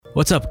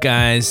What's up,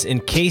 guys?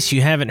 In case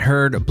you haven't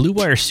heard, Blue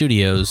Wire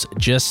Studios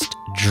just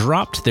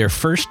dropped their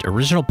first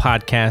original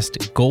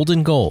podcast,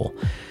 Golden Goal.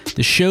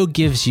 The show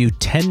gives you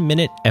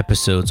 10-minute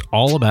episodes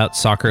all about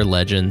soccer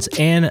legends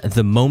and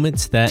the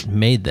moments that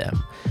made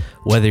them.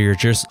 Whether you're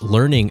just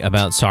learning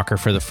about soccer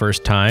for the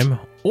first time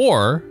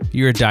or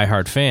you're a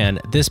diehard fan,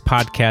 this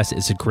podcast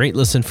is a great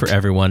listen for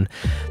everyone.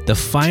 The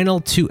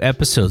final 2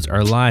 episodes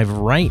are live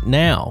right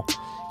now.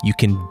 You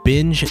can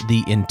binge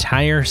the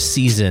entire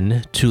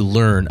season to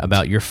learn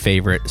about your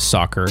favorite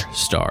soccer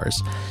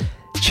stars.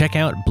 Check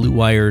out Blue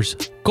Wire's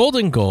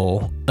Golden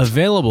Goal,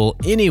 available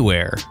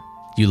anywhere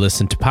you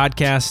listen to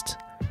podcasts.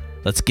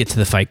 Let's get to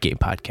the Fight Game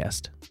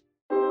podcast.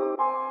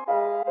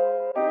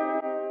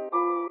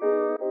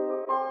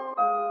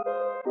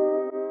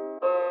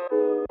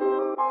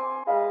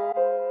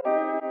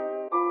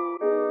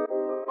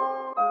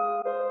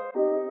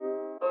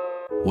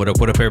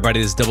 What up,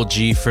 everybody? This is Double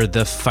G for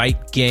the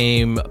Fight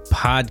Game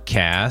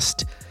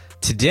podcast.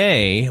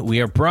 Today, we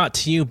are brought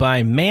to you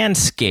by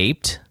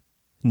Manscaped,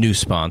 new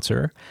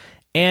sponsor,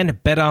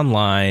 and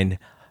BetOnline,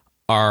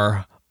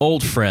 our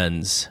old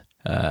friends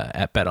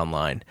at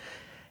BetOnline.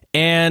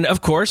 And,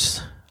 of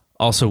course,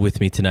 also with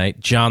me tonight,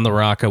 John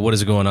LaRocca. What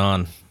is going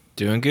on?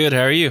 Doing good.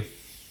 How are you?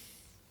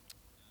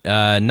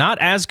 Not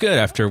as good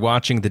after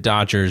watching the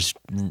Dodgers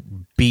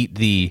beat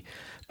the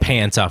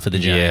pants off of the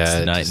Giants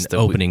tonight,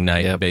 opening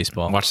night of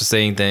baseball. Watched the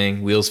same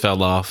thing. Wheels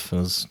fell off. It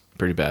was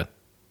pretty bad.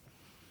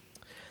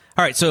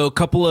 All right, so a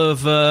couple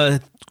of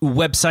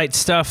website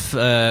stuff,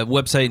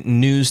 website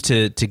news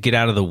to get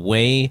out of the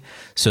way.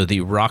 So the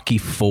Rocky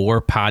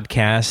IV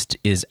podcast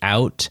is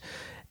out,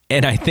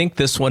 and I think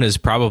this one is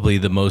probably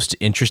the most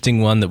interesting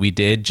one that we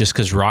did, just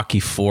because Rocky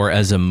IV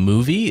as a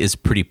movie is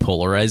pretty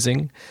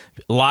polarizing.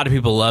 A lot of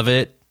people love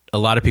it. A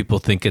lot of people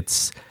think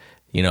it's,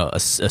 you know, a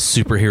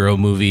superhero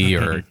movie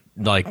or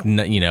like,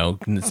 you know,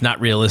 it's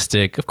not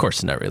realistic. Of course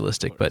it's not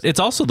realistic, but it's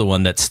also the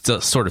one that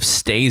sort of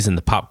stays in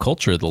the pop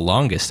culture the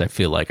longest, I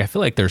feel like. I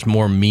feel like there's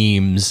more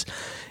memes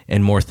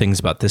and more things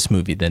about this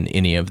movie than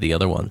any of the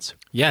other ones.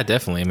 Yeah,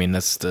 definitely. I mean,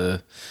 I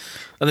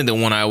think the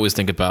one I always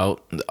think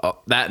about,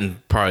 that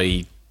and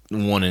probably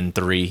 1 and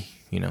 3,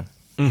 you know.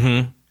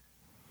 Mm-hmm.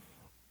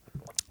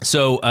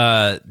 So,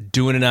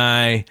 Doohan and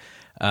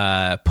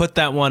I put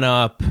that one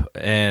up,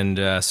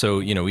 and so,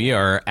 you know, we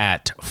are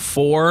at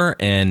 4,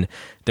 and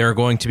there are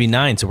going to be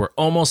 9, so we're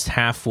almost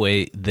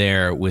halfway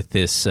there with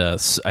this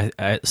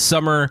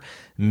summer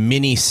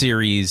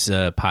mini-series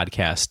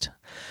podcast.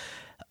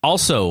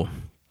 Also,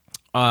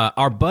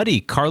 our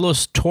buddy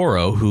Carlos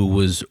Toro, who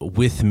was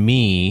with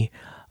me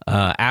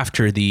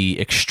after the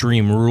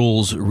Extreme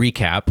Rules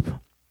recap,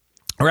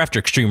 or after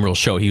Extreme Rules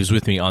show, he was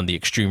with me on the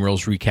Extreme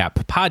Rules recap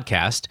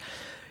podcast.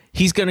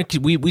 He's gonna.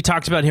 We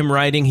talked about him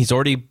writing. He's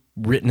already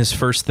written his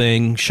first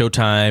thing,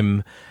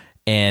 Showtime,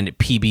 and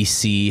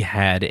PBC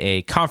had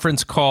a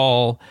conference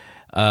call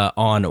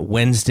on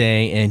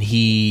Wednesday, and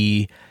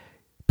he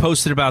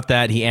posted about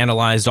that. He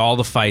analyzed all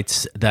the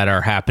fights that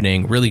are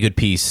happening. Really good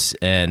piece,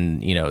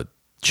 and you know,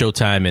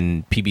 Showtime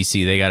and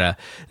PBC they got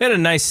a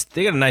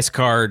nice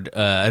card,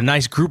 a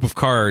nice group of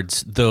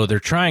cards. Though they're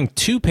trying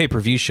 2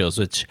 pay-per-view shows,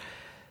 which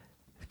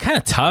kind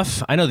of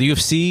tough. I know the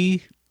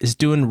UFC is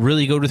doing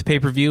really good with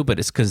pay-per-view, but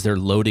it's because they're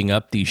loading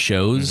up these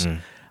shows. Mm-hmm.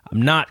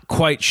 I'm not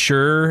quite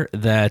sure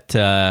that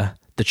the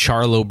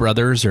Charlo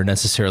brothers are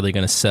necessarily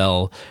going to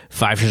sell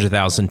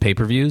 500,000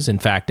 pay-per-views. In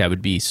fact, I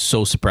would be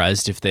so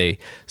surprised if they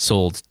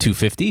sold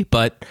 250.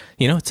 But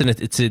you know,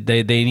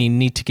 they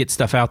need to get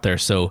stuff out there.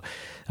 So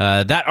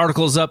that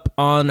article is up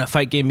on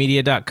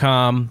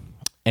FightGameMedia.com,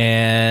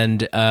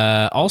 and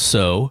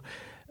also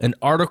an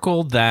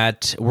article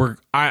that we're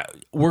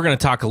going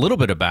to talk a little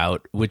bit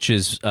about, which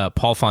is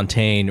Paul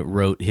Fontaine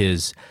wrote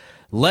his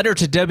letter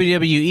to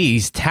WWE.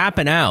 He's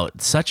tapping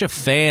out. Such a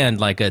fan,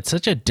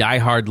 such a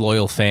diehard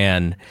loyal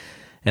fan,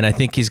 and I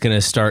think he's going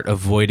to start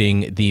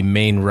avoiding the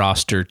main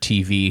roster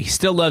TV. He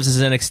still loves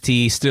his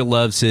NXT, still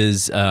loves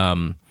his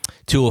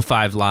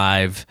 205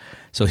 Live,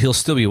 so he'll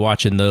still be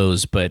watching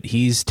those, but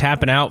he's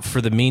tapping out for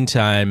the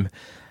meantime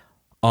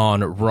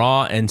on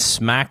Raw and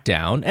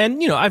SmackDown.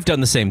 And, you know, I've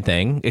done the same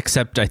thing,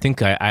 except I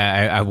think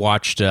I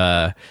watched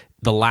the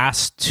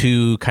last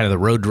 2, kind of the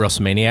road to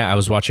WrestleMania. I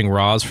was watching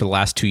Raws for the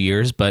last 2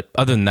 years, but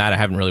other than that, I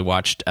haven't really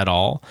watched at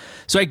all.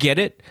 So I get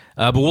it,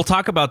 but we'll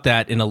talk about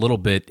that in a little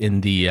bit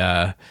in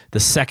the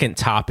second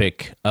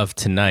topic of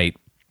tonight.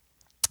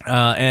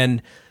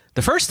 And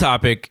the first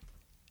topic,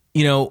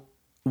 you know,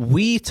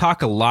 we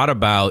talk a lot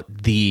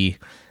about the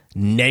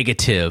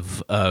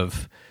negative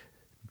of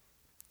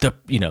the,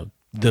 you know,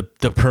 the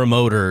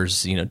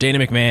promoters, you know, Dana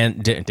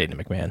McMahon,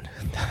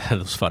 that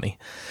was funny.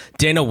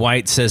 Dana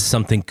White says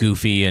something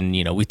goofy, and,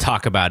 you know, we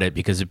talk about it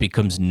because it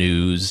becomes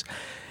news.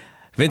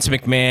 Vince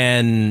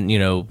McMahon, you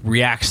know,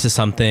 reacts to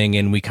something,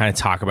 and we kind of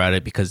talk about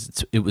it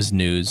because it was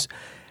news.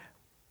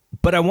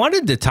 But I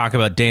wanted to talk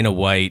about Dana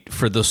White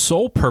for the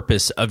sole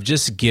purpose of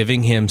just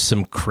giving him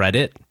some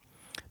credit,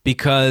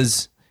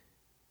 because,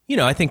 you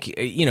know, I think,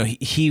 you know,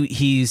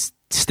 he's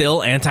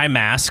still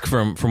anti-mask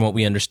from what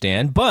we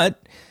understand,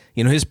 but,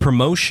 you know, his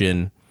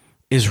promotion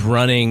is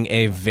running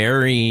a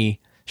very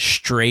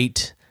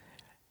straight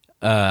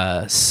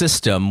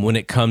system when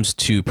it comes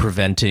to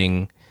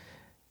preventing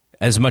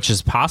as much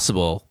as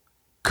possible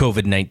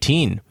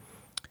COVID-19.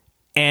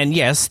 And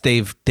yes,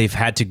 they've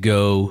had to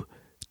go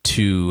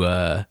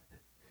to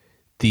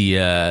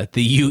the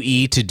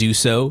UE to do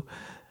so.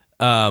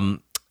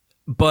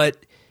 But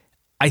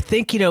I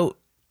think,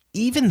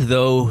 even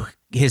though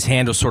his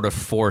hand was sort of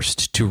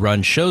forced to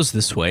run shows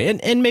this way,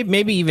 and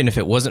maybe even if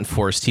it wasn't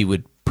forced, he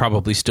would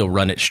probably still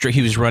run it straight.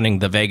 He was running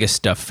the Vegas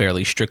stuff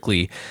fairly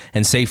strictly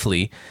and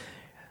safely.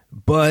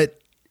 But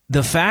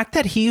the fact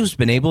that he's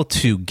been able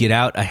to get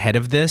out ahead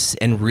of this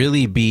and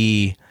really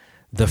be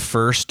the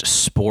first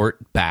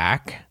sport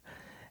back,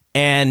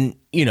 and,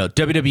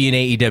 WWE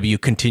and AEW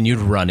continued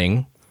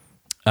running,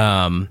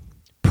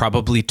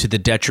 probably to the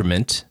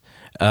detriment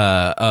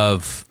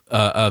of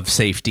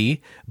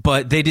safety,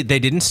 but they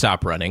didn't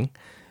stop running.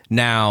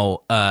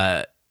 Now,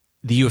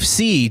 the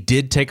UFC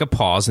did take a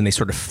pause and they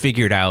sort of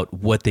figured out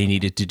what they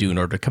needed to do in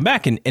order to come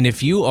back. And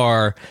if you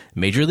are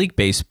Major League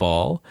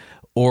Baseball,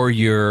 or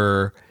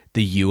you're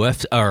the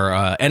UFC or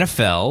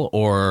NFL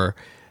or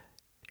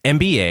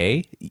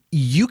NBA,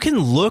 you can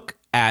look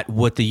at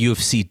what the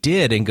UFC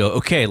did and go,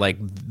 okay, like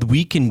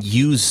we can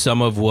use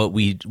some of what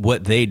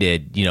they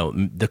did,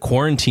 the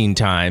quarantine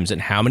times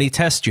and how many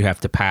tests you have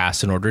to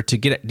pass in order to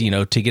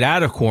get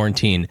out of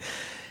quarantine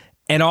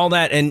and all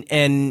that.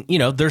 And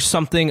there's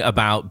something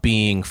about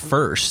being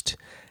first.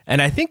 And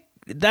I think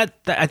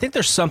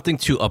there's something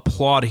to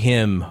applaud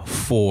him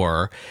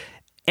for,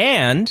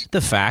 and the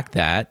fact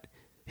that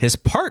his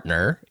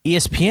partner,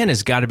 ESPN,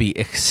 has got to be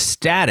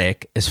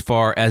ecstatic as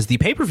far as the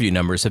pay-per-view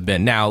numbers have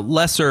been. Now,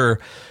 lesser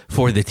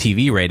for the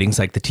TV ratings,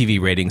 like the TV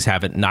ratings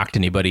haven't knocked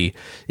anybody's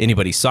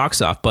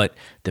socks off, but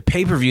the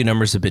pay-per-view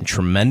numbers have been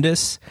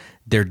tremendous.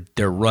 They're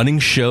running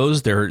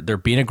shows. They're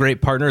being a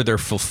great partner. They're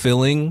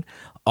fulfilling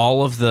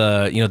all of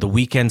the the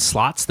weekend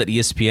slots that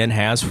ESPN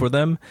has for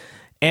them.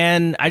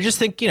 And I just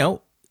think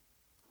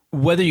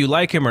whether you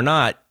like him or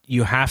not,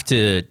 you have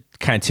to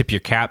kind of tip your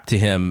cap to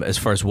him as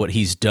far as what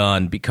he's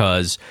done,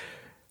 because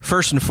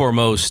first and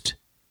foremost,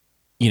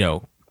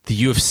 the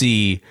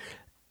UFC,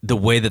 the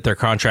way that their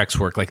contracts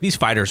work, like these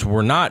fighters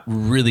were not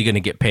really going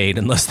to get paid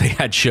unless they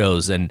had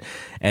shows, and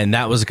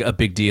that was a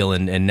big deal.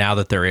 And now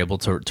that they're able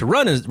to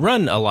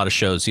run a lot of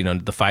shows,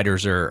 the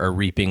fighters are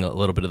reaping a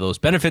little bit of those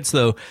benefits,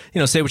 though,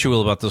 say what you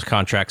will about those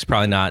contracts,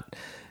 probably not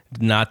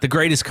the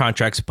greatest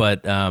contracts,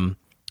 but I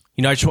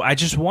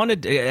just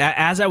wanted,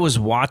 as I was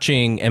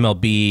watching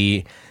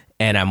MLB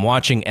and I'm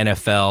watching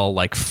NFL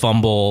like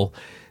fumble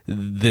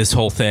this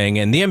whole thing,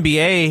 and the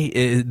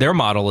NBA, their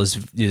model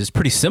is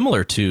pretty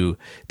similar to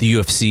the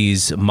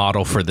UFC's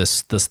model for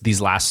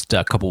these last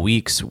couple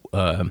weeks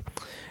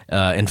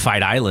in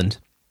Fight Island.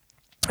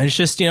 And it's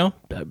just, I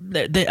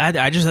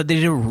just thought they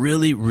did a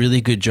really, really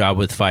good job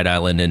with Fight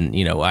Island. And,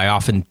 I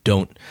often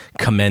don't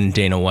commend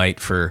Dana White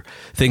for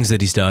things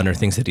that he's done or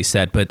things that he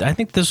said, but I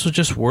think this was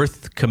just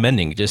worth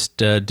commending. Just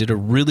did a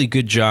really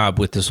good job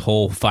with this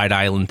whole Fight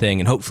Island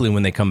thing. And hopefully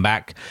when they come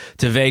back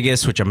to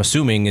Vegas, which I'm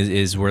assuming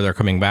is where they're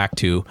coming back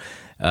to,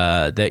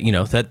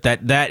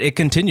 that it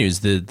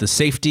continues the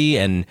safety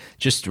and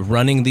just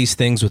running these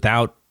things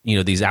without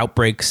these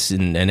outbreaks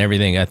and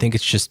everything. I think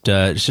it's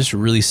just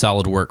really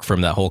solid work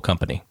from that whole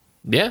company.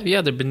 Yeah,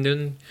 they've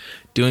been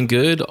doing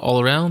good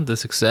all around, the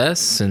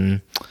success.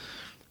 And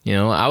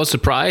I was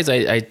surprised.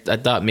 I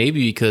thought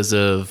maybe because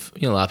of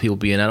a lot of people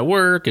being out of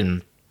work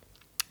and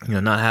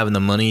not having the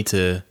money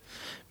to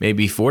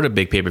maybe afford a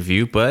big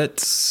pay-per-view,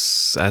 but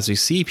as we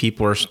see,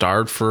 people are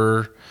starved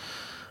for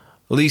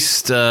at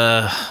least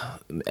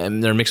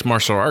and their mixed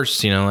martial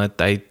arts. I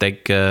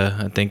think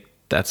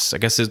that's, I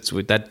guess it's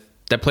that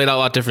played out a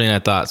lot differently than I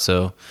thought.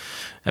 So,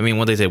 I mean,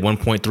 what they say,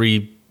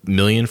 1.3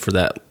 million for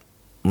that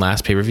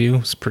last pay-per-view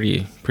is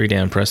pretty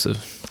damn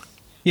impressive.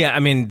 Yeah, I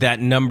mean, that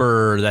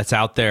number that's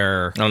out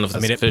there, I don't know if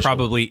that's official. It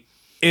probably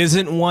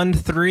isn't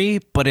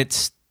 1.3, but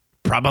it's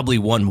probably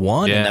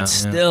 1.1, and that's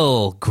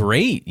still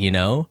great,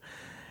 it's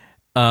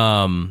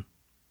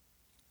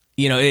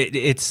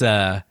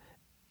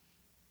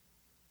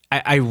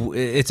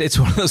it's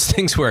one of those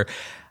things where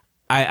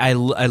I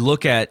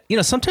look at,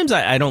 sometimes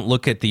I don't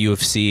look at the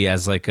UFC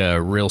as like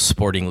a real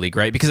sporting league,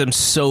 right? Because I'm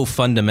so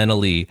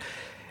fundamentally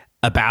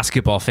a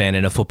basketball fan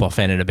and a football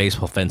fan and a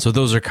baseball fan. So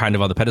those are kind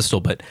of on the pedestal.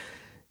 But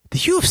the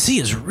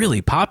UFC is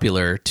really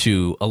popular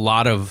to a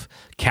lot of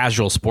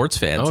casual sports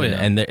fans. Oh,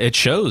 yeah. And it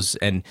shows.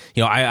 And,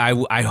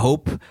 I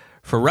hope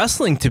for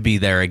wrestling to be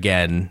there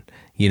again,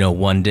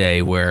 one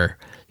day where,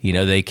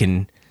 they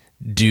can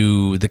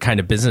do the kind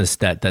of business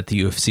that the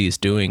UFC is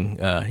doing.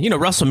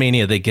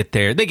 WrestleMania, they get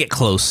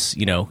close,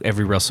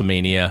 every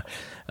WrestleMania.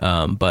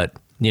 But,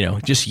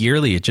 just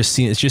yearly, it just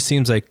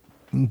seems like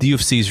the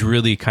UFC is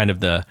really kind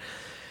of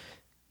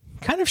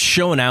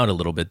showing out a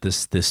little bit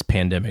this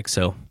pandemic.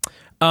 So,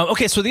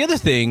 okay. So the other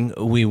thing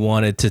we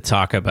wanted to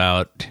talk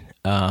about,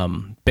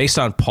 based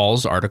on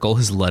Paul's article,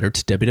 his letter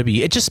to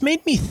WWE, it just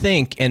made me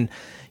think, and,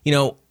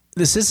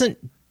 this isn't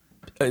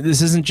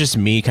just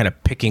me kind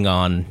of picking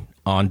on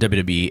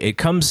WWE. It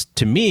comes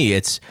to me,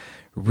 it's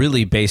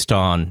really based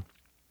on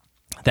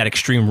that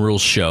Extreme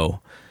Rules show,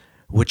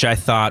 which I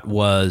thought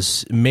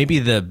was maybe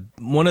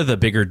one of the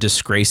bigger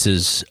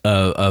disgraces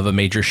of a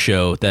major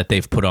show that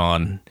they've put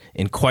on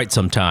in quite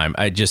some time.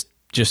 I just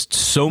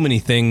so many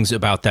things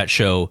about that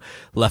show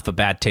left a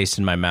bad taste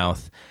in my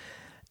mouth.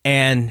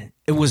 And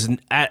it was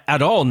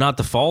at all not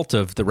the fault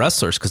of the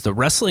wrestlers, because the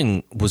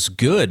wrestling was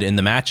good in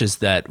the matches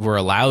that were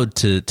allowed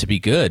to be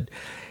good.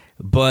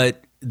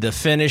 But the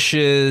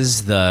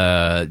finishes,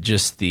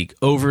 the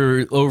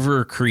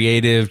over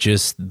creative,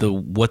 just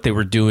what they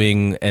were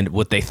doing and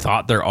what they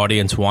thought their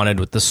audience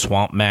wanted with the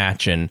swamp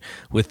match and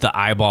with the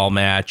eyeball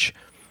match.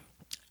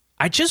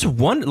 I just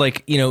wonder,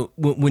 like,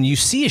 when you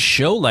see a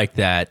show like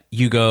that,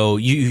 you go,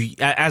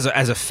 as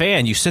a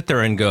fan, you sit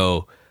there and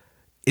go,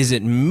 is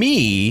it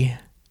me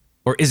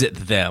or is it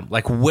them?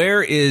 Like,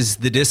 where is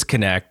the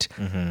disconnect?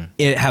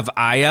 Have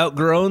I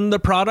outgrown the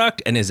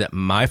product and is it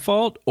my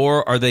fault,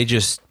 or are they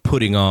just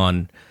putting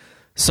on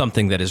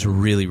something that is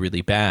really,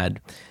 really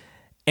bad?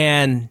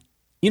 And,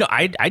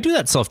 I do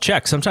that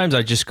self-check. Sometimes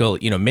I just go,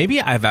 maybe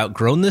I've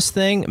outgrown this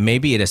thing.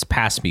 Maybe it has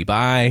passed me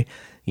by.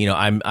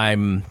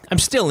 I'm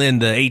still in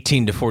the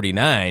 18 to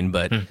 49,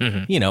 but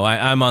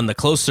I'm on the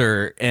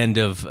closer end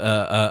of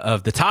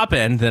the top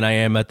end than I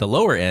am at the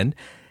lower end.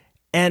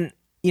 And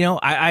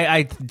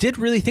I did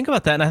really think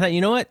about that, and I thought,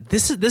 you know what,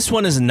 this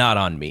one is not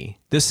on me.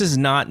 This is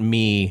not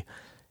me,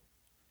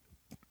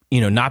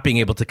 not being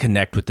able to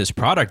connect with this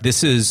product.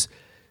 This is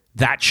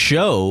that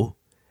show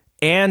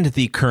and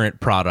the current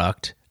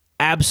product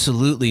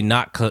absolutely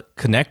not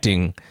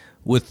connecting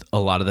with a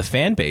lot of the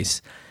fan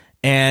base.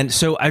 And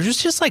so I was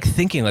just like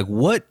thinking, like,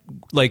 what,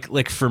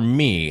 like for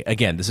me,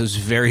 again, this is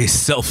very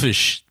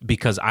selfish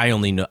because I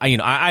only know,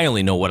 I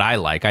only know what I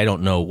like. I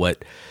don't know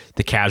what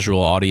the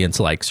casual audience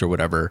likes or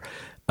whatever.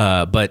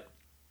 But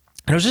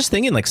I was just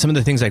thinking, like, some of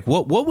the things, like,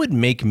 what would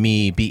make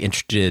me be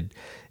interested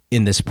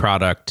in this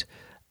product,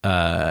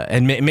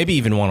 and maybe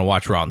even want to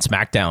watch Raw and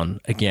SmackDown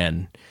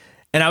again.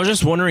 And I was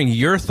just wondering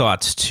your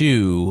thoughts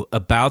too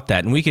about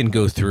that. And we can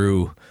go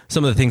through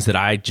some of the things that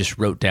I just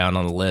wrote down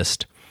on the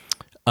list.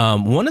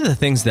 One of the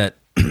things that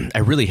I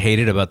really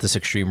hated about this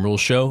Extreme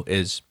Rules show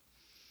is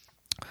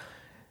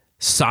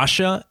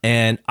Sasha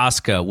and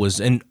Asuka was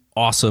an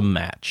awesome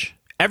match.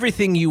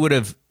 Everything you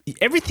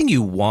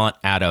want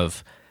out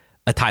of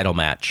a title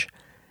match.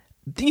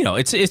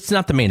 It's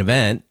not the main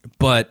event,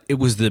 but it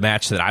was the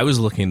match that I was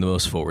looking the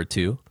most forward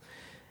to.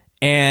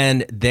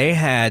 And they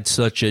had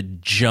such a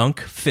junk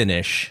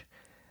finish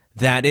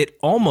that it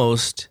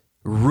almost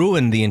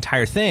ruined the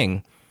entire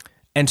thing.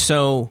 And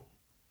so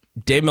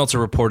Dave Meltzer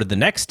reported the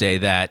next day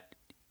that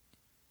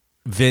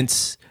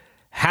Vince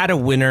had a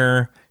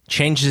winner,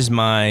 changed his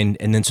mind,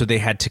 and then so they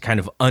had to kind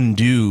of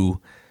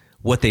undo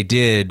what they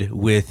did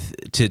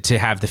to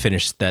have the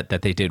finish that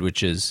they did,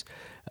 which is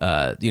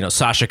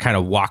Sasha kind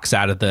of walks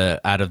out of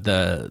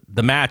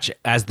the match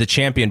as the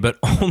champion, but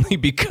only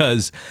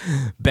because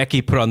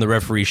Becky put on the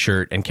referee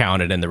shirt and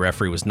counted, and the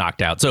referee was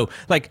knocked out. So,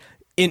 like,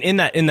 in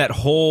that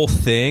whole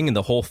thing and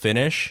the whole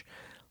finish,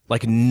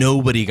 like,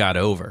 nobody got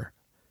over.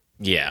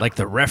 Yeah, like,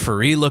 the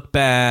referee looked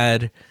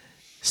bad.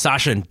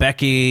 Sasha and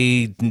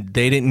Becky,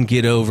 they didn't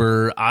get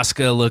over.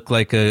 Asuka looked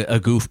like a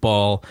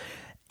goofball,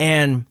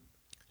 and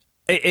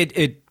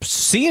it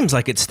seems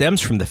like it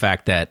stems from the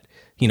fact that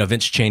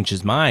Vince changed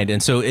his mind.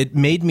 And so it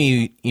made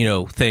me,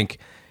 think,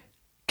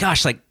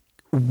 gosh, like,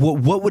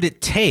 what would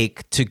it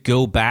take to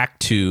go back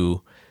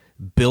to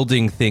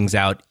building things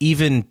out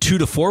even 2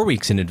 to 4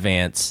 weeks in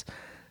advance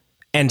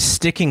and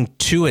sticking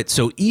to it?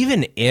 So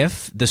even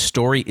if the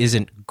story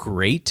isn't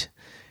great,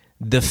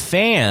 the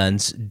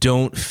fans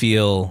don't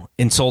feel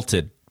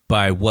insulted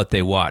by what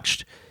they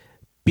watched.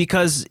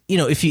 Because,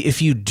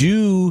 if you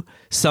do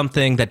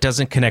something that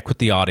doesn't connect with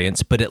the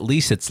audience, but at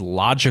least it's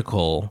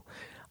logical,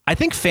 I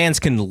think fans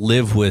can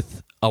live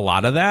with a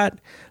lot of that.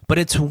 But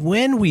it's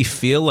when we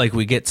feel like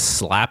we get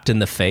slapped in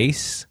the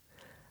face,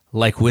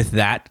 like with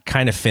that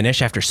kind of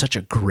finish after such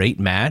a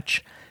great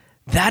match,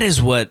 that is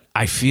what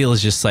I feel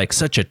is just like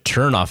such a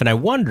turnoff. And I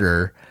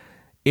wonder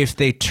if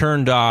they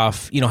turned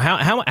off, how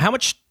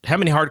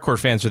many hardcore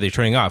fans are they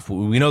turning off?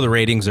 We know the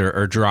ratings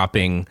are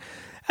dropping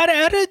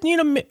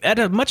at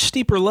a much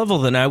steeper level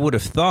than I would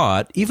have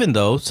thought, even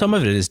though some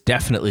of it is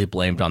definitely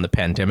blamed on the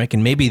pandemic.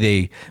 And maybe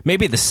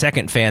the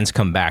second fans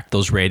come back,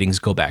 those ratings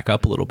go back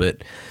up a little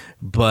bit.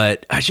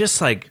 But I just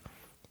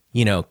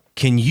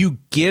can you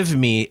give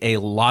me a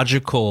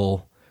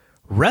logical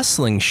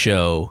wrestling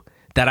show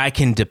that I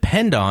can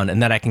depend on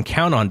and that I can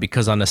count on?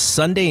 Because on a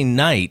Sunday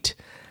night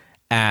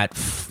at,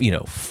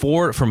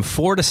 from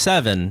 4 to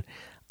 7,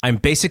 I'm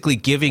basically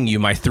giving you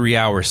my 3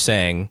 hours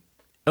saying,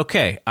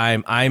 okay,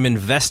 I'm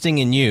investing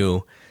in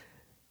you.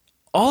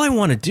 All I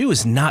want to do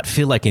is not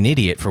feel like an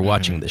idiot for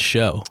watching the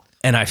show.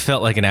 And I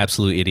felt like an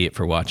absolute idiot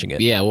for watching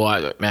it. Yeah,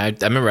 well, I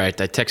remember I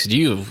texted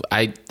you.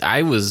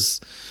 I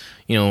was,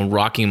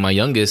 rocking my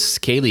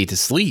youngest, Kaylee, to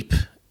sleep.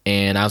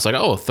 And I was like,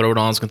 oh, throw it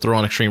on. I was going to throw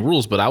on Extreme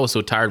Rules. But I was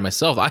so tired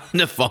myself, I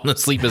ended up falling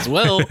asleep as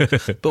well.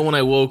 But when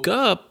I woke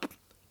up,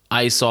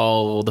 I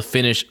saw the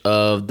finish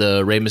of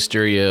the Rey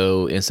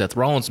Mysterio and Seth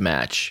Rollins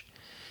match,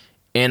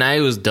 and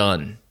I was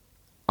done.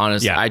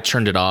 Honestly, I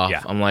turned it off.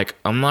 Yeah. I'm like,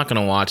 I'm not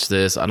gonna watch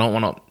this. I don't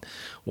want to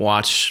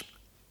watch.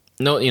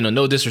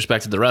 No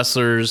disrespect to the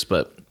wrestlers,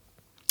 but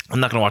I'm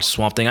not gonna watch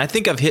Swamp Thing. I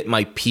think I've hit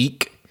my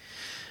peak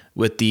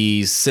with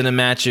these cinema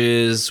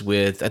matches.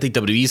 I think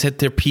WWE's hit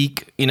their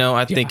peak.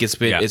 I think it's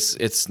been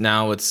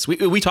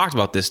we talked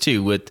about this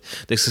too with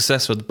the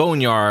success with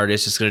Boneyard.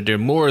 It's just gonna do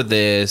more of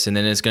this, and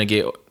then it's gonna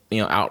get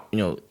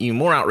even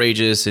more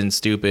outrageous and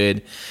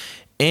stupid.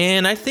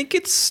 And I think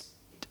it's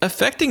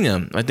affecting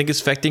them. I think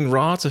it's affecting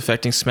Raw. It's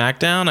affecting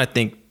SmackDown. I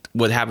think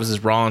what happens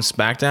is Raw and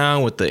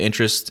SmackDown with the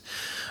interest,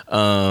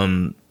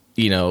 like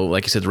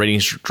you said, the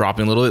ratings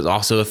dropping a little. It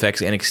also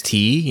affects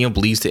NXT.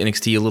 Bleeds to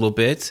NXT a little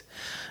bit.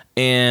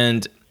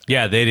 And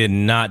yeah, they did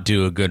not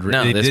do a good.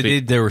 They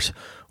did their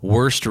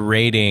worst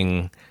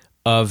rating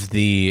of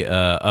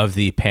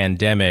the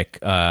pandemic.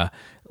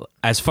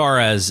 As far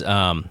as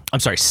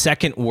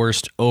second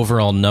worst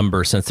overall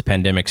number since the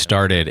pandemic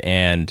started,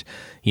 and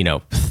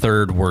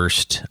third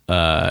worst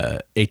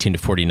 18 to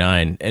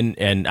 49.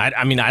 And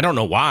I don't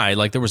know why.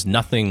 Like, there was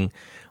nothing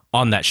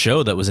on that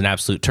show that was an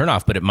absolute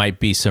turnoff, but it might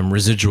be some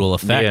residual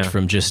effect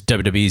from just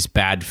WWE's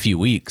bad few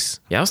weeks.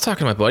 Yeah, I was talking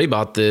to my buddy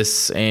about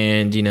this,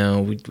 and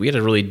we had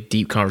a really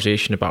deep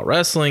conversation about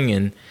wrestling,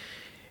 and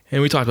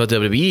we talked about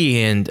WWE,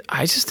 and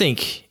I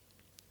think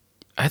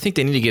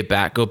they need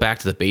to go back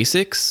to the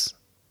basics.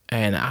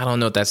 And I don't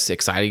know if that's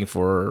exciting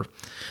for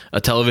a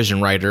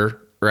television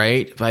writer,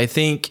 right? But I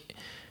think,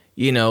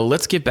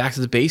 let's get back to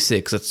the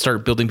basics. Let's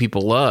start building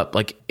people up.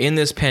 Like, in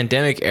this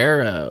pandemic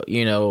era,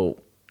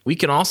 we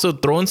can also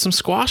throw in some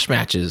squash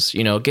matches,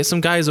 get some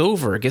guys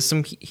over,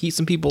 heat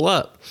some people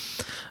up.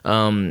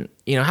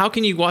 How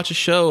can you watch a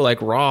show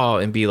like Raw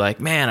and be like,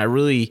 man, I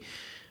really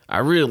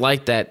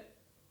like that,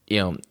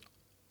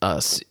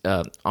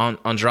 on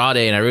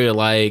Andrade, and I really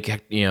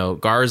like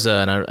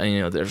Garza,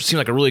 and they seem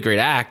like a really great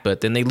act, but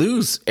then they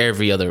lose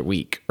every other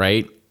week,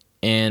 right?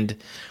 And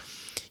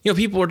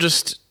people are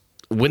just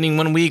winning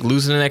one week,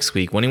 losing the next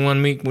week, winning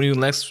one week, winning the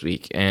next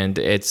week, and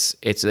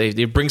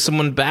they bring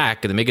someone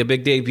back and they make a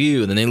big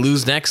debut, and then they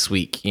lose next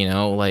week.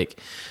 Like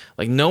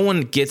no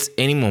one gets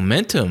any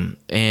momentum,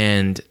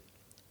 and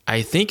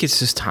I think it's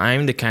just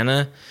time to kind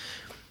of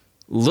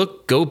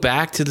go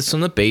back to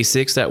some of the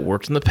basics that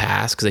worked in the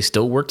past, because they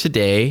still work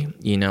today,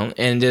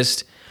 and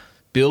just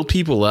build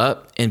people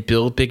up and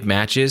build big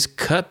matches.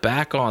 Cut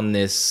back on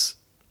this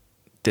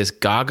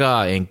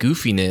gaga and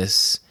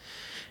goofiness,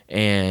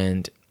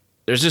 and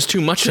there's just too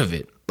much of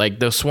it. Like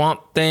the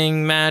Swamp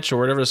Thing match or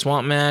whatever, the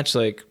Swamp match,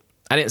 like,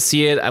 I didn't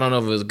see it. I don't know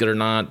if it was good or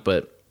not,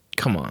 but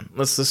come on,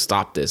 let's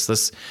stop this.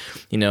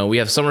 We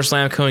have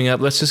SummerSlam coming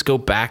up. Let's just go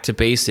back to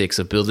basics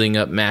of building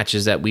up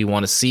matches that we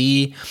want to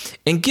see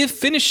and give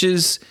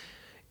finishes.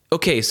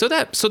 Okay, so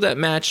that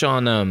match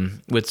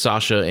on with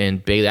Sasha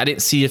and Bayley, I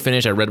didn't see the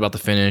finish. I read about the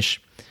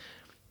finish.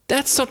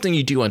 That's something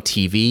you do on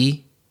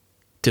TV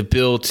to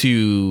build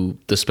to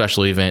the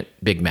special event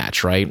big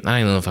match, right? I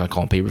don't know if I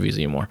call them pay-per-views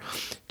anymore.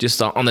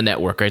 Just on the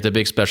network, right? The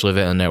big special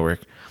event on the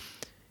network.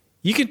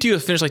 You can do a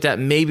finish like that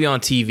maybe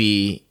on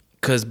TV.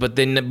 But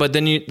then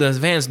the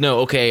fans know,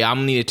 okay, I'm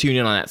gonna need to tune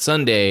in on that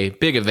Sunday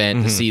big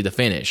event to see the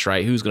finish,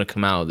 right? Who's gonna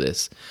come out of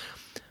this?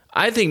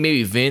 I think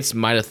maybe Vince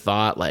might have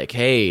thought like,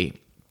 hey,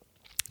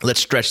 let's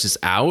stretch this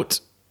out,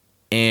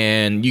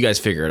 and you guys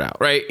figure it out,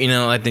 right?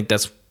 I think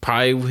that's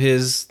probably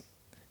his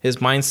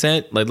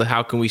mindset. Like,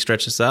 how can we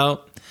stretch this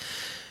out?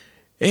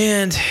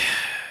 And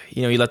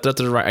he left it up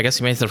to the right. I guess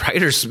he made the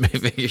writers.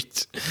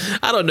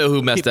 I don't know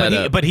who messed that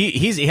up. But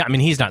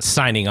he's not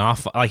signing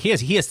off. Like, he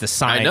has to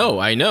sign.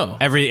 I know.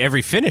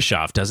 Every finish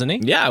off, doesn't he?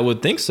 Yeah, I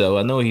would think so.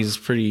 I know he's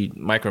pretty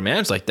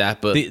micromanaged like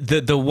that. But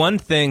the one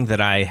thing that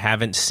I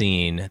haven't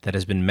seen that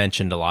has been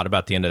mentioned a lot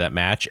about the end of that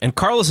match, and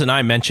Carlos and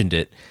I mentioned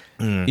it,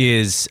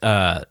 is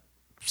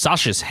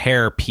Sasha's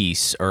hair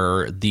piece,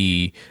 or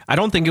I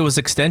don't think it was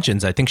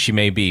extensions. I think she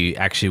may be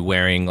actually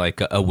wearing like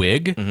a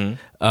wig.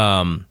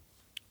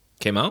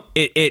 Came out?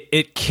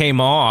 It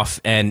came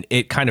off, and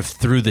it kind of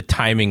threw the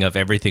timing of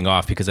everything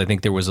off, because I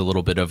think there was a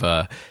little bit of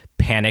a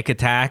panic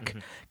attack,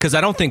 because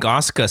I don't think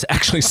Asuka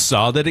actually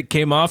saw that it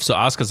came off, so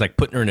Asuka's like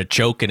putting her in a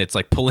choke, and it's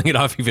like pulling it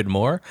off even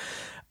more.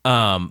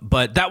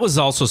 But that was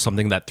also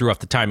something that threw off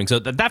the timing. So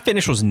that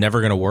finish was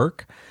never going to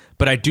work.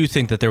 But I do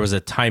think that there was a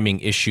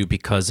timing issue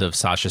because of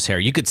Sasha's hair.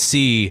 You could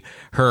see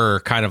her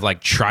kind of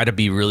like try to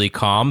be really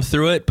calm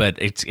through it, but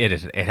it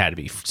had to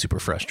be super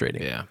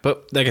frustrating. Yeah,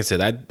 but like I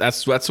said,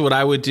 that's what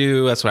I would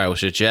do. That's what I would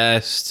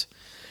suggest.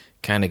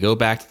 Kind of go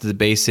back to the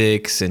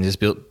basics and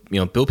just build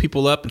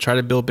people up and try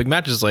to build big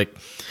matches. Like,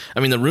 I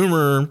mean, the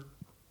rumor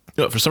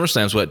for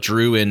SummerSlam is what,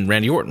 Drew and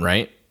Randy Orton,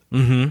 right?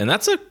 And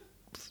that's a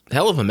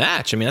hell of a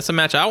match. I mean, that's a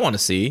match I want to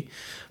see.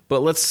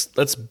 But let's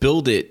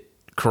build it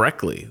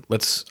correctly.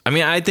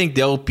 I think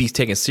they'll be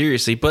taken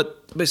seriously,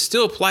 but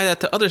still apply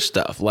that to other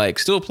stuff. Like,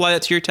 still apply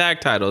that to your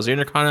tag titles, your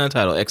Intercontinental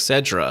title,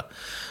 etc.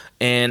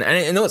 And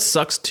I know it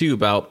sucks too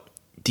about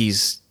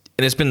these,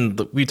 and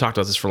we talked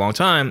about this for a long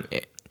time.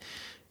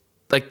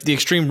 like the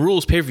Extreme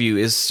Rules pay-per-view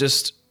is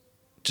just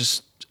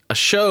a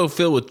show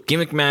filled with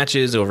gimmick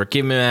matches over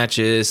gimmick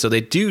matches. So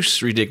they do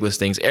ridiculous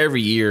things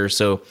every year.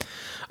 So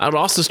I would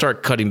also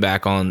start cutting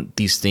back on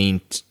these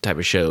themed type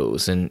of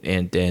shows and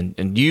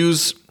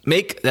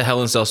make the Hell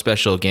in a Cell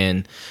special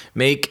again,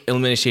 make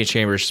Elimination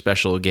Chamber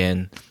special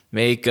again,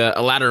 make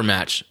a ladder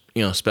match,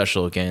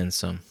 special again.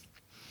 So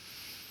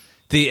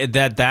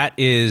that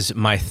is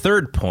my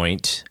third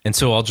point, and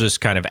so I'll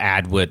just kind of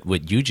add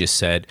what you just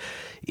said,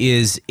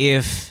 is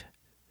if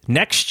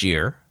next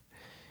year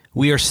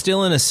we are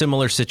still in a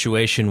similar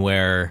situation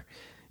where,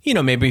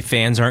 maybe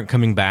fans aren't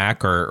coming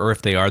back, or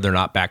if they are, they're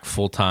not back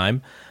full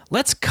time.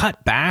 Let's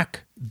cut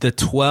back the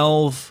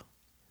 12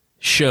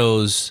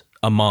 shows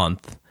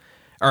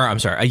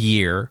a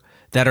year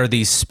that are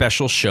these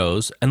special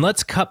shows, and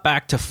let's cut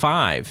back to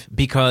 5,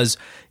 because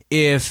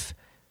if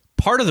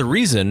part of the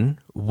reason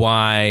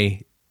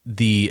why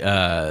the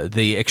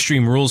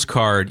Extreme Rules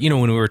card,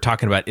 when we were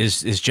talking about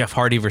is Jeff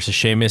Hardy versus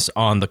Sheamus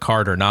on the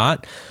card or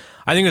not,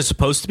 I think it's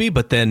supposed to be,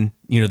 but then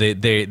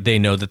they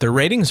know that their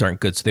ratings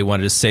aren't good, so they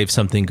wanted to save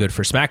something good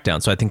for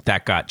SmackDown. So I think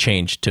that got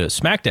changed to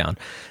SmackDown.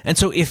 And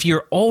so if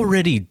you're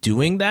already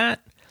doing that,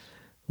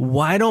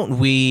 why don't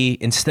we,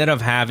 instead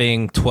of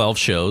having 12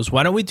 shows,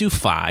 why don't we do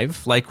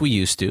 5 like we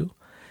used to?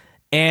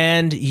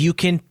 And you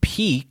can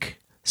peak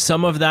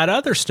some of that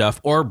other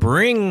stuff, or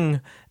bring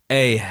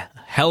a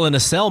Hell in a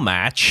Cell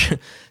match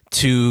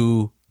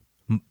to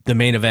the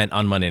main event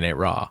on Monday Night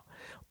Raw.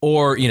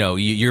 Or,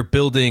 you're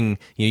building,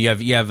 you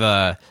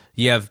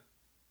have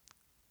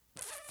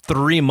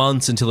 3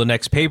 months until the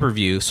next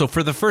pay-per-view. So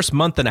for the first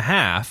month and a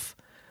half,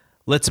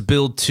 let's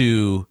build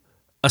to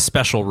a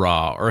special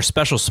Raw or a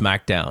special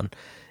SmackDown.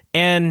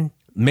 And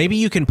maybe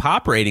you can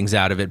pop ratings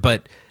out of it,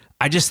 but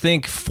I just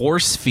think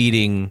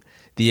force-feeding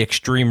the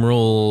Extreme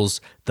Rules,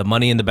 the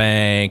Money in the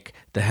Bank,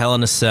 the Hell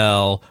in a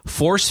Cell,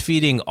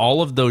 force-feeding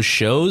all of those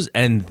shows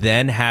and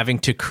then having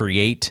to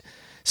create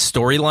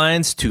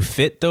storylines to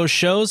fit those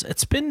shows,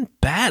 it's been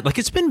bad. Like,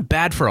 it's been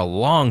bad for a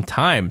long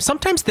time.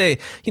 Sometimes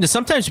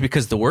sometimes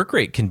because the work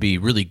rate can be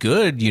really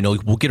good,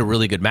 we'll get a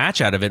really good match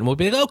out of it and we'll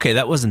be like, okay,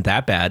 that wasn't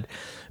that bad.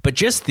 But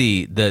just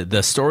the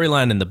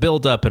storyline and the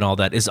build up and all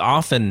that is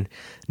often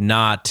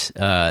not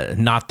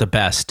the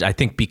best, I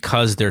think,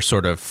 because they're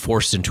sort of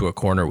forced into a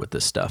corner with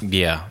this stuff.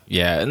 Yeah.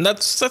 And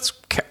that's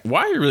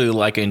why I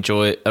really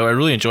enjoy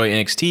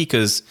NXT,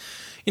 because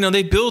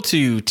they build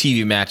to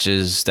TV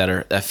matches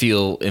that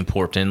feel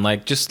important.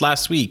 Like just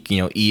last week,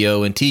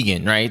 EO and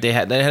Tegan, right? They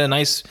had a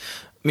nice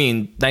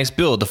build.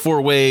 The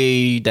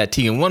 4-way that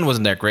Tegan won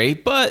wasn't that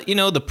great, but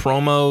the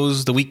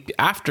promos the week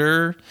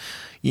after,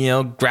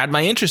 grabbed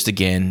my interest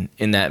again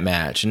in that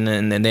match, and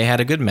then they had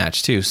a good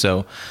match too.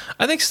 So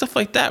I think stuff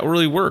like that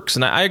really works,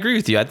 and I agree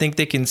with you. I think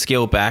they can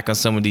scale back on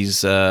some of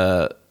these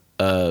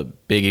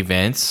big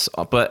events,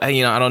 but I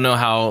don't know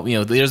how.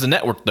 There's a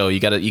network though. You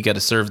got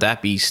to serve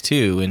that beast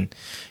too,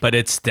 but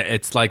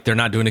it's like they're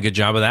not doing a good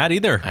job of that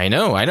either. I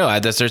know.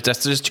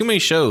 There's too many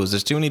shows.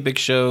 There's too many big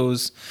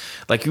shows.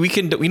 Like we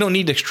don't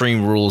need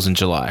Extreme Rules in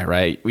July,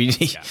 right? We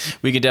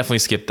could definitely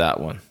skip that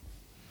one.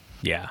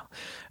 Yeah.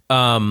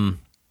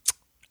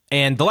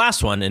 And the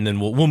last one, and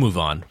then we'll move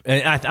on.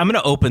 And I'm going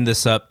to open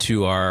this up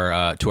to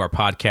our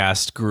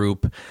podcast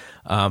group.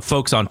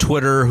 Folks on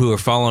Twitter who are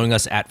following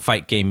us at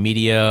Fight Game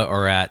Media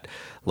or at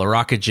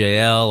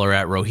LaRoccaJL or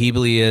at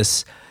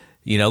Rohiblius,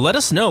 let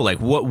us know, like,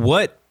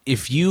 what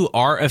if you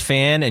are a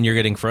fan and you're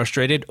getting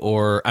frustrated,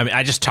 or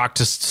I just talked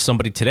to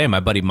somebody today, my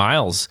buddy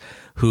Miles,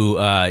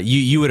 who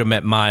you would have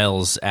met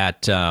Miles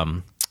at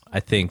I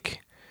think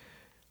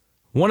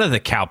one of the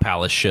Cow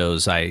Palace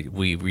shows.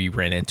 We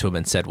ran into him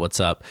and said, "What's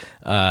up?"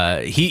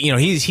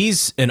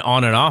 He's an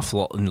on and off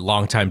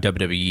longtime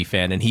WWE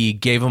fan, and he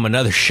gave him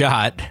another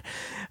shot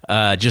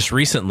just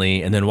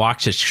recently, and then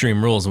watched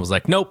Extreme Rules and was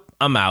like, "Nope,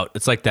 I'm out."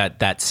 It's like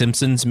that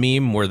Simpsons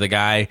meme where the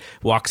guy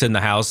walks in the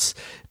house,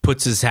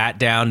 puts his hat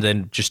down,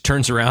 then just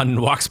turns around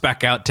and walks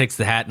back out, takes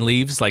the hat and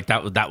leaves. Like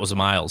that was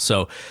Miles.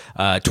 So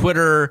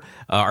Twitter,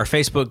 our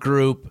Facebook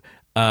group,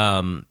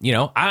 I'm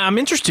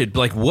interested.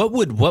 Like, what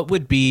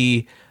would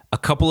be a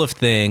couple of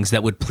things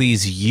that would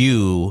please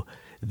you,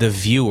 the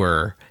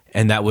viewer,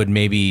 and that would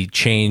maybe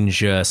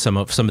change some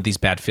of these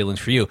bad feelings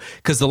for you?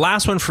 Because the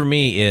last one for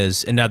me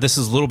is, and now this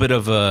is a little bit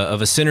of a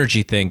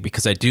synergy thing,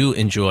 because I do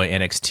enjoy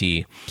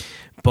NXT,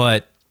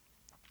 but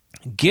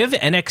give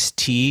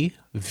NXT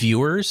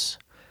viewers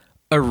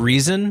a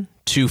reason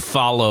to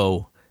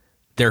follow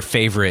their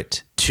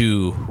favorite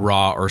to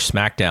Raw or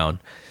SmackDown.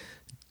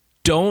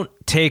 Don't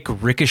take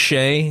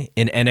Ricochet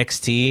in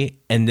NXT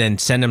and then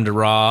send him to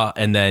Raw,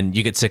 and then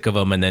you get sick of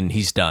him and then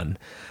he's done.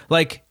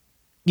 Like,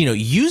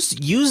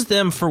 use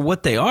them for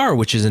what they are,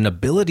 which is an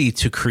ability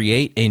to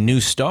create a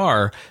new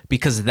star,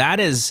 because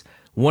that is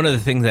one of the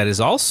things that is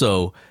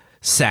also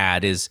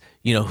sad is,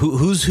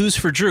 who's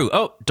for Drew?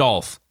 Oh,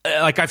 Dolph.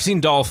 Like, I've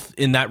seen Dolph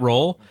in that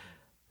role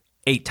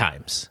 8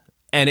 times.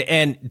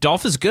 And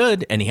Dolph is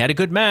good, and he had a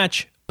good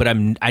match, but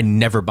I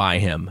never buy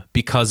him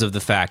because of the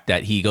fact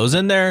that he goes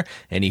in there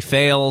and he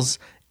fails,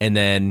 and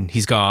then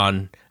he's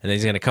gone, and then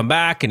he's going to come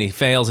back and he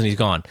fails and he's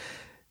gone.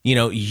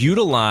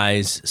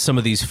 utilize some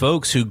of these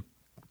folks who,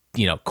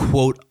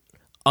 quote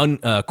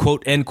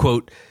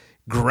unquote,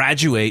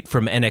 graduate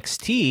from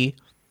NXT.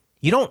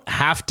 You don't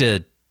have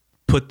to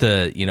put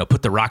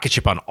the rocket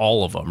ship on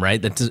all of them,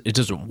 right? It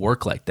doesn't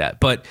work like that.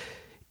 But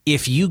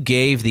if you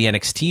gave the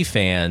NXT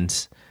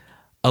fans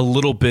a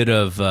little bit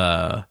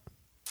of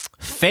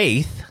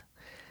faith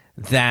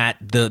that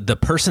the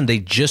person they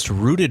just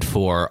rooted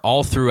for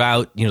all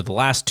throughout, the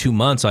last 2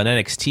 months on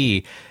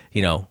NXT,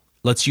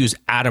 let's use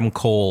Adam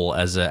Cole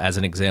as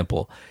an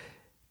example.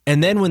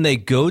 And then when they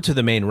go to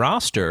the main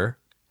roster,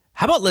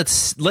 how about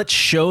let's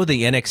show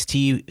the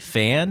NXT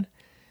fan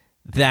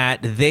that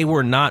they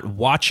were not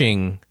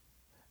watching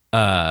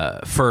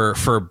for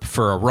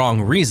a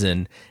wrong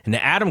reason, and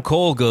Adam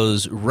Cole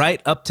goes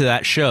right up to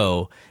that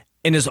show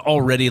and is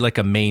already like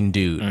a main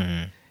dude.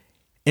 Mm-hmm.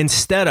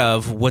 Instead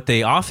of what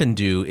they often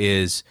do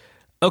is,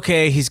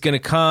 okay, he's going to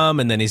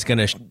come and then he's going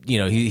to,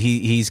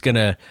 he's going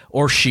to,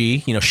 or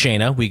she,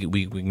 Shayna, we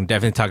can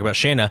definitely talk about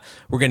Shayna.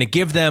 We're going to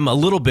give them a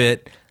little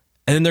bit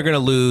and then they're going to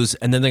lose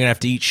and then they're going to have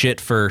to eat shit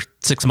for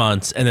 6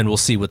 months and then we'll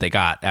see what they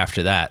got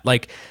after that.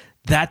 Like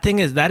that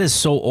is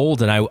so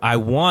old. And I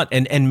want,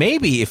 and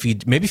maybe if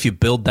you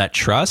build that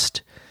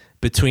trust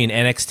between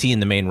NXT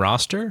and the main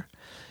roster,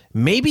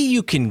 maybe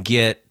you can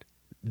get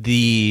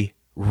the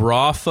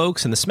Raw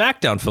folks and the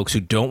SmackDown folks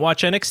who don't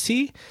watch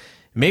NXT,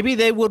 maybe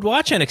they would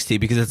watch NXT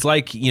because it's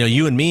like,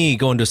 you and me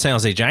going to a San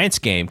Jose Giants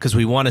game because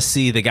we want to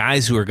see the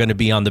guys who are going to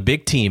be on the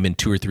big team in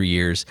 2 or 3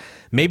 years.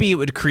 Maybe it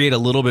would create a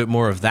little bit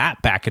more of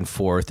that back and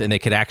forth, and they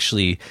could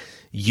actually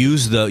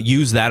use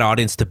that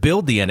audience to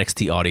build the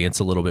NXT audience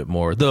a little bit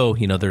more. Though,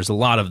 there's a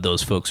lot of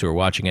those folks who are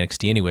watching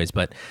NXT anyways.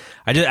 But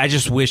I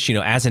just wish,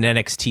 as an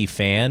NXT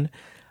fan,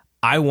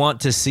 I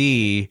want to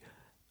see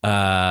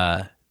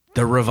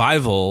the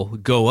Revival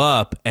go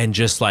up and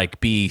just like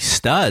be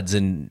studs,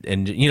 and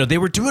they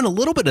were doing a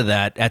little bit of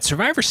that at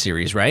Survivor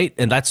Series, right?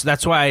 And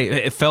that's why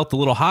it felt a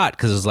little hot,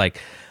 because it's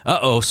like,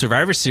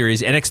 Survivor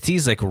Series,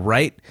 NXT's like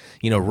right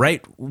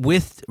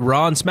with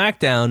Raw and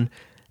SmackDown,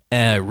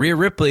 Rhea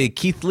Ripley,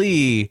 Keith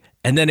Lee,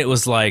 and then it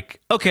was like,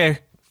 okay,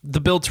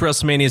 the build to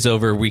WrestleMania is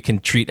over. We can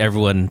treat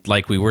everyone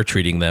like we were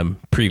treating them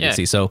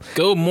previously. Yeah, so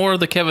go more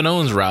the Kevin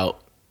Owens route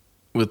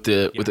with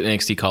the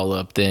NXT call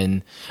up,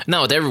 then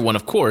not with everyone,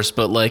 of course,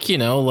 but like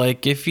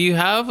if you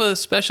have a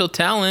special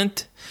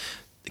talent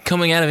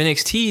coming out of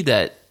NXT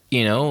that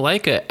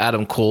like a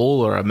Adam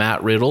Cole or a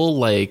Matt Riddle,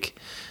 like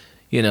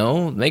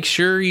make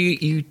sure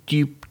you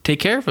take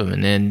care of him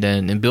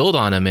and build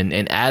on him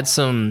and add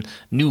some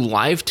new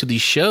life to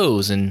these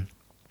shows, and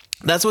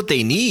that's what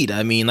they need.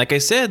 I mean, like I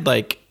said,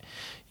 like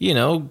I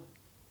don't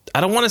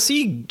want to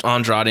see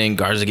Andrade and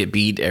Garza get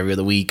beat every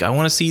other week. I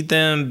want to see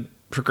them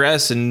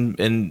progress and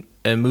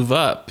move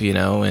up,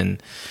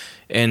 and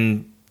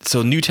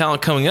so new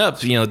talent coming up,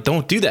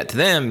 don't do that to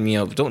them,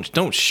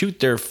 don't shoot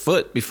their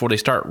foot before they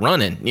start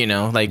running,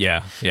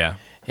 yeah.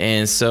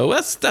 And so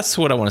that's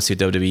what I want to see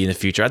with WWE in the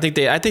future. I think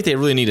they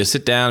really need to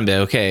sit down and be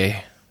like,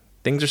 okay,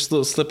 things are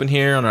still slipping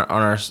here on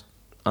our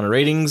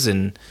ratings,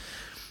 and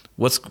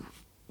let's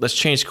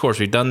change course.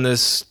 We've done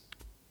this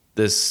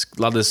a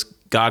lot of this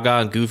gaga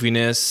and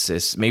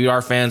goofiness. Maybe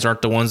our fans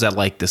aren't the ones that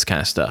like this kind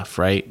of stuff,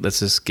 right?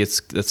 Let's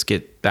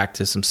get back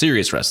to some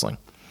serious wrestling.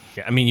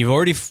 Yeah, I mean, you've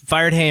already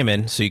fired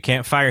Heyman, so you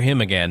can't fire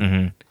him again.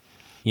 Mm-hmm.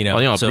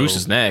 Bruce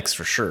is next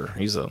for sure.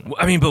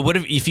 But what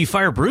if you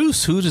fire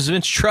Bruce? Who does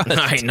Vince trust?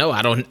 I know.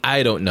 I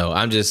don't know.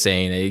 I'm just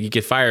saying you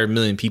could fire a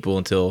million people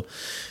until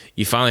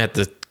you finally have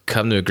to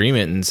come to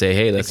agreement and say,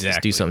 hey, let's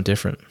do something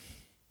different.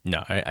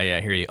 No, I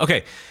hear you.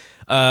 Okay.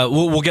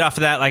 We'll get off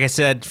of that. Like I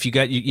said,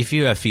 if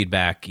you have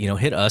feedback,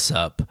 hit us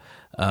up.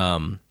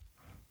 I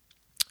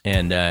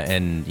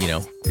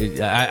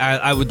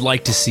would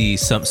like to see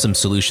some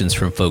solutions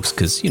from folks,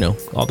 because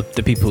all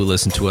the people who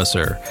listen to us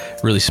are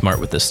really smart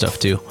with this stuff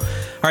too.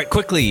 All right,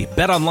 quickly,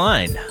 Bet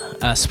Online.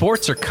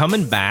 Sports are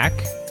coming back,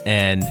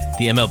 and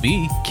the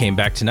MLB came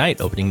back tonight,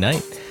 opening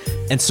night.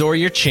 And so are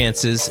your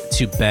chances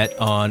to bet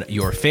on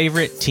your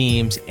favorite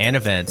teams and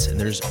events. And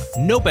there's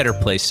no better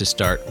place to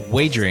start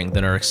wagering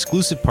than our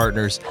exclusive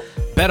partners,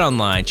 Bet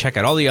Online. Check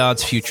out all the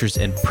odds, futures,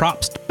 and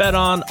props to bet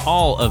on,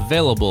 all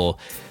available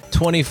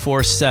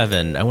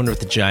 24/7. I wonder if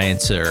the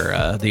Giants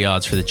are the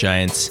odds for the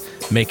Giants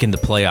making the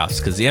playoffs,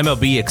 because the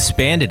MLB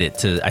expanded it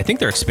to, I think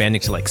they're expanding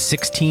to like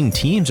 16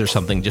 teams or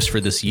something just for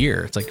this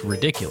year. It's like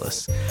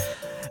ridiculous.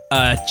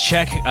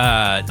 Check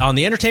on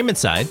the entertainment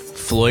side,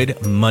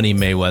 Floyd Money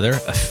Mayweather,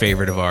 a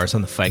favorite of ours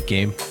on the Fight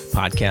Game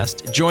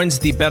podcast, joins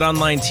the Bet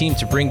Online team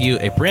to bring you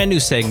a brand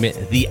new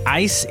segment, The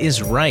Ice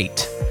is Right.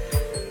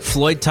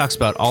 Floyd talks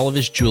about all of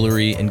his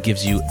jewelry and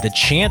gives you the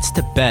chance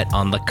to bet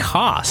on the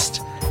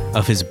cost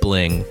of his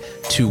bling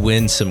to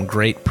win some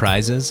great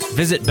prizes.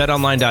 Visit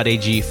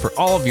betonline.ag for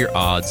all of your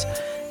odds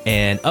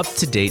and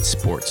up-to-date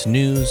sports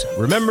news.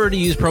 Remember to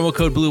use promo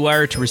code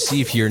BlueWire to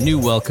receive your new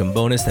welcome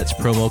bonus. That's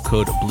promo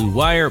code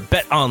BlueWire.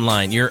 Bet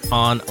Online, your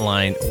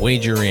online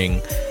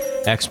wagering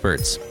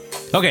experts.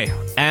 Okay,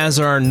 as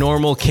our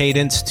normal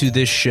cadence to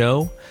this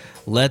show,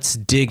 let's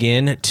dig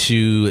in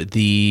to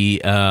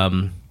the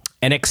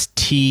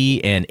NXT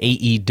NXT and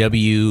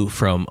AEW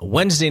from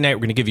Wednesday night.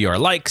 We're going to give you our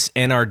likes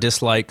and our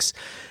dislikes.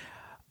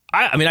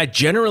 I mean, I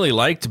generally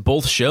liked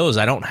both shows.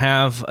 I don't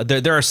have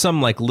there are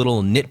some like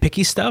little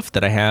nitpicky stuff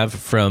that I have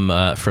from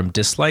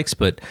dislikes,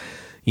 but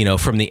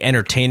from the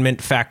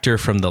entertainment factor,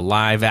 from the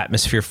live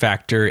atmosphere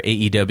factor,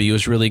 AEW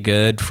is really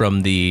good.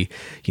 From the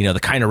the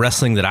kind of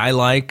wrestling that I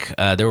like,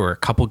 there were a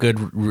couple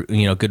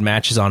good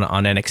matches on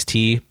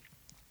NXT.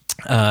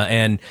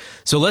 And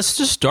so let's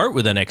just start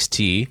with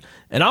NXT,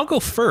 and I'll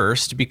go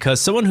first because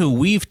someone who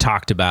we've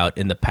talked about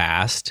in the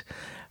past.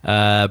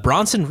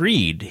 Bronson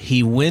Reed,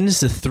 he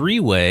wins the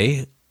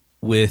 3-way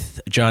with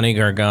Johnny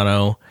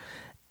Gargano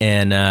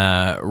and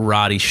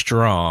Roddy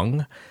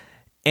Strong,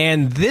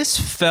 and this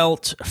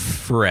felt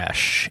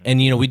fresh. And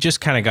we just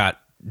kind of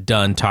got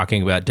done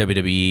talking about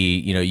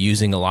WWE,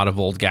 using a lot of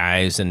old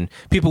guys and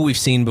people we've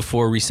seen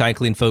before,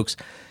 recycling folks.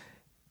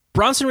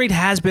 Bronson Reed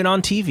has been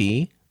on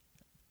TV.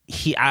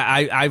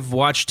 I've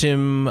watched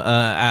him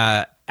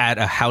at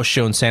a house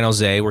show in San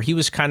Jose where he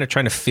was kind of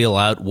trying to feel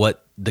out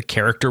what the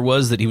character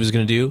was that he was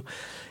going to do.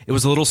 It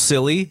was a little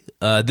silly.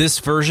 This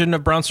version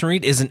of Bronson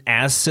Reed isn't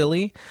as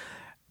silly.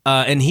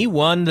 And he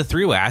won the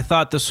 3-way. I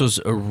thought this was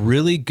a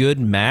really good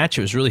match.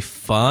 It was really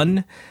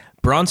fun.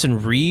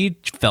 Bronson Reed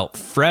felt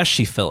fresh.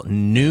 He felt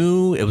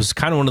new. It was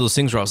kind of one of those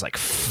things where I was like,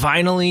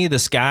 finally,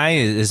 this guy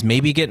is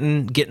maybe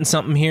getting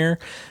something here.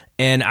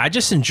 And I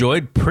just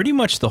enjoyed pretty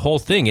much the whole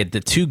thing. The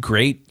two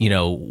great,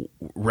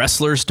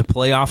 wrestlers to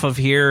play off of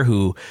here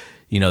who,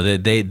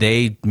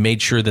 they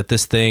made sure that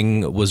this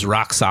thing was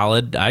rock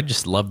solid. I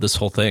just love this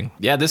whole thing.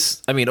 Yeah,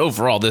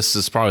 overall, this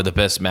is probably the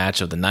best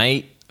match of the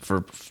night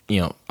for,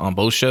 on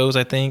both shows,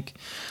 I think.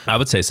 I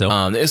would say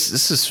so.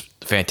 This is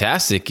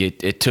fantastic.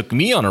 It took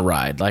me on a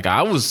ride. Like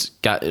I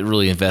got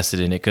really invested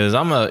in it because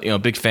I'm a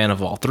big fan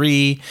of all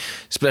three,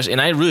 especially,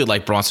 and I really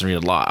like Bronson Reed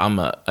a lot.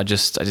 I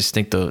just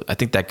think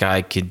that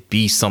guy could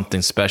be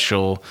something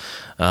special.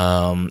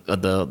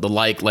 The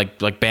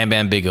like Bam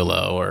Bam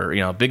Bigelow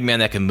or big man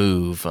that can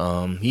move.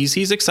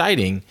 He's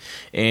exciting,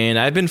 and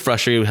I've been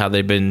frustrated with how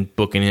they've been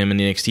booking him in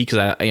the NXT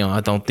because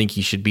I don't think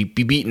he should be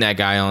beating that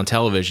guy on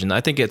television.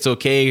 I think it's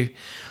okay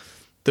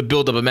to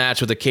build up a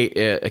match with a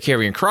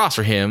Karrion Kross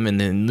for him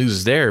and then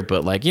loses there.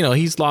 But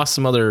he's lost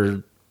some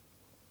other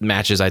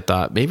matches. I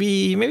thought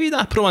maybe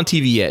not put him on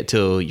TV yet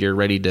till you're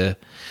ready to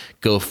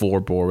go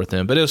forward with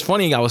him. But it was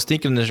funny. I was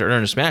thinking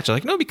during this match, I was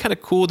like, it'd be kind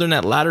of cool during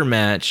that ladder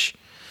match.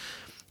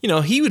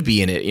 He would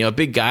be in it, a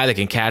big guy that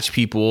can catch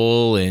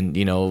people and,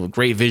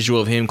 great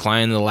visual of him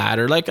climbing the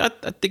ladder. Like I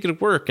think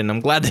it'd work. And I'm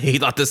glad that he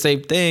thought the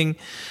same thing.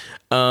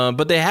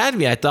 But they had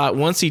me. I thought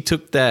once he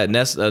took that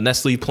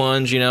Nestle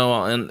plunge,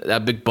 and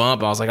that big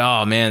bump, I was like,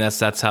 oh man,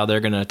 that's how they're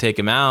gonna take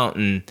him out.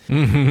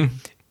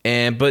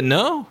 But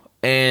no,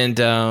 and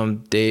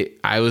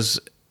I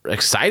was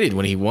excited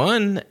when he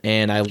won,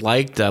 and I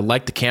liked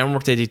the camera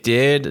work that he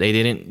did. They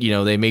didn't,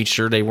 they made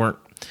sure they weren't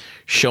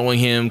showing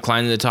him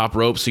climbing the top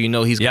rope, so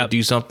he's gonna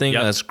do something.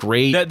 Yep. That's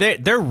great.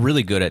 They're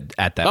really good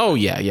at that. Oh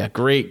yeah,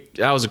 great.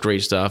 That was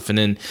great stuff. And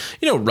then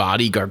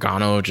Roddy,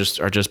 Gargano are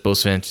just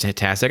both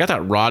fantastic. I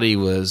thought Roddy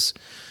was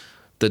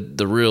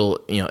the real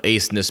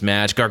ace in this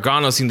match.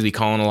 Gargano seemed to be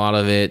calling a lot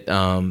of it,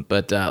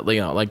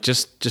 but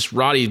just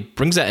Roddy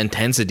brings that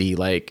intensity,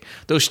 like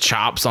those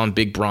chops on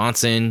Big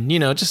Bronson.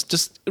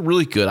 Just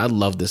really good. I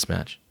love this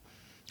match,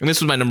 and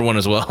this was my number one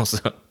as well. So.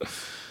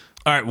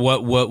 All right,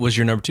 what was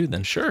your number two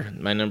then? Sure,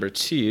 my number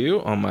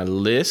two on my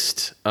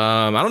list.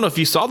 I don't know if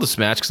you saw this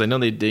match because I know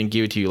they didn't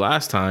give it to you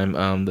last time.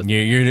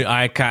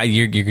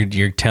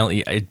 You're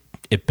telling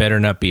it better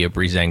not be a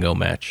Breezango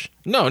match.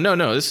 No.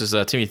 This is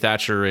Timmy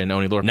Thatcher and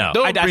Oni Lorcan. No,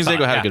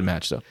 Breezango had a good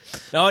match though.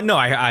 No,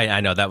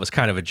 I know that was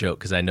kind of a joke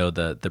because I know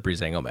the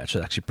Breezango match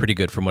is actually pretty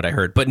good from what I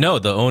heard. But no,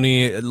 the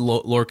Oni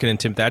Lorcan and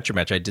Tim Thatcher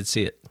match, I did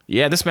see it.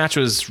 Yeah, this match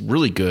was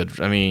really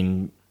good. I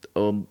mean.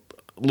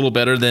 A little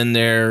better than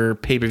their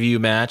pay-per-view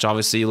match,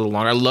 obviously a little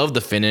longer. I love the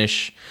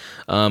finish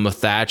of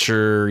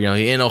Thatcher,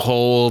 in a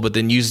hole, but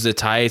then uses the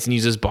tights and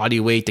uses his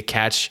body weight to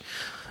catch,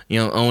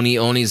 Oni.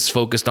 Oni's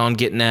focused on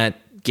getting at.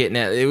 He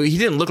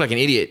didn't look like an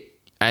idiot,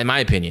 in my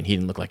opinion. He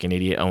didn't look like an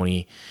idiot,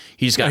 Oni.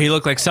 He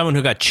looked like someone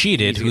who got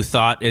cheated, who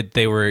thought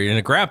they were in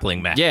a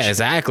grappling match. Yeah,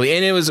 exactly.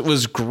 And it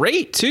was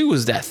great too.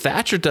 Was that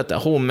Thatcher thought the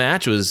whole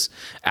match was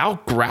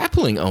out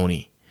grappling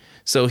Oni.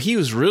 So he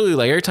was really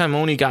like every time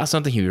Oni got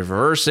something, he would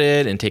reverse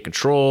it and take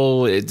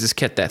control. It just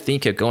kept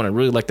going. I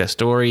really liked that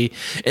story.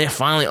 And then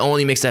finally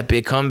Oni makes that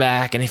big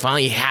comeback, and he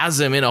finally has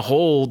him in a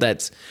hole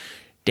that's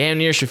damn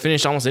near should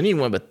finish almost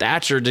anyone. But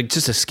Thatcher to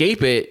just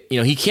escape it,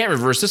 he can't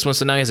reverse this one,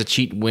 so now he has a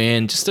cheat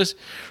win. Just this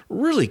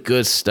really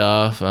good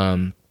stuff.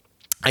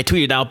 I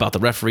tweeted out about the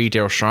referee,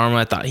 Daryl Sharma.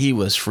 I thought he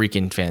was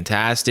freaking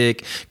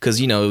fantastic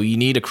because, you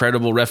need a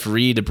credible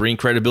referee to bring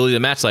credibility to a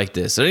match like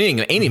this. So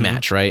any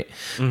match, right?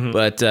 Mm-hmm.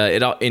 But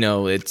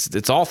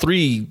it's all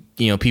three,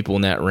 people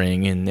in that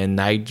ring. And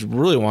I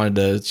really wanted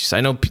to,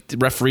 I know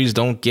referees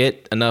don't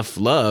get enough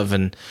love,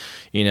 and,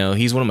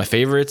 he's one of my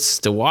favorites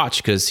to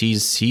watch because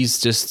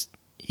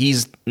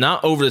he's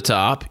not over the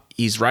top.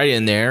 he's right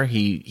in there.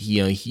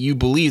 You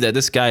believe that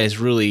this guy is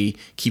really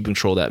keeping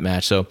control of that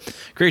match. So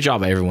great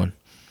job by everyone.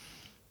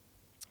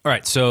 All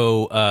right,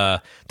 so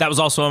that was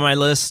also on my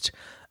list.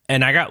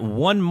 And I got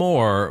one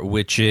more,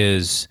 which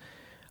is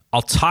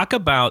I'll talk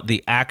about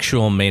the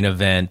actual main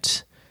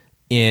event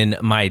in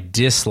my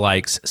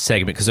dislikes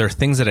segment because there are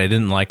things that I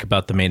didn't like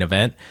about the main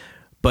event.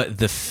 But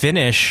the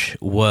finish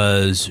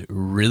was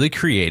really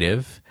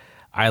creative.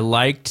 I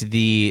liked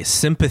the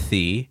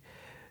sympathy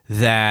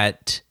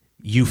that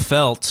you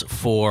felt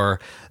for...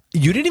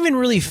 You didn't even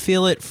really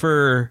feel it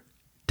for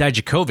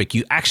Dijakovic.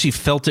 You actually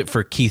felt it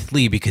for Keith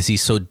Lee because he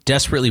so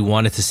desperately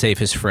wanted to save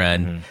his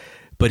friend,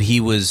 but he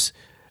was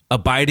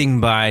abiding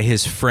by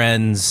his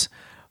friend's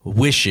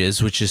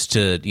wishes, which is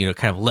to,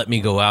 kind of let me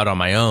go out on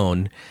my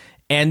own.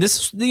 And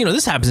this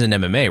happens in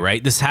MMA,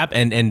 right? This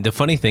happened, and the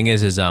funny thing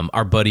is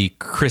our buddy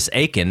Chris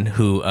Aiken,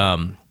 who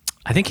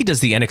I think he does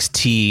the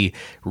NXT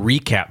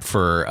recap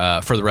for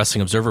the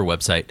Wrestling Observer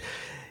website.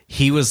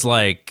 He was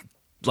like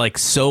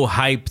so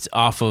hyped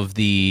off of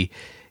the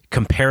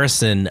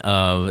comparison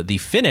of the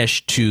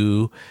finish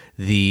to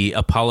the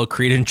Apollo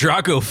Creed and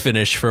Drago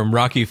finish from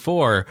Rocky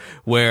IV,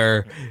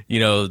 where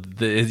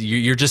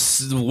you're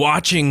just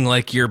watching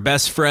like your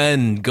best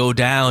friend go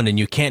down and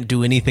you can't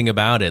do anything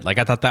about it. Like,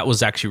 I thought that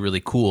was actually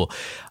really cool.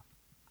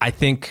 I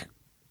think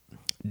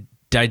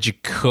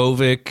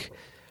Dijakovic,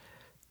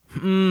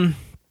 some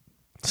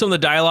of the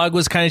dialogue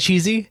was kind of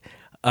cheesy,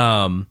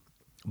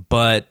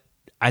 but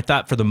I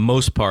thought for the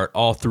most part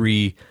all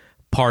three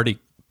parties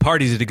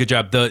did a good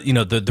job.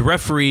 The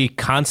referee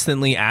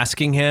constantly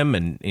asking him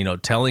and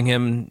telling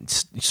him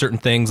certain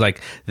things,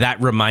 like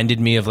that reminded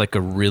me of like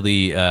a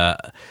really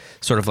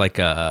sort of like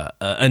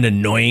an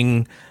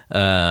annoying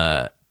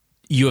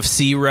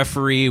UFC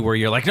referee where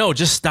you're like, no,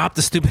 just stop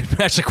the stupid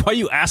match. Like, why are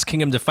you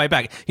asking him to fight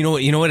back? You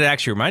know what it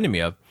actually reminded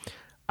me of?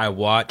 I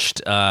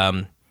watched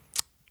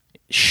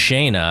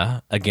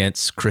Shayna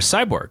against Chris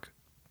Cyborg.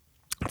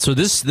 So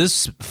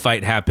this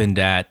fight happened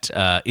at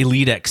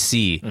Elite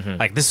XC.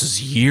 Like, this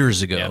was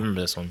years ago. Yeah, I remember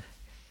this one.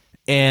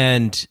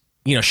 And,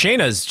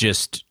 Shayna's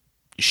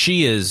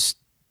she is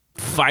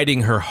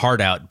fighting her heart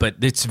out, but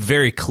it's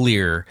very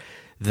clear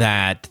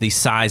that the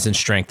size and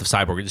strength of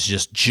Cyborg is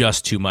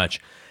just too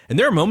much. And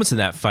there are moments in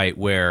that fight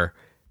where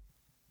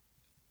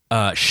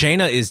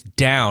Shayna is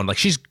down. Like,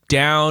 she's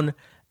down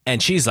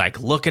and she's like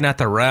looking at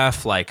the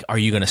ref like, are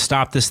you going to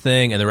stop this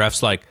thing? And the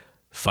ref's like,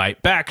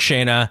 fight back,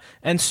 Shayna.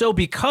 And so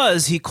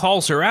because he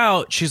calls her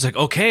out, she's like,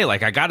 okay,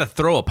 like I got to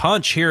throw a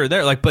punch here or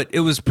there. Like, but it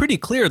was pretty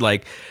clear,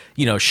 like,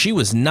 she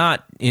was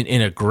not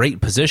in a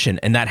great position.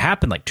 And that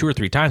happened like 2 or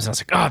 3 times. And I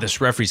was like, oh,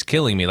 this referee's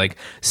killing me. Like,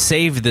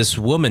 save this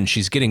woman.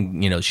 She's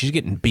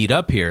getting beat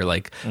up here.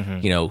 Like,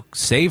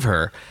 save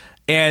her.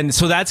 And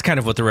so that's kind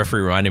of what the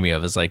referee reminded me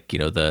of, is like,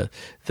 the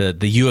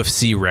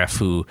UFC ref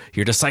who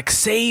you're just like,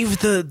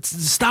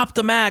 stop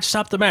the match. So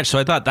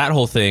I thought that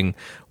whole thing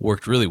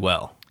worked really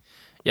well.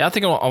 Yeah, I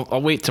think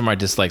I'll wait till my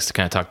dislikes to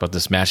kind of talk about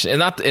this match,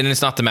 and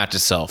it's not the match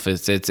itself.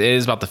 It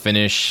is about the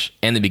finish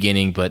and the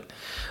beginning, but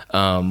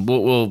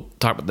we'll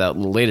talk about that a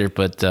little later.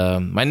 But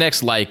my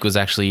next like was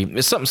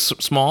it's something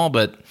small,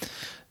 but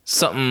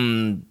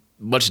something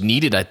much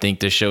needed. I think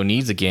this show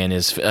needs again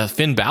is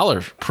Finn Balor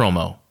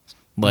promo.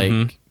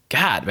 Like,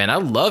 God, man, I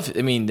love.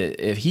 I mean,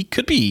 if he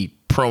could be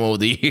promo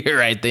of the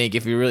year, I think,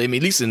 if you really,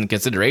 at least in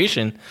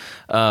consideration,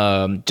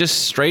 just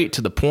straight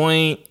to the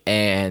point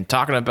and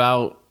talking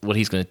about what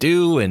he's going to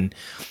do, and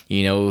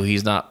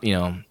he's not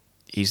going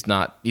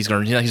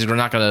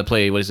to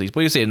play what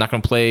do you say? Not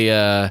going to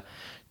play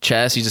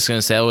chess. He's just going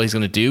to say what he's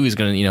going to do. He's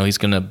going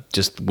to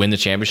just win the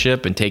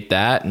championship and take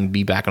that and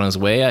be back on his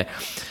way.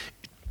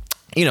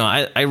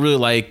 I really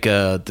like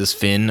this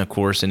Finn, of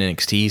course, in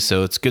NXT,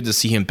 so it's good to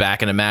see him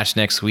back in a match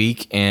next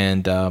week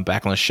and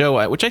back on the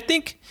show, which I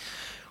think.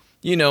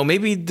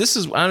 Maybe this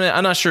is,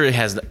 I'm not sure it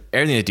has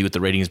everything to do with the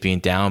ratings being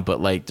down,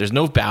 but like there's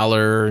no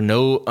Balor,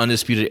 no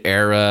Undisputed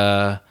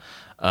Era,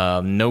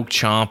 no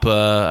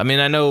Ciampa. I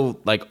mean, I know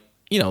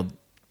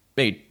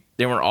they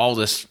weren't all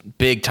this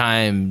big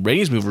time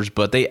ratings movers,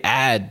 but they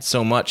add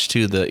so much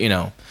to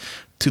the,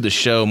 to the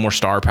show, more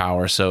star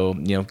power. So,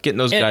 getting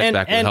those guys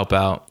back would help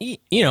out.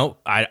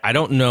 I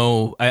don't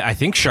know. I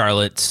think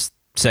Charlotte's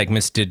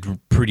segments did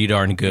pretty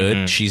darn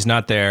good. She's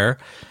not there.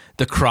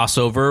 The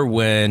crossover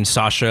when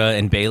Sasha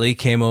and Bayley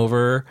came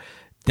over,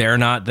 they're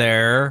not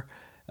there.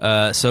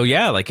 So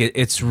yeah, like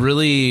it's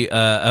really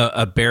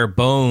a bare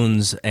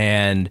bones,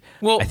 and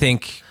I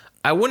think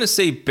I wouldn't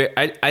say.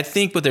 I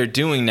think what they're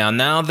doing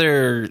now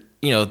they're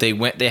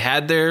they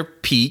had their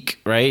peak,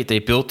 right? They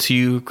built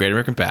to Great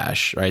American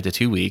Bash, right? The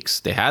 2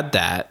 weeks they had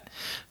that.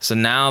 So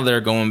now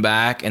they're going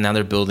back, and now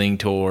they're building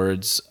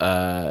towards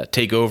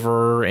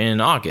Takeover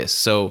in August.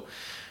 So.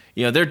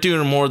 They're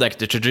doing more like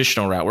the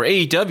traditional route, where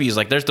AEW is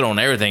like they're throwing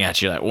everything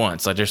at you at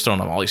once. Like they're throwing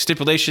all these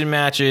stipulation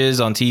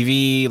matches on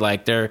TV.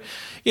 Like they're,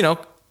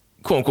 quote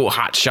unquote,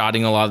 hot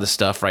shotting a lot of the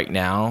stuff right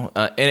now.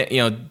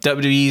 And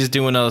WWE is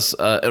doing us,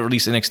 at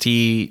least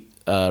NXT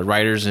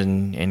writers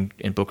and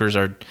bookers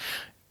are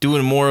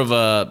doing more of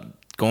a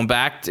going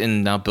back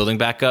and now building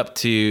back up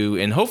to,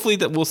 and hopefully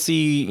that we'll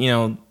see,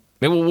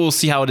 maybe we'll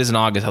see how it is in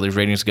August, how these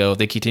ratings go. If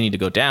they continue to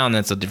go down,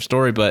 that's a different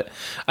story. But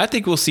I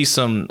think we'll see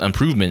some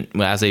improvement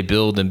as they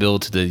build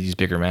to these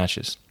bigger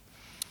matches.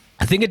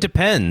 I think it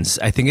depends.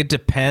 I think it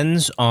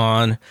depends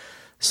on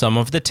some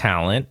of the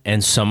talent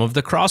and some of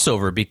the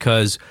crossover,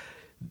 because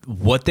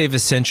what they've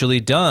essentially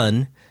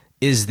done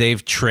is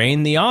they've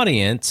trained the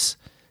audience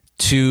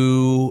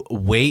to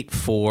wait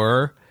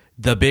for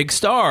the big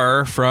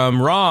star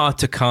from Raw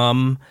to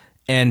come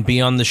and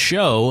be on the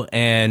show.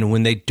 And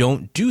when they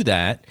don't do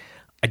that,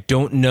 I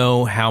don't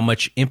know how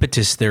much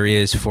impetus there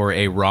is for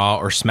a Raw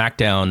or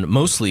SmackDown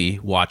mostly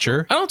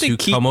watcher to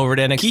come over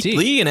to NXT. Keith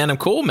Lee and Adam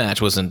Cole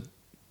match wasn't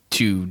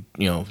two,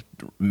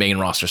 main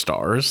roster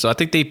stars. So I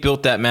think they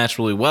built that match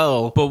really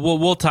well. But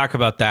we'll talk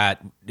about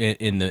that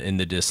in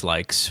the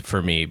dislikes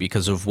for me,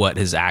 because of what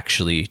has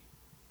actually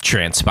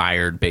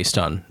transpired based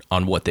on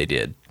what they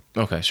did.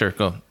 Okay, sure,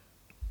 go.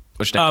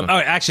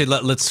 Actually,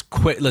 let's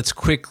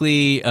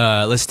quickly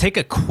take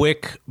a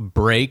quick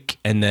break,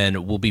 and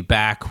then we'll be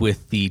back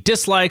with the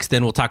dislikes.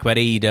 Then we'll talk about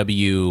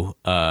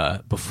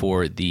AEW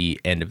before the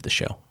end of the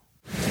show.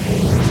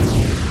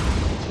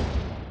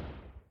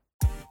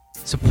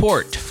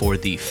 Support for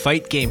the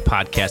Fight Game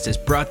podcast is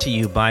brought to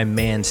you by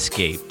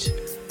Manscaped,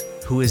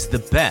 who is the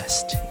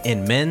best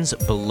in men's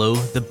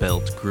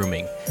below-the-belt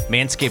grooming.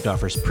 Manscaped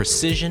offers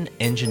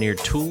precision-engineered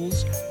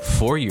tools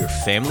for your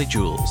family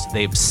jewels.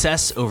 They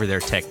obsess over their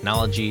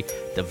technology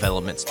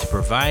developments to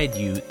provide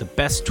you the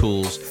best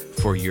tools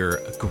for your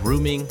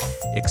grooming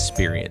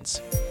experience.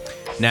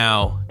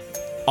 Now,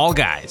 all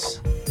guys,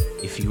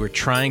 if you are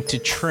trying to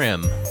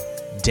trim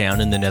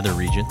down in the nether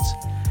regions,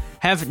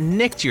 have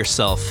nicked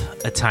yourself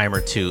a time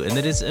or two, and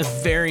that is a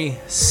very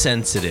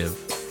sensitive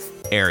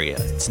area.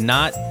 It's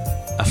not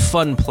a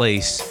fun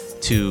place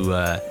to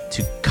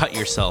cut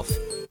yourself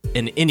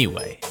in any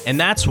way. And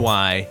that's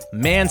why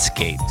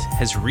Manscaped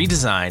has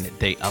redesigned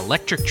the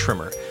electric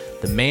trimmer.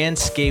 The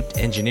Manscaped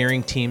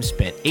engineering team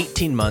spent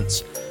 18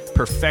 months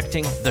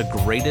perfecting the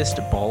greatest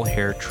ball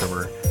hair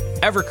trimmer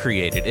ever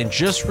created, and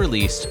just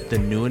released the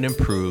new and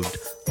improved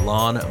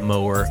Lawn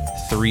Mower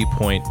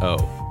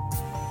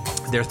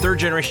 3.0. Their third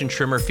generation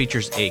trimmer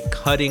features a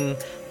cutting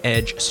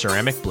edge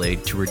ceramic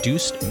blade to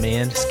reduce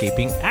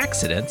manscaping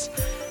accidents,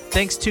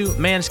 thanks to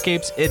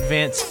Manscaped's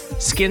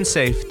advanced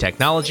skin-safe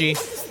technology.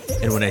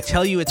 And when I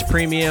tell you it's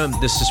premium,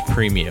 this is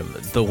premium.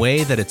 The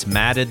way that it's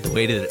matted, the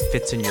way that it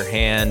fits in your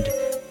hand,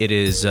 it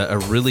is a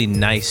really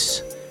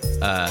nice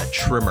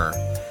trimmer.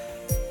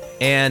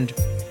 And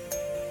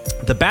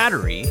the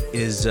battery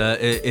is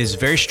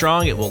very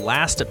strong. It will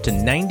last up to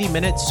 90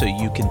 minutes, so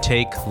you can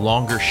take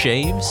longer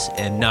shaves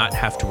and not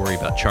have to worry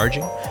about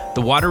charging.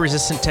 The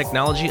water-resistant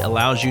technology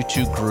allows you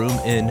to groom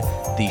in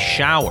the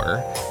shower,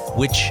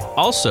 which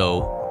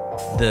also,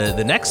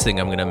 the next thing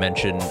I'm going to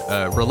mention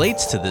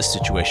relates to this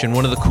situation.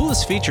 One of the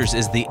coolest features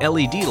is the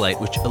LED light,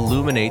 which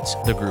illuminates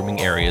the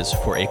grooming areas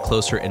for a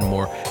closer and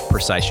more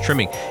precise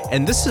trimming.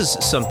 And this is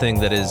something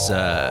that is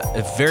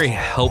very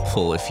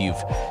helpful if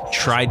you've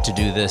tried to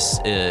do this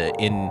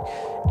in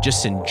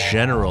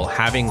general.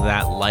 Having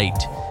that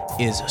light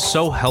is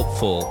so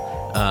helpful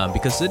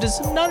because it is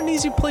not an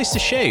easy place to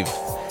shave.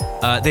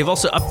 They've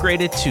also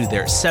upgraded to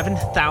their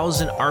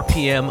 7,000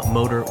 RPM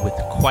motor with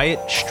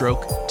quiet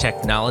stroke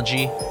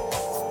technology.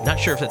 Not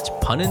sure if that's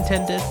pun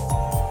intended.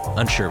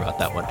 Unsure about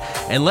that one.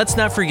 And let's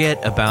not forget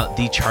about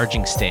the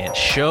charging stand.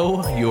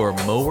 Show your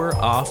mower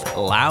off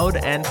loud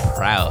and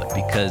proud,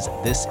 because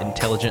this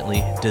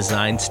intelligently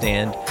designed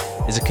stand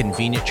is a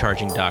convenient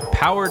charging dock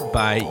powered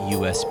by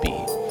USB.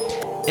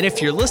 And if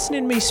you're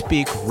listening to me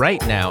speak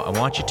right now, I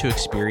want you to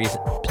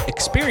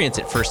experience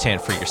it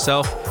firsthand for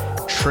yourself.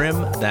 Trim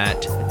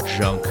that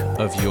junk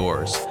of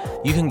yours.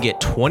 You can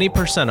get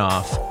 20%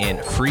 off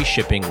and free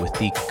shipping with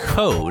the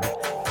code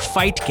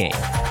FIGHTGAME,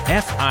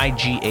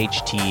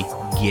 FIGHT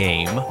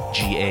game,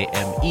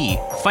 GAME,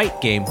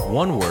 Fight Game,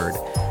 one word,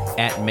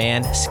 at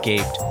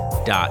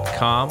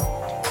manscaped.com.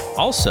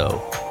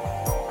 Also,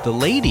 the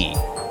lady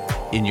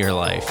in your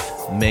life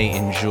may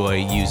enjoy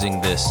using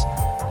this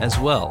as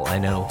well. I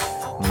know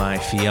my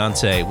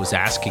fiance was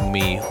asking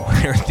me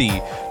where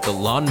the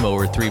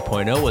lawnmower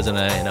 3.0 was, and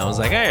I was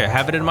like, hey, I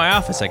have it in my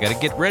office. I got to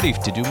get ready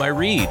to do my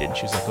read. And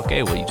she's like,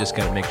 okay, well, you just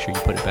got to make sure you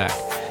put it back.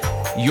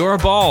 Your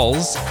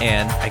balls,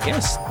 and I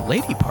guess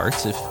lady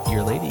parts, if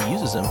your lady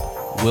uses them,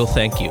 will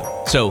thank you.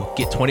 So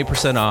get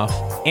 20% off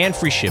and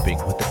free shipping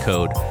with the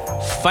code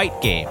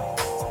FIGHTGAME,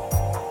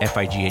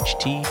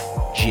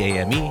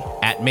 FIGHTGAME,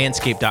 at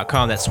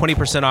manscaped.com. That's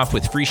 20% off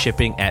with free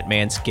shipping at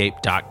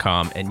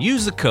manscaped.com, and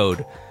use the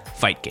code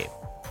FIGHTGAME.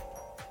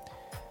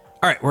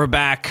 All right, we're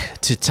back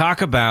to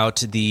talk about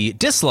the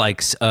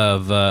dislikes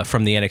of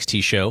from the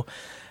NXT show,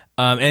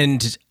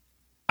 and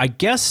I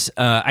guess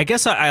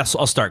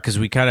I'll start, because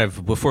we kind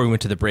of, before we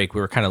went to the break, we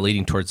were kind of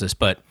leading towards this,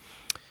 but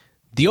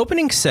the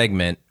opening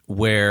segment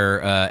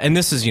where and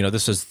this is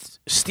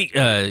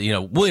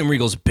William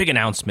Regal's big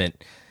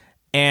announcement,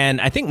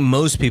 and I think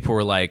most people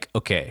were like,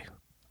 okay,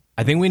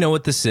 I think we know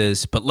what this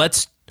is, but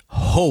let's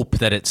hope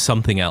that it's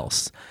something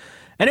else.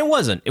 And it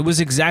wasn't. It was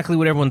exactly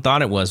what everyone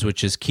thought it was,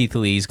 which is Keith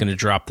Lee's going to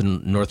drop the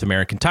North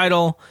American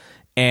title,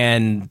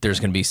 and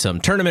there's going to be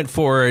some tournament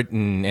for it,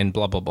 and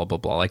blah, blah, blah, blah,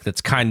 blah. Like, that's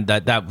kind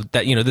of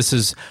that, you know, this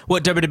is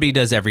what WWE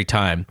does every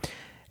time.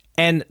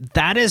 And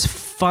that is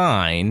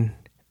fine,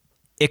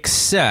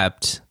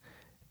 except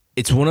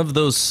it's one of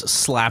those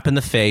slap in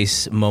the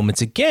face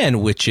moments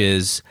again, which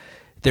is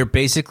they're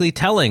basically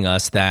telling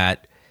us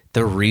that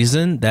the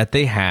reason that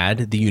they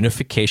had the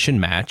unification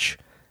match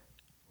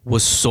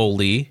was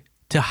solely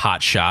to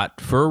hotshot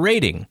for a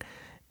rating.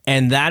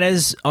 And that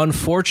is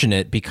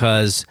unfortunate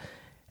because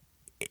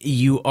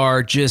you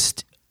are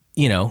just,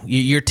 you know,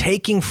 you're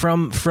taking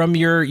from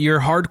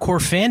your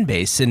hardcore fan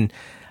base. And,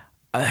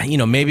 you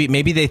know,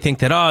 maybe they think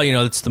that, oh, you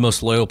know, it's the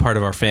most loyal part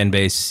of our fan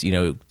base, you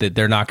know, that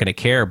they're not going to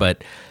care.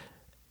 But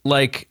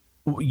like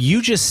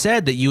you just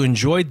said that you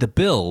enjoyed the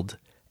build.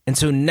 And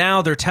so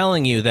now they're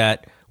telling you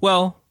that,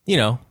 well, you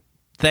know,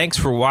 thanks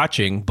for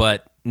watching,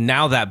 but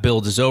now that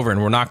build is over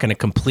and we're not going to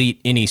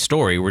complete any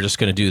story. We're just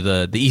going to do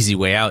the easy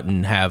way out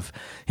and have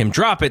him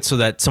drop it so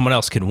that someone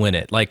else can win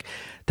it. Like,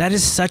 that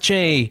is such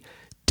a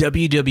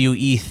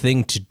WWE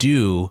thing to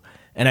do.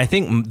 And I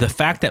think the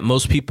fact that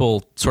most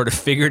people sort of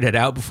figured it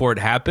out before it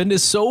happened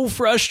is so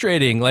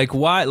frustrating. Like,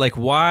 why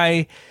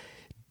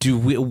do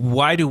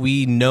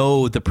we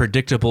know the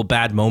predictable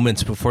bad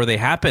moments before they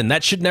happen?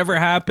 That should never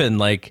happen.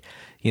 Like,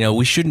 you know,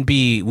 we shouldn't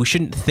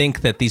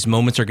think that these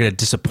moments are going to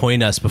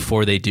disappoint us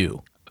before they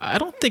do. I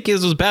don't think it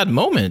was a bad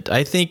moment.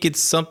 I think it's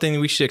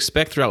something we should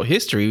expect throughout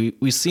history.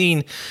 We've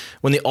seen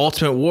when the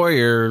Ultimate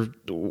Warrior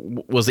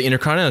was the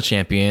Intercontinental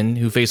Champion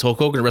who faced Hulk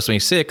Hogan at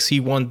WrestleMania 6, he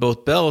won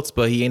both belts,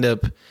 but he ended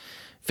up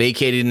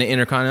vacating the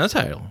Intercontinental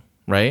title,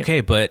 right?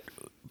 Okay, but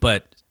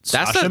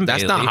that's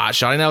not hot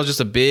shotting. That was just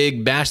a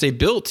big bash they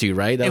built to,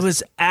 right? It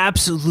was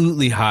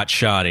absolutely hot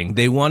shotting.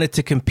 They wanted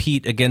to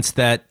compete against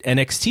that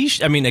against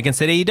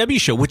that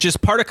AEW show, which is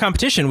part of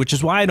competition, which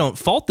is why I don't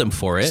fault them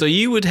for it. So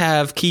you would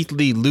have Keith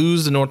Lee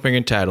lose the North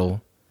American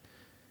title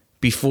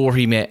before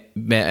he met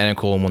Adam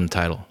Cole and won the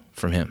title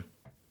from him.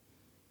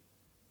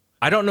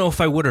 I don't know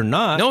if I would or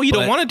not. No, you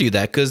don't want to do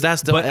that because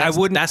that's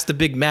the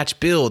big match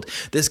build.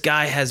 This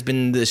guy has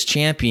been this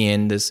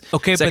champion, this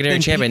secondary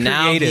champion.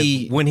 Now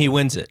when he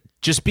wins it,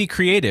 just be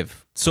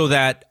creative so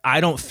that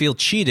I don't feel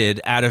cheated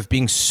out of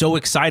being so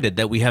excited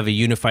that we have a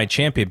unified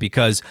champion.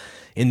 Because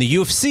in the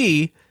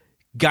UFC,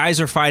 guys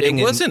are fighting.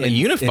 It wasn't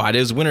unified; it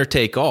was winner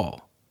take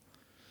all.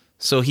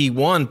 So he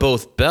won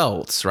both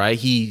belts, right?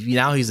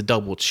 Now he's a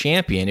double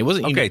champion. It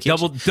wasn't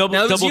unification. double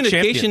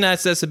unification. Champion.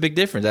 That's a big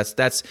difference.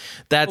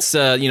 That's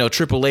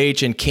Triple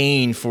H and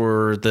Kane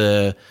for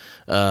the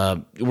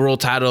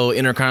world title,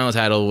 Intercontinental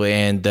title,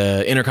 and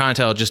the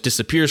Intercontinental title just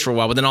disappears for a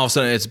while, but then all of a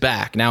sudden it's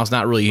back. Now it's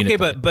not really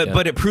unified. Okay,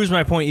 but it proves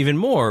my point even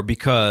more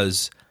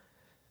because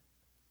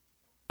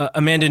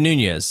Amanda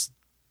Nunes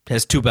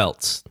has 2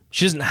 belts.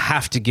 She doesn't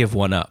have to give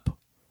one up,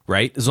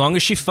 right? As long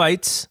as she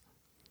fights.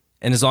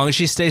 And as long as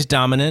she stays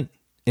dominant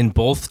in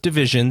both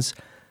divisions,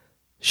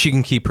 she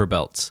can keep her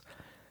belts.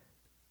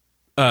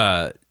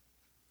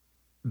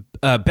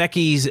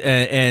 Becky's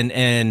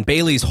and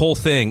Bayley's whole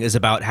thing is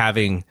about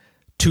having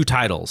 2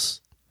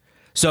 titles.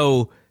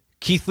 So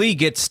Keith Lee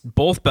gets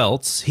both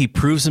belts. He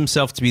proves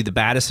himself to be the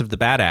baddest of the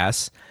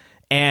badass.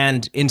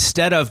 And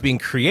instead of being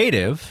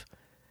creative,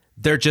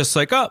 they're just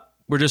like, oh,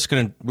 we're just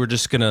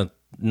gonna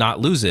not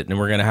lose it, and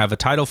we're going to have a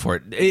title for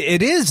it.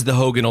 It is the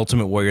Hogan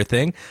Ultimate Warrior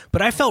thing,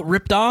 but I felt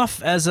ripped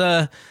off as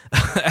a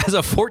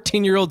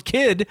 14-year-old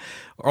kid,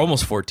 or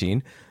almost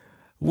 14,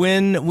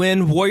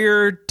 when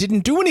Warrior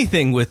didn't do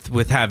anything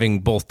with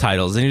having both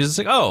titles, and he was just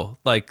like, oh,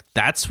 like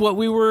that's what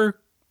we were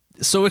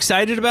so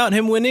excited about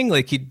him winning.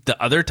 Like the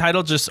other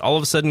title just all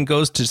of a sudden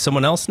goes to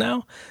someone else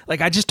now.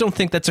 Like I just don't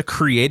think that's a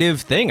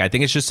creative thing. I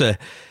think it's just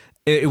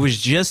it was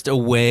just a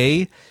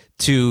way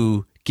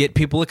to get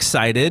people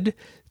excited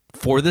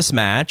for this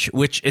match,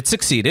 which it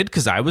succeeded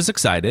because I was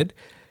excited.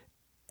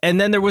 And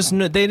then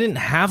they didn't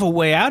have a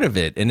way out of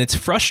it. And it's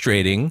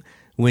frustrating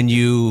when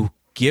you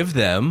give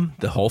them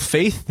the whole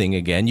faith thing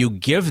again. You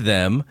give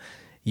them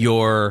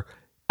your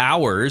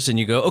hours and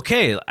you go,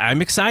 okay,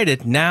 I'm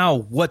excited. Now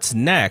what's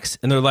next?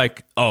 And they're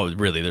like, oh,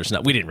 really?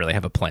 We didn't really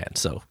have a plan.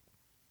 So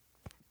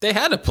they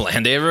had a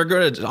plan. They were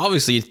going to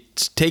obviously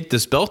take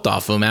this belt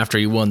off him after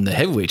he won the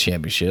heavyweight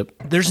championship.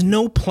 There's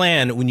no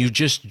plan when you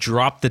just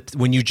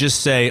when you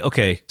just say,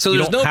 okay, so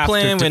there's no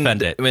plan when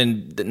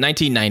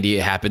 1990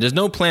 it happened. There's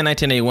no plan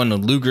 1981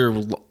 when Luger,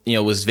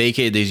 was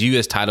vacated his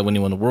U.S. title when he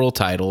won the world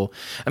title.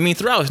 I mean,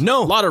 throughout a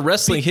lot of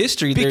wrestling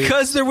history,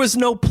 because there was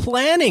no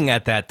planning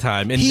at that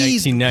time in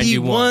 1991. He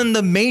won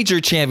the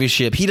major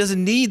championship. He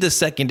doesn't need the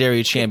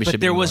secondary championship. But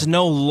there was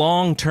no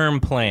long-term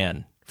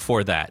plan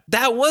for that.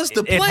 That was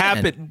the plan. It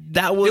happened.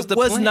 That was the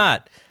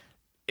plan.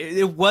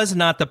 It was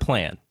not the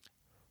plan.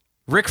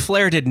 Ric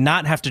Flair did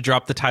not have to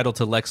drop the title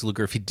to Lex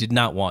Luger if he did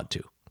not want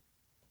to.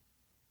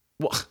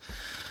 Well,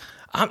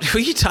 what are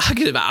you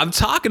talking about? I'm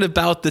talking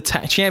about the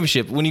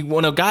championship.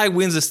 When a guy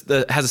wins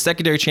has a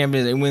secondary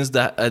champion and wins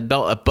the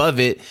belt above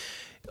it,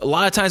 a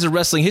lot of times in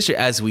wrestling history,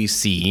 as we've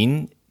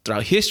seen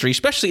throughout history,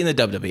 especially in the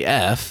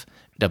WWF,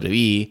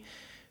 WWE,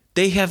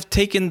 they had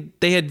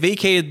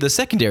vacated the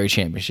secondary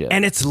championship.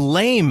 And it's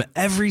lame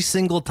every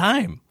single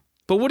time.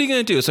 But what are you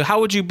going to do? So how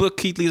would you book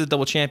Keith Lee as a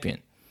double champion?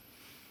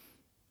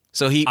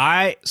 So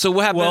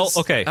what happens? Well,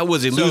 okay. How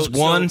was he lose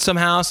one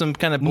somehow, some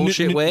kind of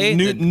bullshit way?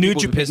 New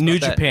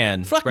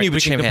Japan. Fuck right? New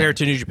Japan. Compared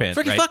to New Japan.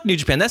 Freaking right? fuck New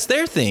Japan. That's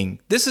their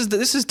thing. This is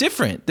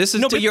different. This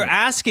is no, different. but you're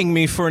asking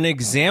me for an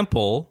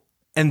example,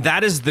 and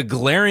that is the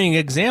glaring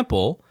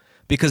example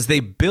because they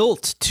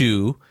built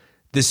to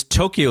this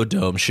Tokyo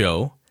Dome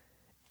show,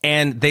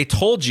 and they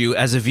told you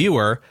as a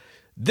viewer,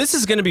 this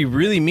is going to be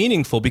really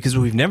meaningful because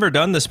we've never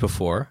done this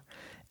before,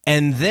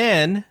 and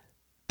then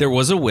there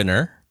was a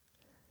winner.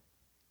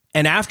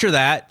 And after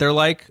that, they're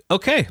like,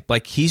 okay,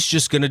 like he's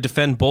just going to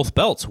defend both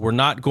belts. We're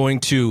not going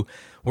to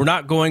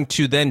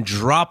then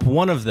drop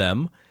one of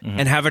them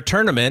and have a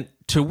tournament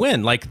to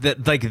win. Like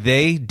that, like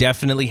they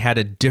definitely had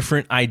a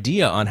different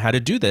idea on how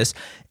to do this.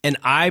 And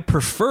I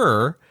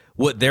prefer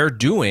what they're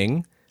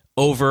doing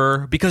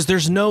over because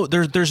there's no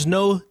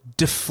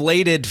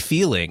deflated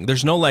feeling.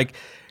 There's no like,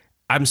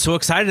 I'm so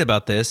excited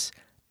about this,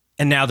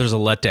 and now there's a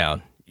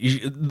letdown.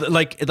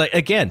 Like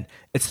again,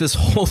 it's this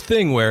whole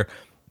thing where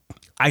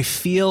I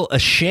feel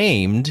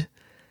ashamed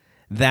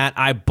that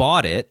I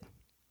bought it,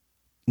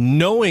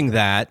 knowing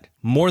that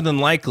more than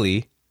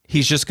likely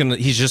he's just gonna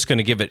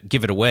give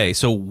it away.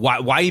 So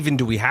why even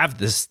do we have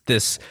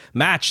this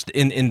match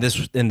in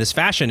this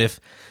fashion? If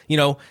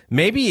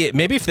maybe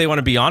if they want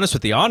to be honest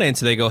with the audience,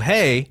 they go,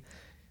 hey,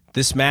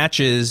 this match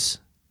is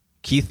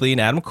Keith Lee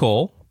and Adam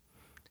Cole.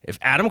 If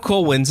Adam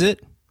Cole wins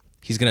it,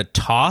 he's gonna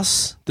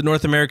toss the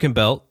North American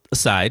belt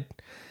aside.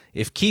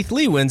 If Keith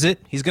Lee wins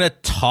it, he's going to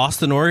toss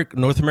the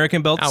North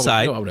American belt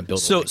aside.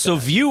 So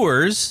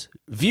viewers,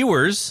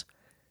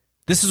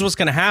 this is what's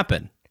going to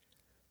happen.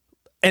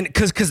 And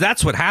because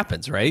that's what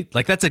happens, right?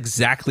 Like that's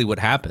exactly what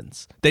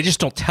happens. They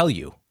just don't tell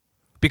you.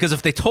 Because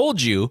if they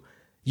told you,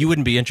 you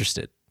wouldn't be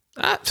interested.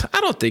 I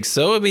don't think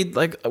so. I mean,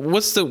 like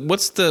what's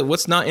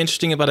not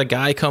interesting about a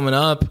guy coming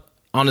up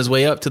on his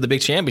way up to the big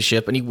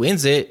championship and he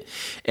wins it,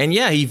 and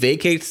yeah, he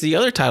vacates the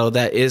other title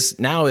that is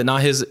now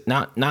not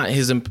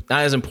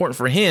as important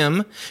for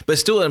him, but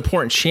still an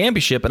important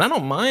championship. And I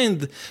don't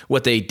mind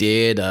what they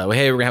did.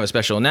 Hey, we're gonna have a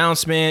special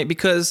announcement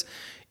because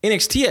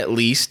NXT at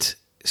least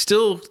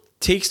still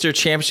takes their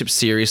championship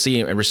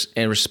seriously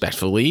and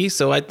respectfully.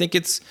 So I think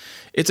it's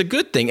a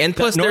good thing. And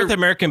plus, North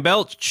American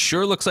belt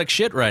sure looks like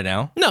shit right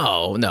now.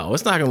 No,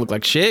 it's not going to look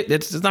like shit.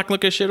 It's not going to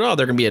look like shit at all.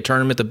 They're going to be a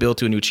tournament to build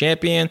to a new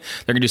champion.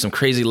 They're going to do some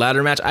crazy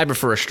ladder match. I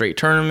prefer a straight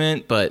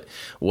tournament, but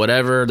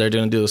whatever. They're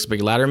going to do this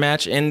big ladder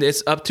match, and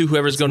it's up to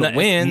whoever's going to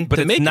win. But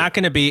it's not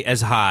going to be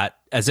as hot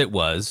as it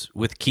was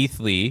with Keith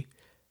Lee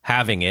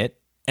having it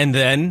and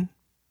then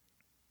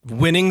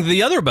winning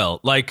the other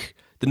belt. Like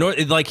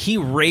he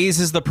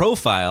raises the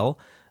profile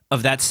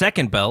of that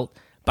second belt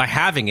by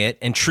having it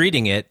and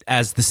treating it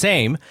as the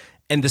same.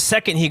 And the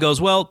second he goes,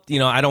 well,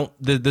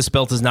 this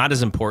belt is not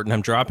as important,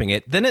 I'm dropping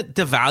it, then it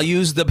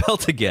devalues the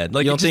belt again.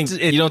 Like you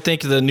don't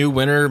think the new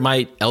winner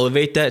might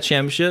elevate that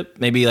championship?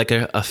 Maybe like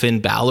a Finn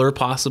Balor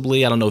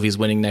possibly. I don't know if he's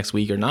winning next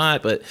week or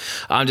not, but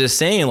I'm just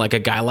saying like a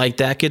guy like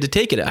that could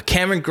take it. A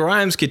Cameron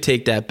Grimes could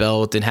take that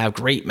belt and have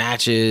great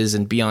matches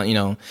and be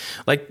on,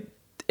 like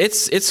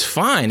it's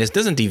fine. It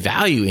doesn't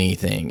devalue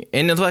anything.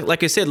 And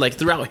like I said, like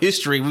throughout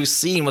history, we've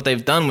seen what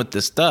they've done with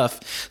this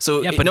stuff.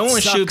 So yeah, but no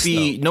one should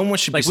be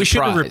surprised. We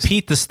shouldn't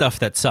repeat the stuff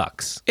that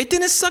sucks. It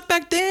didn't suck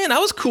back then. I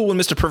was cool when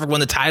Mr. Perfect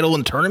won the title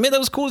in the tournament. That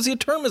was cool to see a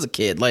tournament as a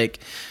kid. Like,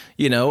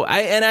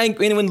 and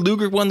when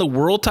Luger won the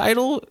world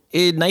title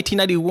in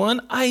 1991,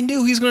 I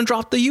knew he's going to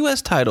drop the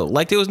U.S. title.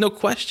 Like there was no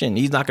question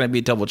he's not going to be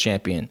a double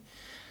champion.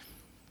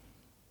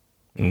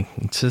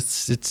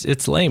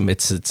 It's lame.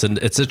 It's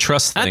a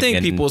trust thing. I think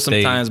people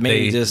sometimes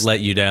maybe just let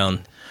you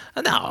down.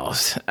 No,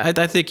 I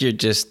think you're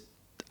just,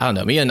 I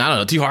don't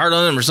know, too hard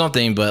on them or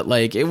something. But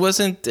like it was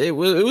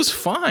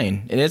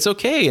fine and it's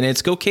okay, and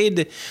it's okay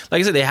to, like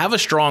I said, they have a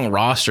strong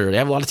roster. They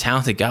have a lot of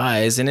talented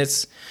guys, and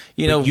it's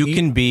you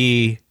can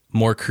be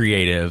more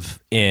creative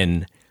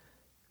in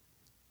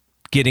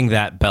getting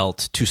that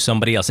belt to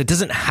somebody else. It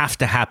doesn't have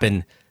to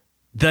happen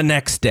the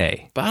next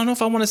day. But I don't know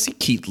if I want to see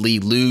Keith Lee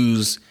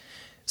lose.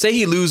 Say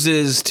he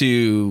loses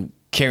to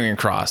Karrion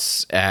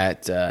Kross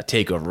at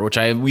TakeOver, which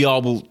we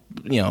all will,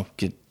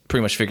 could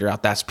pretty much figure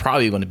out that's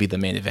probably going to be the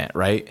main event,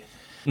 right?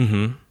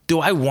 Mm-hmm. Do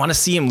I want to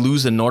see him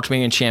lose the North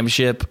American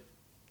Championship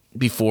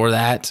before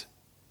that?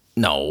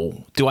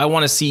 No. Do I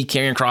want to see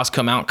Karrion Kross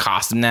come out and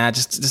cost him that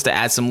just to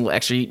add some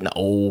extra?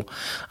 No.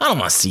 I don't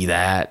want to see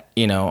that.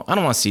 I don't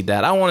want to see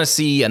that. I want to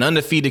see an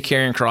undefeated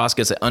Karrion Kross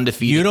gets an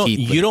undefeated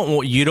Keith Lee.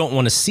 You don't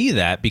want to see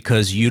that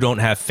because you don't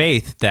have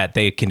faith that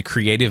they can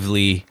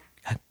creatively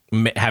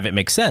have it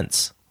make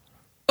sense.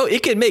 Oh,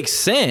 it could make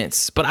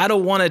sense, but I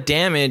don't want to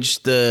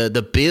damage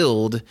the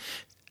build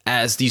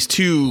as these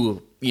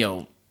two,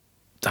 I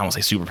won't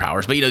say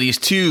superpowers, but these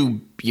two,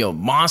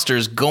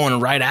 monsters going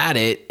right at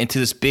it into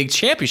this big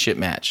championship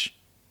match.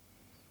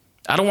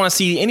 I don't want to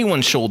see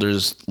anyone's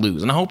shoulders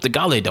lose, and I hope to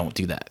God they don't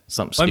do that.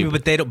 Something stupid.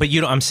 But they don't. But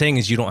I'm saying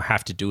is you don't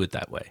have to do it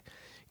that way.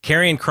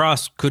 Karrion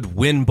Kross could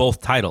win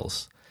both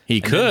titles.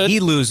 He could. He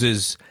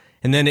loses,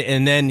 and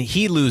then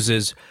he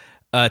loses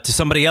to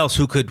somebody else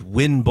who could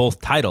win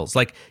both titles.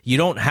 Like, you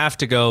don't have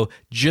to go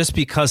just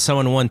because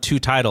someone won 2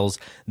 titles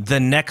the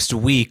next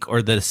week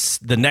or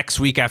the next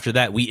week after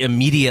that. We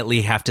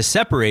immediately have to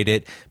separate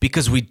it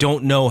because we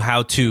don't know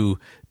how to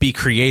be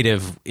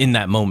creative in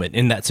that moment,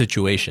 in that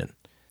situation.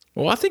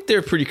 Well, I think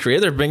they're pretty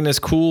creative. They're bringing this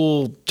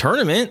cool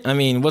tournament. I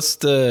mean, what's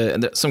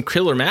some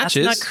killer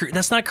matches?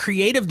 That's not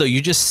creative, though. You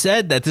just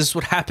said that this is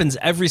what happens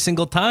every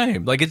single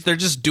time. Like, they're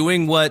just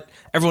doing what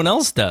everyone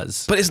else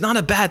does. But it's not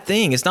a bad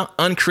thing. It's not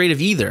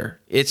uncreative either.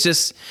 It's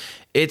just,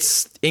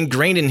 it's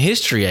ingrained in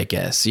history, I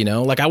guess. You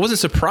know, like, I wasn't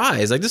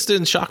surprised. Like, this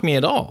didn't shock me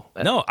at all.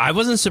 No, I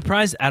wasn't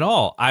surprised at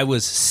all. I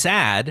was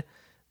sad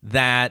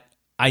that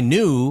I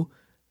knew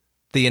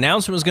the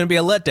announcement was going to be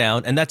a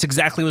letdown, and that's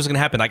exactly what was going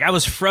to happen. Like, I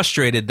was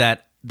frustrated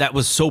that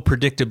was so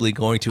predictably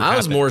going to happen. I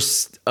was more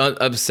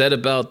upset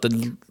about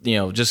the,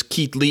 just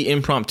Keith Lee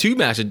impromptu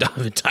match at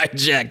Dynamite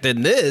Jack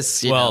than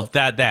this. Well,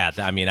 that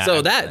I mean,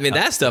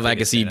 that stuff I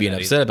can see you being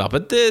upset about.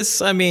 But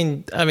this, I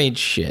mean,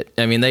 shit.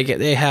 I mean,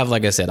 they have,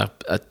 like I said,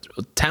 a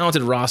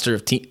talented roster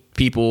of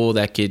people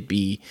that could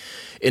be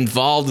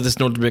involved with this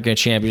North American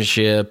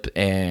Championship,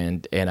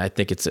 and I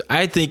think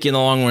in the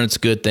long run it's a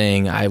good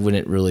thing. I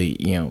wouldn't really,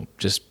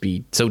 just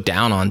be so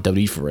down on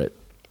WWE for it.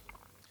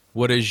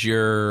 What is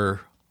your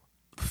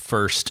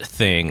first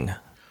thing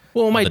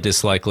on the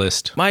dislike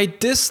list? My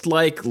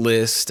dislike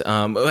list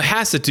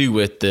has to do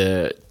with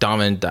the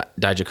Dominik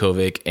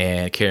Dijakovic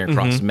and Karrion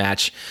Kross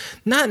match.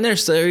 Not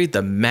necessarily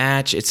the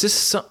match. It's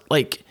just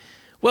something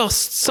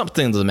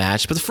to the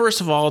match. But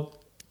first of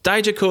all,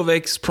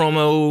 Dijakovic's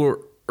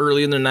promo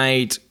early in the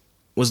night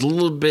was a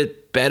little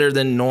bit better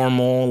than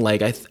normal.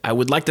 Like, I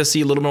would like to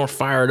see a little more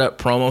fired up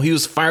promo. He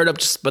was fired up,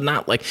 but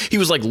not like, he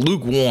was like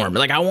lukewarm.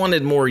 Like, I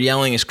wanted more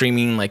yelling and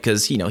screaming, like,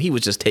 because he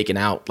was just taken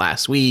out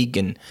last week.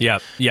 And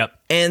yep.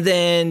 And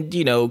then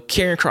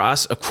Karrion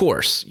Kross, of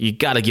course, you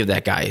got to give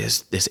that guy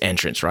this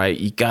entrance, right?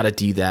 You got to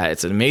do that.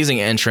 It's an amazing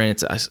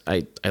entrance.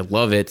 I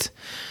love it.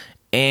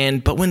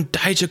 But when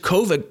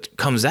Dijakovic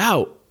comes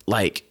out,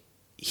 like,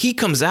 he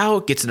comes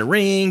out, gets in the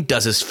ring,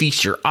 does his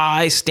feast your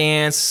eye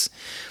stance.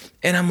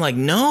 And I'm like,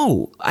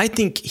 no, I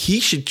think he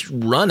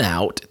should run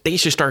out. They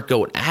should start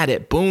going at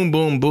it. Boom,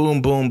 boom,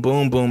 boom, boom,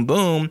 boom, boom,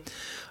 boom.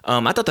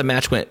 I thought the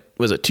match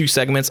was it 2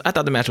 segments? I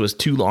thought the match was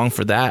too long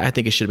for that. I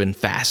think it should have been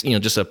fast,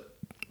 just a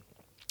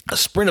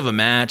sprint of a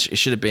match. It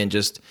should have been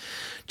just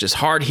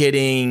hard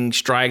hitting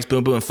strikes,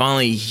 boom, boom. And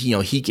finally,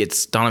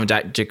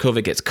 Dominik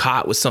Dijakovic gets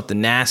caught with something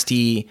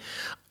nasty.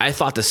 I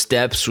thought the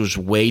steps was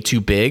way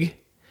too big.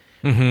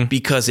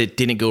 Because it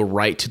didn't go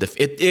right to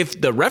if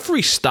the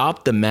referee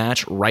stopped the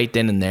match right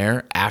then and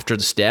there after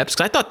the steps,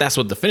 because I thought that's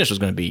what the finish was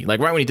going to be.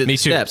 Like, right when he did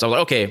steps, I was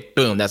like, okay,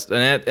 boom, that's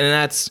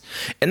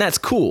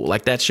cool.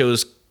 Like, that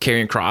shows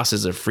Karrion Kross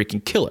is a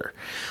freaking killer.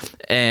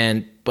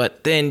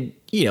 But then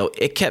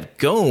it kept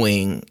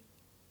going,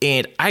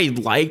 and I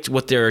liked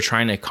what they were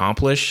trying to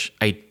accomplish.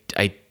 I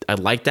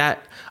liked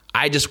that.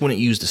 I just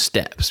wouldn't use the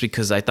steps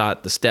because I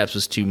thought the steps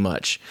was too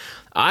much.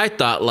 I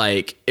thought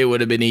like it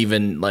would have been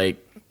even like.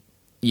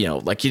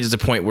 Like, he's the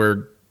point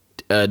where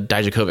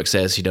Dijakovic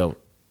says, don't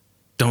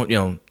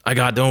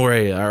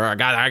worry, or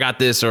I got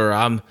this, or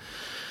I'm,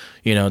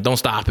 don't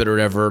stop it or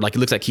whatever. Like, it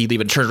looks like he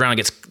even turns around and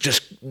gets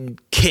just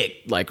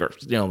kicked, like,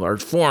 or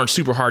formed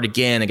super hard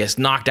again and gets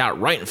knocked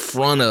out right in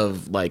front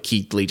of like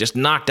Keith Lee, just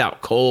knocked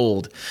out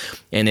cold.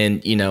 And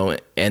then,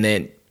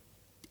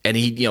 and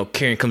he,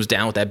 Karrion comes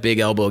down with that big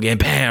elbow again,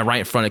 bam, right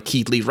in front of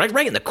Keith Lee,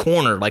 right in the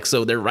corner. Like,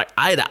 so they're right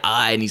eye to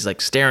eye, and he's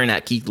like staring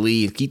at Keith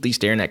Lee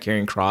staring at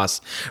Karrion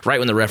Kross right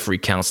when the referee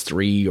counts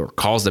 3 or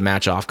calls the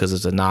match off because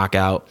it's a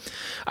knockout.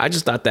 I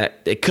just thought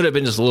that it could have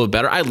been just a little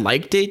better. I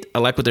liked it. I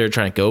like what they were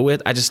trying to go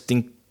with. I just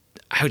think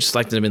I would just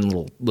like to have been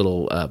a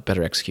little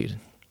better executed.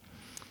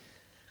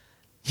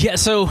 Yeah,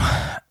 so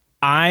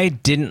I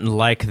didn't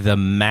like the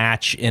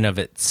match in of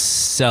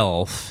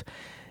itself,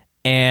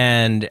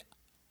 and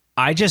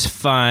I just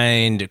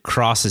find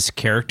Kross's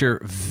character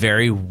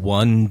very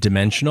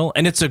one-dimensional,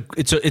 and it's a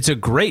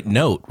great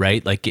note,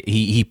 right? Like,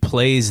 he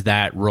plays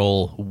that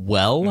role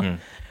well.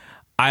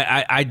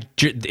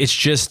 It's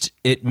just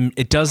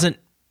it doesn't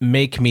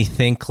make me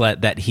think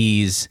that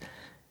he's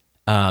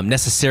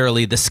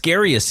necessarily the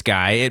scariest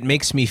guy. It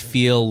makes me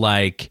feel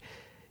like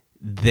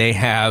they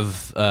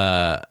have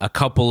a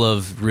couple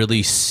of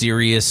really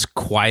serious,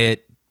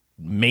 quiet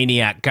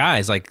maniac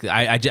guys. Like,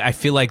 I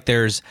feel like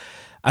there's.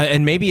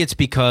 And maybe it's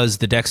because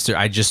the Dexter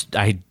Lumis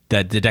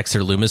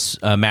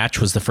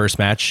match was the first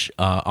match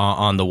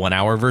on the 1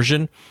 hour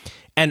version,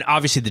 and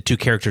obviously the two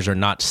characters are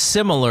not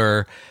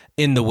similar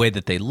in the way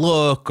that they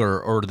look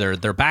or their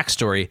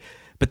backstory,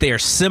 but they are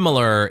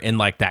similar in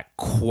like that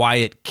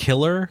quiet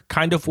killer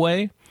kind of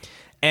way.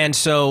 And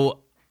so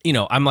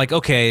I'm like,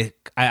 okay,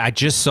 I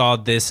just saw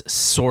this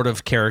sort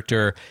of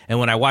character, and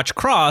when I watch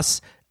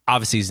Kross,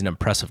 obviously he's an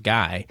impressive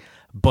guy,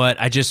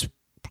 but I just.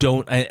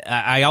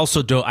 I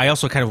also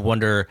kind of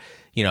wonder,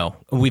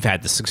 we've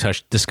had this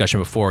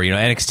discussion before,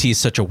 NXT is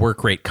such a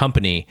work rate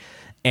company,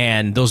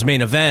 And those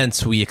main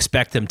events, we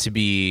expect them to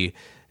be,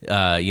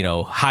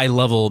 high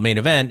level main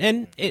event.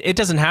 And it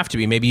doesn't have to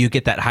be. Maybe you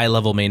get that high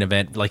level main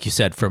event, like you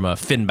said, from a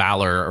Finn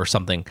Balor or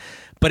something.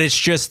 But it's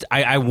just,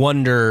 I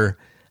wonder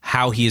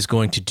how he is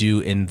going to do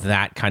in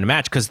that kind of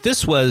match. Because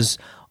this was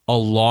a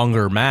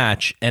longer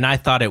match. And I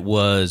thought it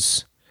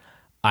was,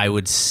 I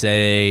would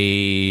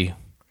say,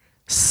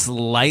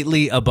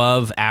 slightly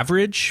above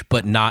average,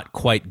 but not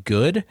quite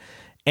good.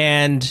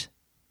 And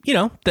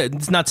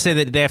it's not to say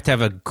that they have to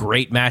have a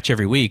great match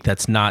every week.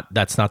 That's not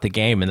the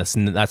game, and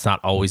that's not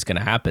always going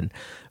to happen.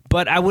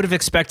 But I would have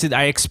expected.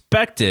 I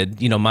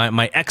expected,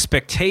 my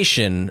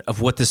expectation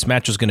of what this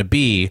match was going to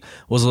be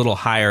was a little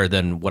higher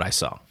than what I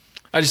saw.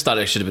 I just thought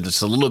it should have been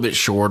just a little bit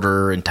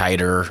shorter and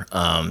tighter.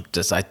 I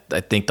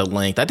think the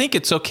length. I think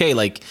it's okay.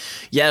 Like,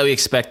 yeah, we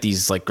expect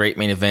these like great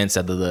main events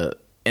out of the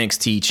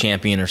NXT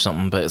champion or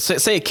something. But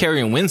say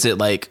Karrion wins it,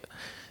 like.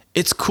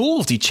 It's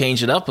cool if you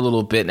change it up a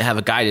little bit and have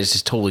a guy that's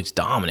just totally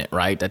dominant,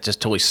 right? That just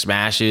totally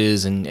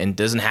smashes and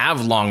doesn't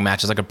have long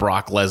matches like a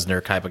Brock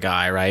Lesnar type of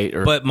guy, right?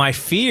 But my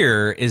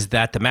fear is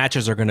that the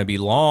matches are going to be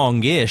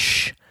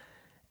long-ish,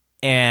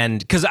 and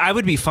because I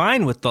would be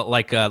fine with the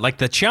like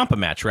the Ciampa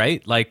match,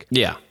 right? Like,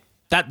 yeah,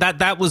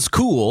 that was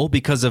cool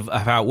because of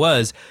how it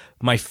was.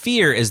 My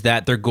fear is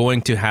that they're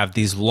going to have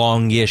these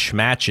long-ish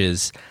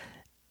matches,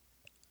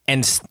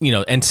 and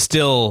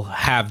still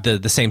have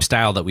the same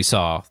style that we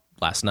saw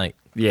last night.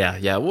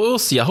 Yeah. We'll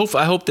see. I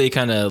hope they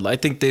kind of. I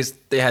think they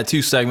had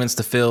 2 segments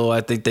to fill.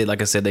 I think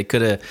like I said, they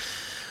could have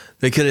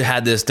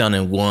had this done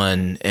in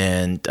one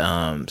and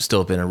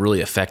still been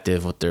really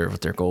effective what their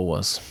goal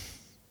was.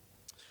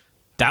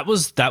 That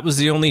was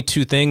the only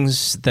 2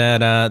 things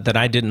that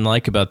I didn't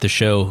like about the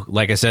show.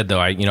 Like I said,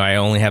 though, I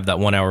only have that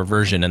 1 hour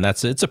version, and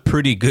it's a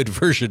pretty good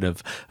version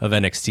of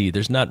NXT.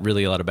 There's not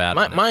really a lot of bad.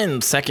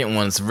 Mine second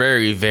one's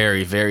very,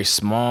 very, very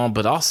small,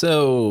 but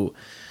also.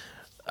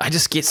 I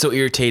just get so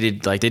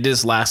irritated. Like they did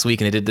this last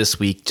week and they did this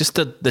week. Just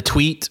the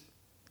tweet,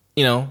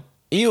 Io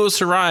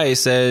Shirai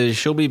says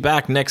she'll be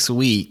back next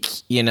week.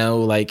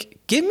 Like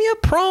give me a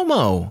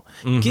promo.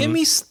 Mm-hmm.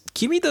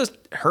 Give me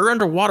her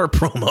underwater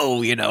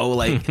promo.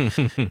 Like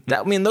that.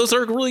 I mean, those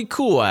are really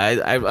cool.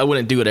 I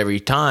wouldn't do it every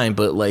time,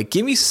 but like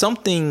give me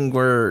something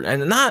where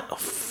and not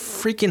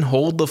freaking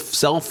hold the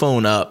cell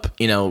phone up.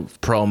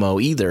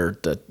 Promo either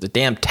the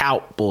damn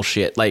tout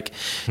bullshit. Like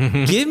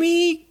give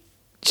me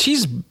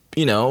she's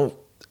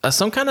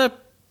some kind of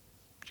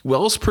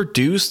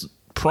well-produced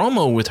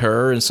promo with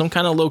her in some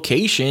kind of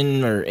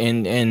location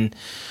and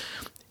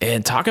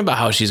talking about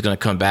how she's going to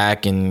come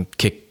back and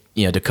kick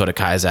Dakota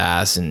Kai's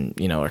ass and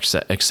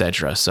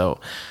etc.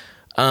 So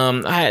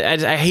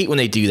I hate when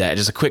they do that.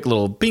 Just a quick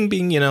little bing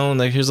bing, and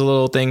like here's a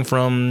little thing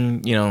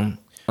from on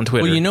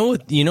Twitter. Well,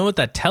 you know what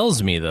that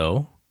tells me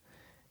though.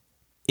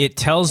 It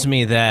tells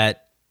me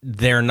that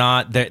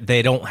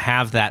they don't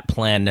have that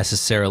plan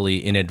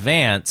necessarily in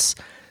advance.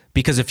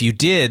 Because if you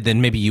did,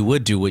 then maybe you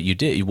would do what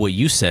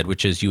you said,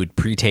 which is you would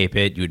pre-tape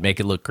it, you would make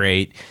it look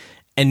great,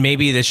 and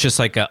maybe it's just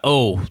like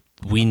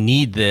we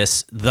need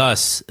this.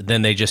 Thus,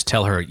 then they just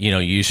tell her,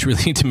 you just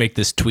really need to make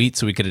this tweet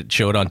so we could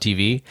show it on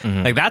TV.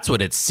 Mm-hmm. Like that's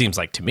what it seems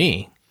like to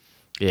me.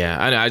 Yeah,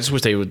 I just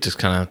wish they would just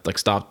kind of like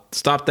stop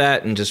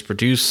that and just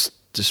produce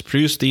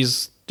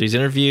these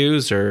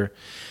interviews or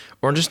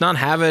just not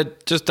have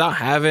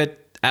it.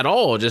 At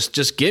all,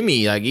 just give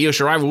me like Io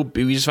Shirai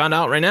we just found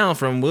out right now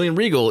from William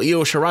Regal.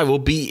 Io Shirai will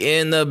be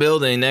in the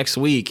building next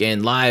week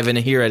and live and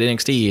here at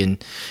NXT,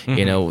 and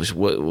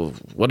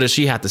what does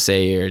she have to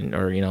say,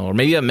 or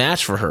maybe a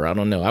match for her? I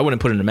don't know. I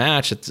wouldn't put in a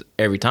match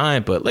every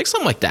time, but like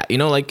something like that,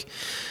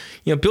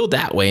 build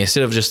that way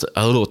instead of just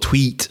a little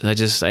tweet.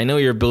 I know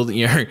you're building,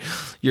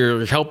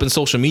 you're helping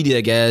social media,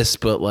 I guess,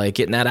 but like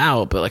getting that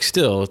out, but like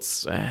still,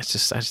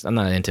 I'm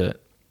not into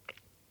it.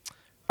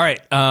 All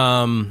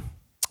right.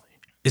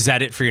 Is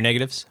that it for your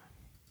negatives?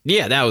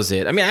 Yeah, that was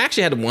it. I mean, I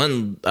actually had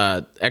one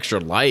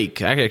extra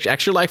like. I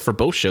extra like for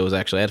both shows.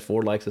 Actually, I had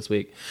 4 likes this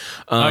week.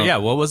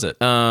 What was it?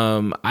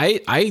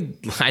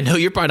 I know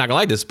you're probably not gonna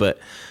like this, but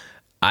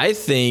I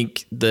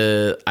think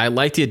I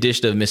like the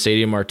addition of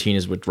Mercedes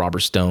Martinez with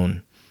Robert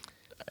Stone.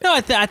 No,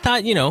 I thought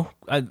I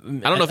don't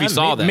know if you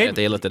saw that. Maybe,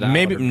 they left it out.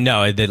 Maybe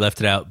no, they left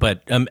it out.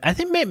 But I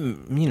think maybe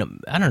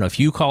I don't know if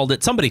you called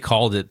it. Somebody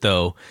called it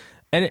though,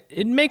 and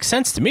it makes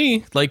sense to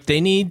me. Like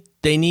they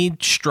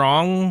need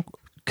strong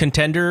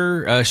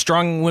contender,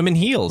 strong women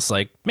heels.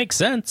 Like makes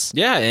sense.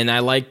 Yeah, and I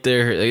liked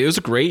it was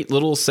a great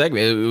little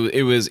segment.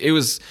 It was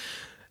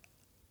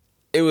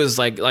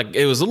like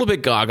it was a little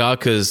bit gaga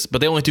but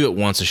they only do it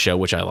once a show,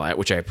 which I like,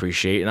 which I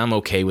appreciate, and I'm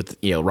okay with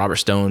Robert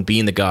Stone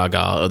being the gaga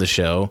of the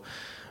show.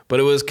 But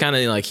it was kind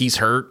of like he's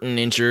hurt and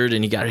injured,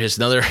 and he got his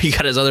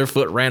other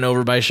foot ran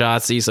over by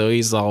Shotzi, so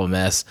he's all a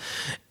mess.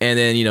 And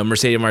then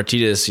Mercedes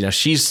Martinez,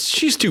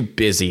 she's too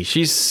busy.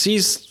 She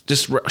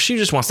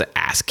just wants to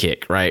ass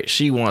kick, right?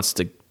 She wants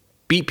to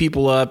beat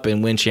people up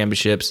and win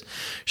championships.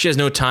 She has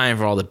no time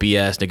for all the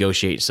BS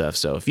negotiate stuff.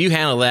 So if you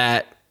handle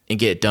that, and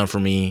get it done for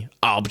me,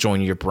 I'll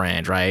join your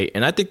brand, right?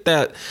 And I think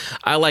that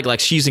I like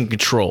she's in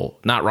control,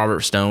 not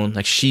Robert Stone.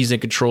 Like she's in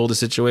control of the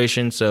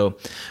situation. So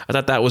I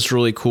thought that was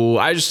really cool.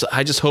 I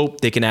just hope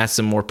they can add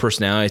some more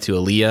personality to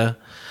Aaliyah.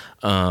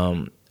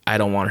 I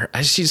don't want her.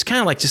 She's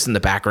kind of like just in the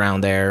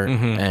background there,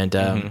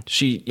 and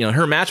she,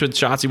 her match with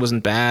Shotzi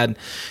wasn't bad,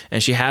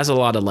 and she has a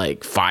lot of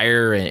like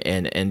fire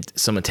and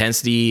some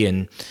intensity,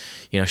 and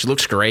she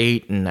looks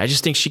great, and I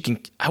just think she can.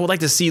 I would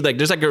like to see like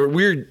there's like a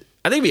weird.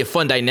 I think it'd be a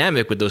fun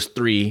dynamic with those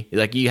three.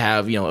 Like you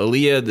have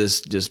Aaliyah,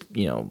 this just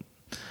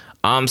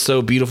I'm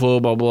so beautiful,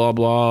 blah blah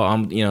blah.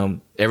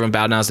 Everyone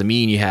bow down to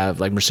me, and you have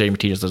like Mercedes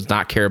Martinez does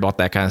not care about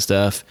that kind of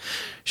stuff.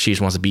 She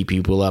just wants to beat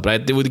people up.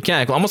 But it would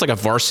kind of almost like a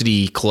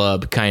varsity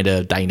club kind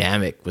of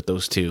dynamic with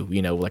those two.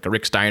 Like a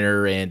Rick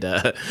Steiner and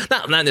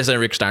not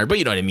necessarily Rick Steiner, but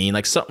you know what I mean.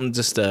 Like something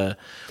just. I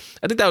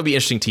think that would be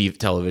interesting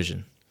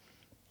television.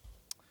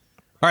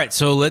 All right,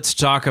 so let's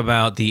talk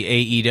about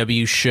the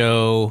AEW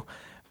show.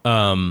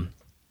 I'll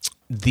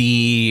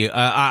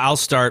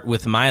start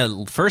with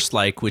my first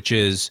which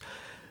is,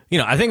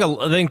 I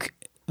think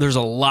there's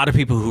a lot of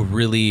people who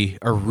really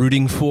are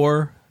rooting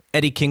for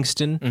Eddie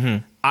Kingston.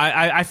 Mm-hmm.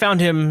 I found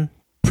him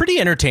pretty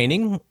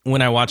entertaining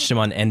when I watched him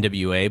on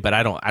NWA, but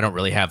I don't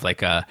really have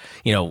like a,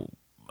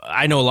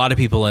 I know a lot of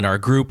people in our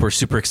group were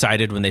super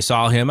excited when they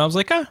saw him. I was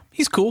like,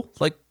 he's cool.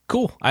 Like,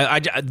 cool.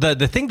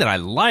 The thing that I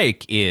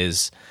like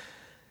is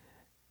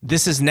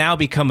this has now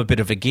become a bit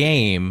of a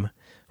game,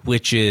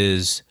 which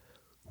is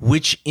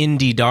which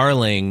indie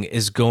darling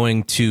is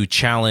going to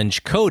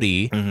challenge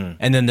Cody. Mm-hmm.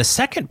 And then the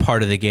second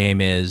part of the game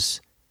is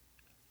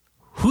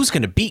who's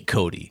going to beat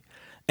Cody.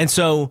 And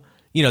so,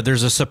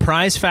 there's a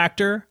surprise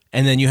factor.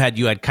 And then you had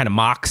kind of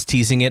Mox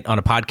teasing it on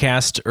a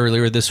podcast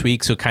earlier this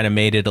week. So it kind of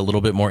made it a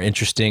little bit more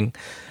interesting.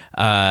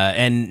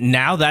 And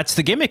now that's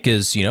the gimmick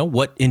is,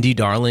 what indie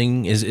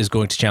darling is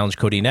going to challenge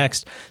Cody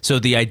next. So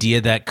the idea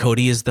that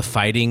Cody is the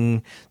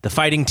fighting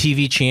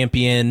TV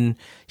champion,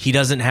 he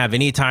doesn't have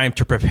any time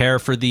to prepare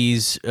for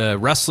these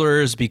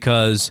wrestlers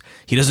because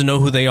he doesn't know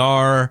who they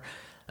are.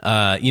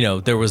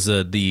 There was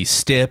the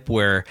stip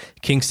where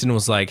Kingston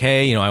was like,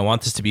 hey, I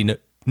want this to be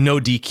no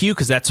DQ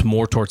because that's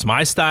more towards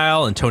my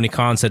style. And Tony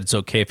Khan said it's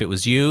okay if it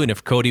was you. And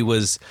if Cody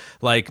was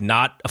like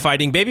not a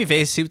fighting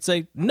babyface, he would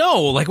say,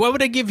 no, like why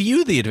would I give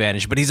you the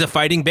advantage? But he's a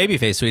fighting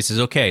babyface. So he says,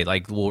 okay,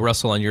 like we'll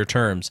wrestle on your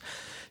terms.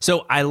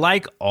 So I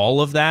like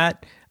all of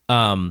that.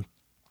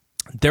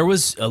 There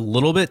was a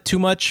little bit too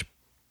much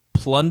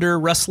plunder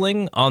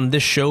wrestling on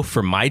this show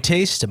for my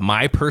taste,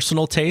 my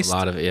personal taste. A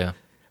lot of it, yeah.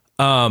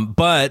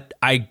 But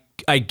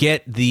I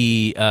get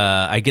the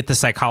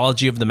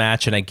psychology of the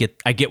match, and I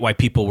get why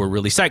people were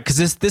really psyched because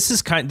this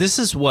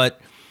is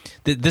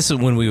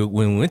when we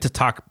went to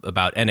talk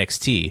about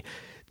NXT.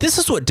 This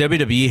is what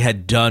WWE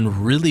had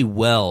done really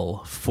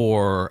well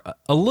for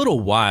a little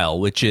while,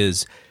 which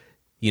is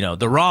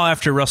the Raw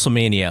after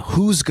WrestleMania.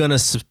 Who's gonna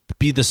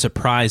be the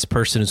surprise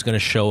person who's gonna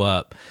show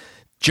up?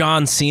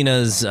 John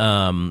Cena's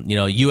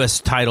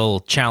U.S. title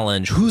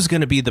challenge. Who's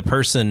gonna be the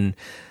person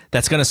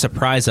that's going to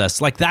surprise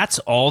us? Like, that's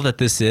all that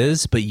this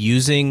is, but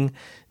using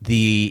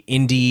the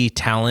indie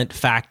talent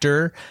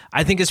factor,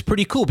 I think is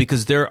pretty cool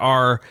because there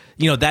are,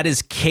 that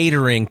is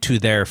catering to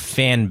their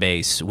fan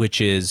base,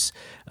 which is,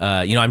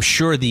 I'm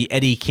sure the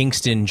Eddie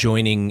Kingston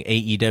joining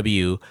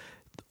AEW,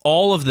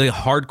 all of the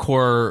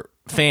hardcore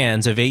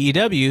fans of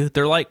AEW,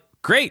 they're like,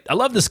 great, I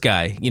love this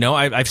guy.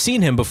 I've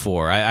seen him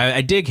before.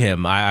 I dig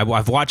him.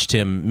 I've watched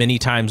him many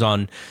times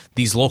on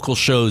these local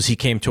shows. He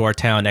came to our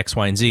town, X,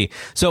 Y, and Z.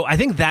 So I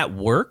think that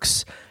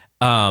works.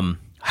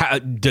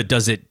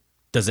 Does it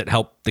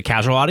help the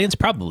casual audience?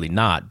 Probably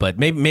not. But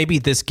maybe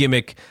this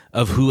gimmick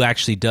of who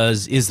actually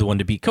is the one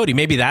to beat Cody.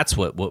 Maybe that's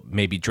what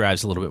maybe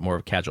drives a little bit more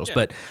of casuals. Yeah.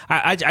 But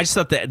I just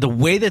thought that the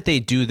way that they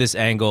do this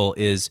angle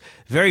is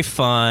very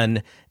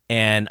fun,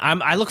 and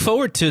I look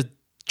forward to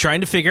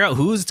trying to figure out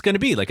who it's going to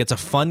be. Like, it's a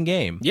fun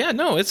game. Yeah,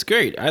 no, it's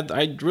great.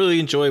 I really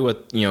enjoy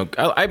what,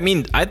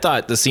 I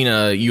thought the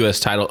Cena U.S.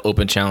 title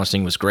open challenge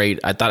thing was great.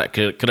 I thought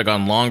it could have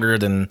gone longer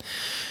than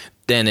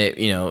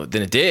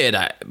it did.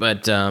 I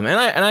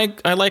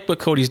like what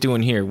Cody's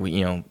doing here,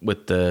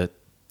 with the,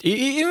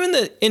 even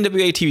the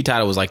NWA TV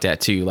title was like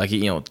that too. Like,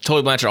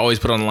 Tully Blanchard always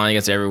put on the line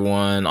against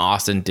everyone.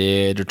 Austin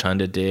did,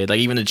 Rotunda did. Like,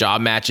 even the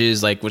job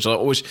matches, like, which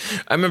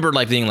I remember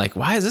like being like,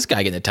 why is this guy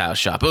getting the title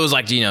shot? But it was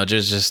like,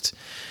 just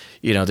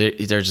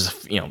they're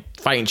just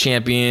fighting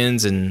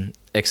champions and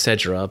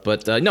etc.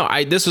 But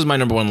this was my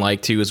number one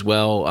like too as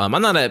well. I'm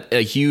not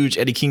a huge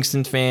Eddie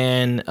Kingston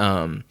fan.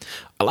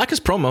 I like his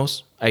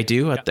promos. I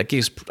do. Yeah.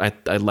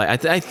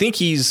 I think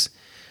he's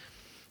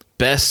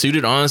best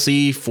suited,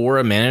 honestly, for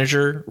a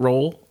manager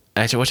role.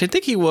 Actually, which I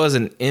think he was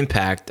an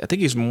Impact. I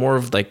think he's more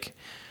of like.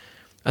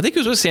 I think it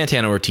was with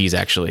Santana Ortiz,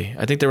 actually.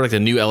 I think they were like the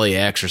new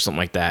LAX or something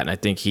like that. And I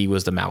think he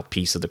was the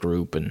mouthpiece of the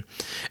group. And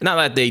not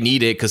that they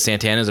need it because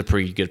Santana's a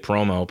pretty good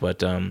promo.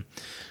 But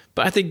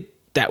I think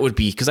that would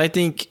be because I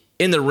think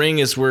in the ring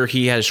is where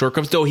he had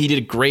shortcomings. Though he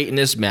did great in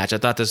this match. I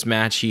thought this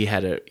match, he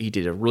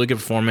did a really good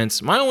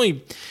performance. My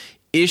only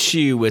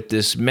issue with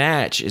this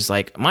match is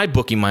like my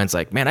booking mind's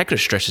like, man, I could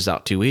have stretched this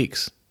out 2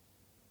 weeks.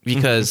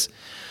 because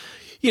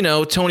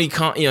Tony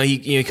Khan,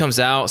 he comes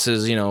out,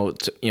 says,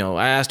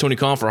 I asked Tony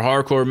Khan for a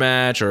hardcore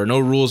match or a no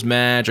rules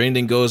match or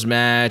anything goes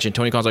match, and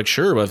Tony Khan's like,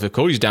 sure, but if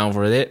Cody's down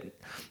for it,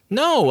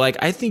 no, like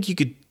I think you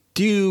could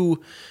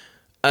do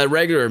a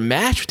regular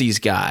match with these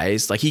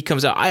guys. Like he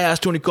comes out, I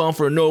asked Tony Khan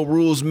for a no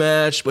rules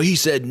match, but he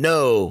said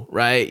no,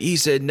 right? He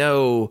said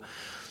no.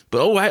 But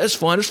all right, it's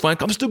fine.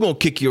 I'm still going to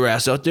kick your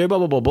ass out there, blah,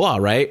 blah, blah, blah,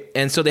 right?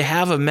 And so they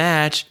have a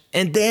match,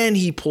 and then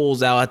he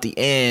pulls out at the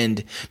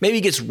end. Maybe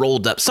he gets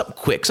rolled up. Something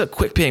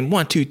quick ping,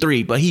 1, 2,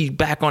 3. But he's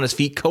back on his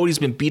feet. Cody's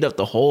been beat up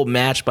the whole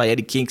match by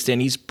Eddie Kingston.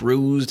 He's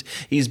bruised.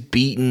 He's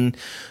beaten.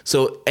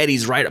 So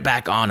Eddie's right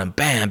back on him.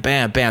 Bam,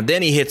 bam, bam.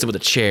 Then he hits him with a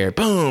chair.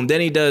 Boom. Then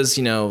he does,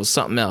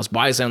 something else.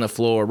 Bodies on the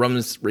floor.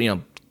 Runs,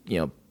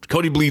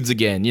 Cody bleeds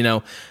again.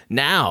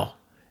 Now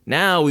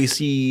we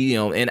see,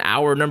 in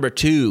hour number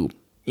 2,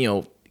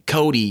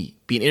 Cody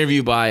being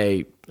interviewed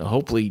by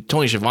hopefully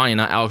Tony Schiavone,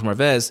 not Alex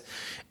Marvez,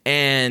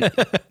 and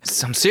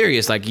I'm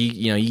serious. Like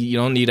you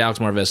don't need Alex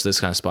Marvez for this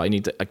kind of spot. You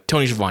need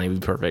Tony Schiavone would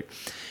be perfect.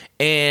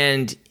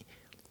 And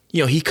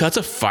he cuts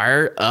a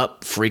fire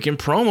up freaking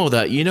promo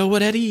that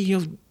what, Eddie,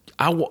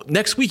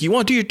 next week you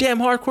want to do your damn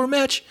hardcore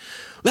match?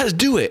 Let's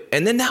do it.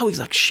 And then now he's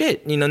like,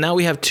 shit. Now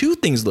we have 2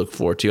 things to look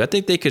forward to. I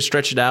think they could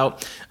stretch it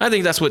out. I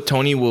think that's what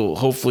Tony will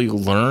hopefully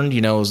learn.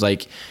 Is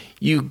like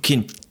you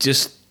can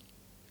just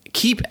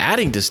keep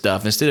adding to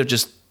stuff instead of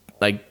just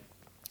like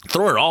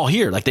throw it all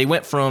here. Like they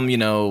went from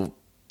to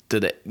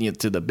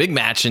the big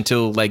match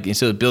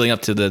instead of building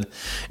up to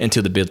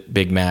the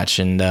big match.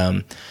 And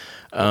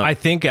I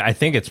think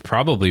it's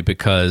probably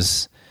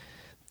because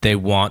they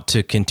want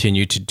to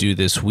continue to do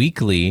this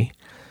weekly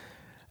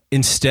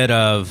instead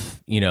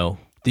of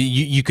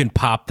you can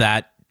pop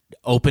that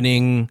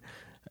opening.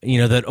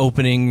 That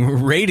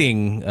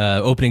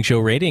opening show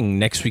rating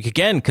next week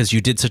again because you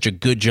did such a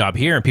good job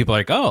here, and people are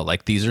like, oh,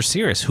 like these are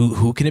serious.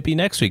 Who can it be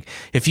next week?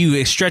 If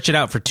you stretch it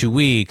out for 2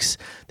 weeks,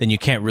 then you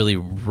can't really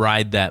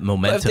ride that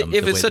momentum.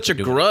 If it's such a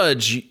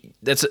grudge,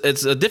 it's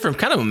a different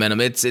kind of momentum.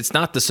 It's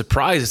not the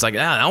surprise. It's like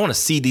I want to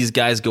see these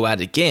guys go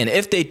at it again.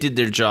 If they did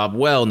their job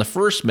well in the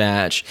first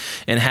match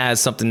and has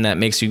something that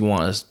makes you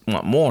want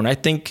more, and I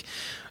think.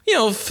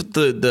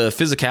 The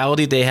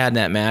physicality they had in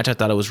that match, I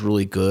thought it was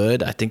really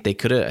good. I think they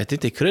could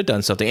have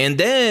done something. And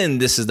then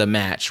this is the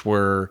match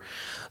where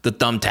the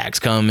thumbtacks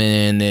come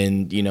in,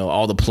 and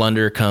all the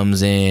plunder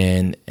comes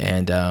in,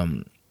 and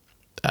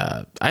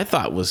I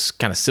thought was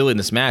kind of silly in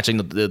this match. And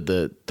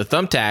the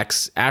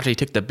thumbtacks after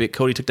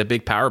Cody took the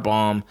big power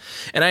bomb,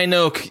 and I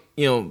know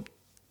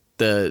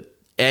the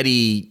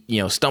Eddie,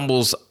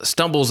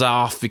 stumbles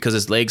off because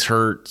his legs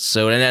hurt.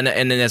 So and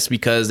then that's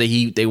because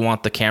they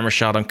want the camera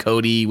shot on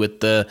Cody with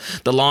the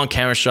long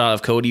camera shot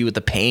of Cody with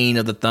the pain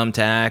of the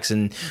thumbtacks,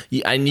 and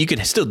you could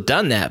have still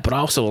done that. But I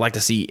also like to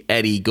see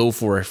Eddie go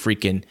for a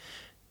freaking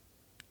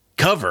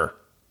cover.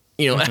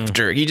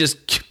 After he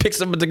just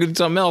picks up to do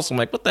something else. I'm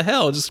like, what the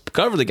hell? Just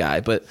cover the guy.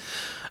 But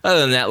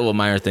other than that little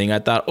minor thing, I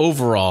thought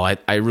overall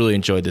I really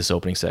enjoyed this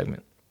opening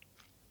segment.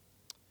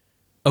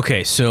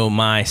 Okay, so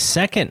my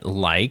second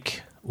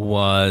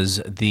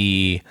was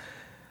the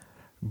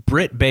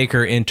Britt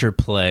Baker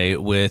interplay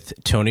with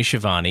Tony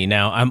Schiavone.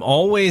 Now, I'm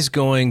always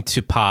going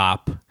to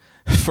pop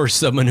for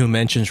someone who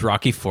mentions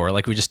Rocky IV,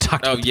 like we just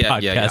talked about.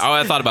 Yeah. Oh,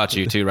 I thought about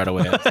you too right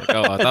away. I was like,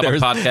 I thought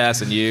about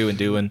podcast and you and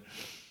doing.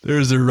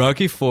 There's a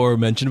Rocky IV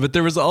mention, but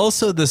there was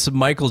also this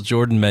Michael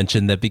Jordan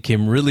mention that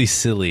became really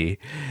silly.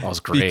 That was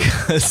great.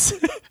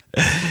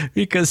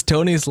 Because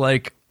Tony's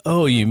like,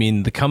 oh, you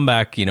mean the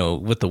comeback,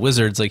 with the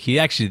Wizards? Like they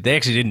actually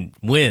didn't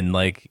win.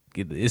 Like,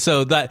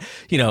 so that,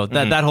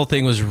 that whole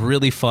thing was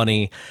really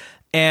funny.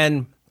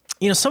 And,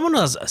 someone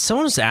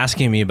was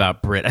asking me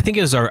about Britt. I think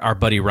it was our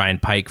buddy Ryan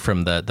Pike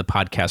from the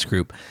podcast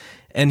group.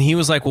 And he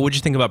was like, well, what'd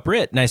you think about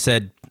Britt? And I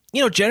said,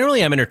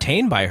 generally I'm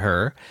entertained by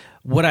her.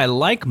 What I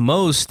like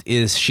most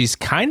is she's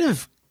kind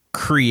of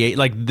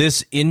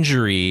this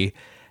injury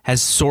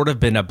has sort of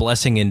been a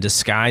blessing in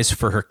disguise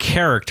for her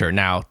character.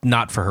 Now,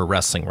 not for her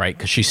wrestling, right?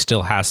 Because she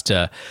still has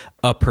to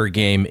up her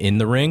game in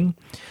the ring.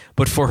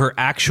 But for her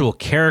actual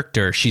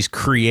character, she's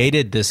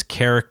created this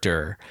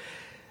character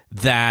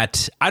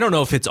that I don't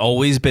know if it's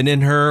always been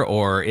in her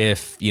or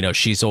if,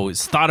 she's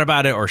always thought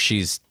about it or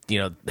she's,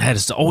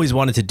 has always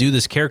wanted to do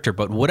this character.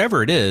 But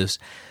whatever it is,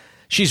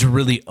 she's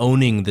really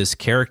owning this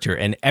character.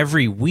 And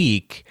every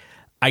week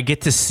I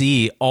get to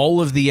see all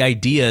of the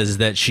ideas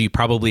that she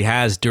probably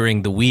has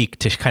during the week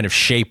to kind of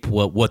shape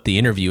what the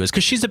interview is,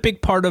 because she's a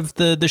big part of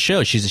the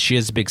show. She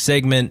has a big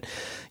segment.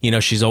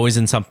 She's always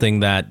in something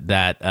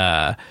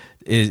that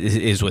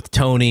is with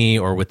Tony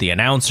or with the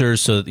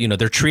announcers. So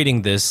they're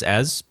treating this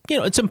as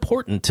it's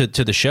important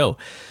to the show.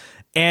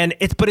 And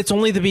it's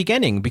only the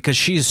beginning because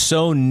she's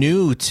so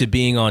new to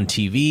being on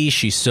TV.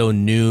 She's so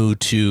new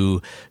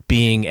to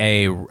being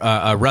a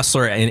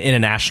wrestler in a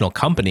national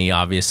company.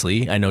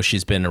 Obviously, I know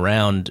she's been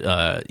around,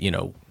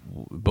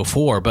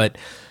 before, but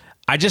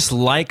I just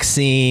like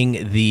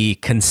seeing the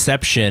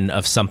conception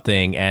of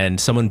something and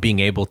someone being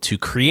able to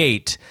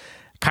create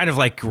kind of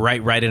like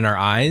right in our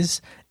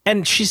eyes.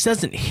 and she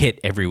doesn't hit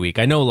every week.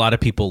 I know a lot of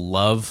people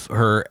love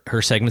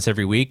her segments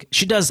every week.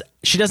 She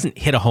doesn't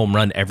hit a home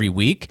run every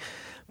week,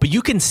 but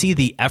you can see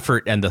the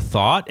effort and the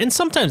thought. And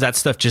sometimes that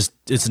stuff just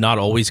is not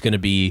always going to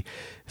be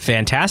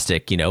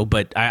fantastic,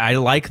 but I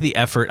like the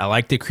effort. I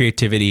like the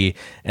creativity,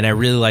 and I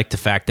really like the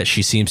fact that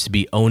she seems to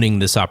be owning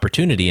this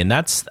opportunity. And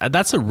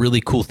that's a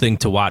really cool thing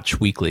to watch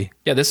weekly.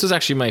 Yeah, this was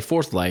actually my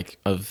fourth I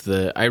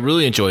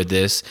really enjoyed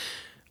this.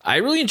 I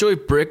really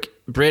enjoyed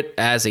Britt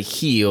as a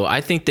heel.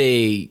 I think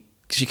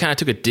she kind of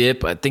took a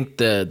dip. I think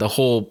the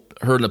whole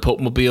her in the Pope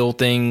Mobile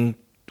thing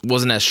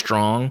wasn't as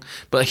strong,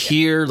 but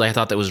here, I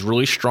thought that was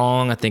really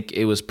strong. I think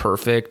it was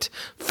perfect,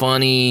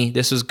 funny.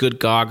 This was good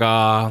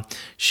Gaga.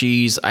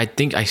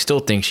 I still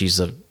think she's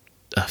a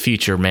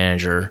future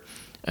manager,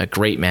 a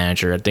great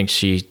manager. I think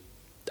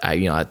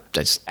I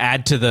just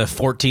add to the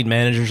 14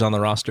 managers on the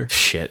roster.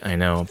 Shit, I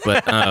know,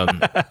 but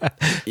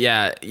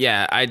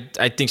yeah.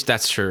 I think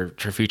that's her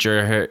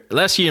future.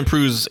 Unless she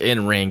improves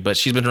in ring, but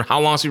she's been how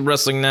long has she been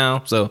wrestling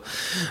now? So,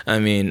 I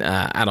mean,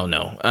 I don't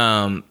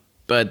know.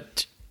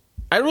 But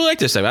I really like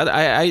this stuff.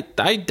 I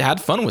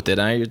had fun with it.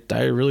 I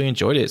really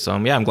enjoyed it. So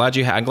I'm glad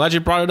you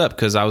brought it up,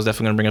 because I was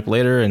definitely going to bring it up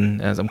later,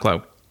 and I'm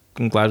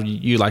glad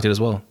you liked it as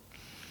well.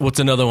 What's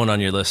another one on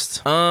your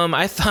list?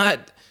 I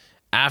thought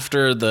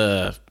after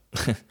the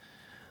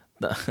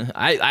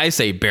I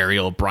say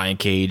burial of Brian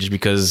Cage,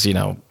 because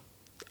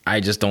I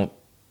just don't.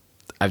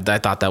 I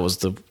thought that was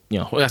the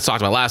I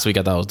talked about last week.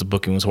 I thought the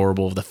booking was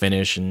horrible of the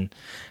finish and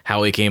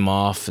how he came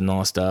off and all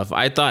that stuff.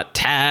 I thought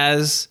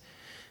Taz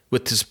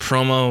with his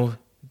promo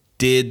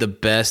did the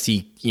best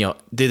he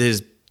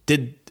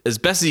did as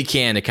best as he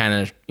can to kind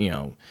of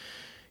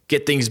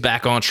get things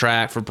back on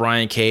track for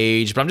Brian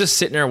Cage. But I'm just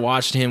sitting there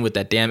watching him with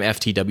that damn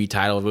FTW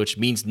title, which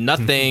means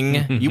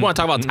nothing. You want to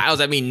talk about titles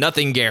that mean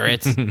nothing,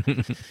 Garrett? He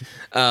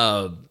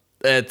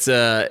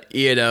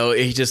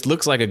just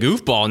looks like a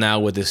goofball now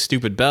with his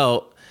stupid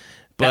belt.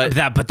 But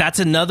that's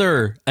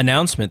another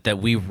announcement that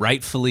we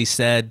rightfully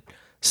said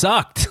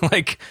sucked.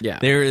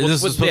 This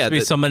was supposed to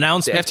be some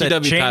announcement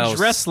that changed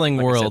wrestling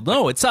world.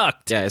 No, it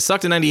sucked. Yeah, it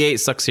sucked in '98. It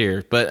sucks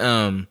here. But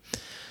I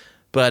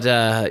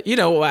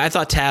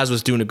thought Taz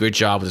was doing a good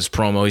job with his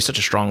promo. He's such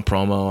a strong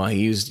promo.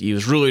 He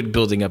was really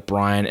building up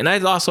Brian, and I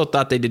also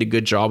thought they did a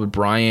good job with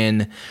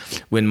Brian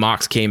when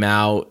Mox came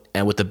out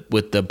and with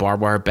the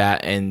barbed wire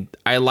bat. And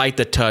I like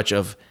the touch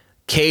of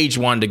Cage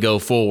wanted to go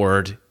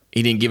forward.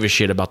 He didn't give a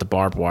shit about the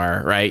barbed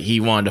wire, right? He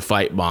wanted to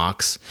fight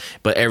Mox,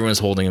 but everyone's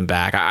holding him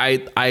back.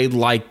 I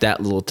like that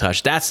little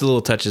touch. That's the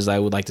little touches I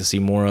would like to see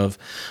more of.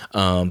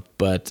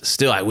 But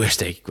still, I wish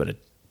they could have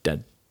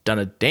done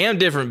a damn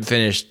different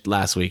finish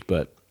last week.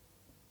 But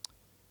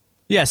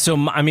yeah, so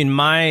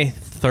my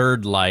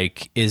third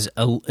is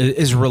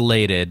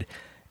related,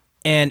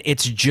 and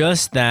it's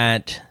just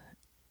that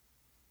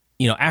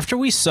after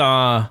we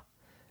saw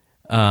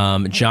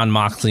Jon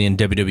Moxley in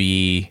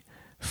WWE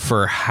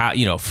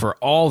for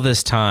all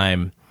this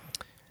time,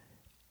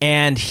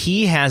 and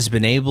he has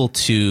been able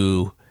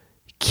to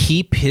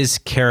keep his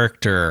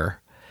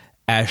character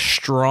as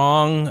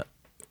strong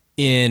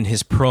in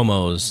his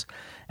promos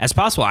as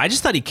possible. I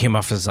just thought he came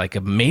off as a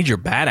major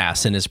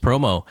badass in his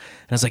promo,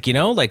 and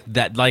I was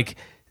that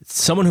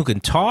someone who can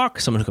talk,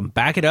 someone who can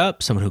back it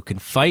up, someone who can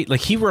fight.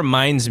 He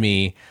reminds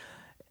me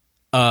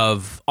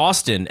of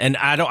Austin, and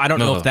I don't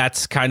know if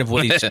that's kind of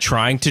what he's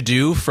trying to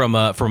do from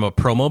a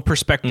promo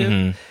perspective.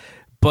 Mm-hmm.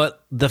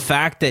 But the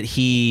fact that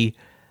he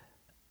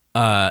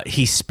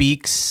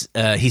speaks,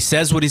 he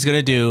says what he's going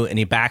to do, and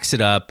he backs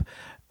it up,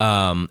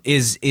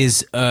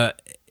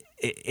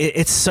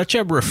 it's such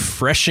a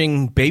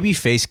refreshing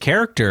babyface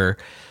character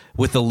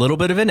with a little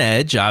bit of an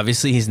edge.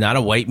 Obviously, he's not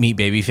a white meat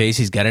babyface;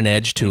 he's got an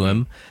edge to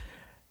him.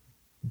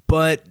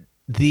 But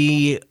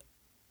we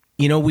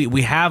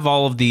have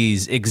all of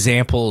these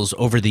examples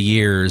over the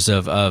years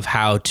of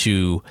how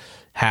to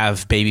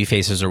have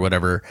babyfaces or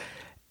whatever.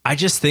 I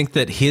just think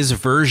that his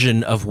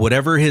version of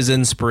whatever his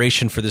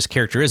inspiration for this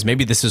character is,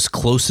 maybe this is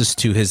closest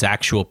to his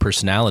actual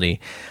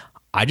personality.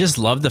 I just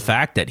love the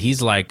fact that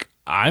he's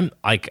I'm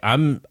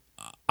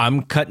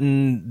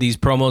cutting these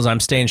promos.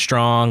 I'm staying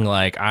strong.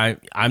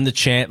 I'm the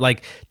champ.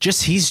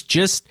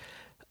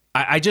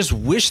 I just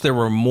wish there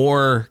were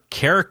more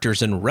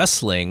characters in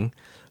wrestling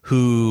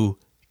who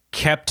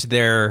kept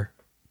their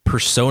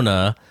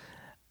persona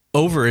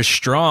over as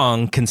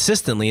strong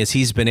consistently as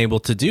he's been able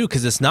to do.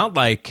 Cause it's not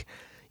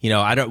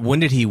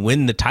when did he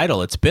win the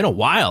title? It's been a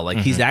while.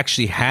 He's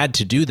actually had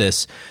to do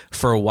this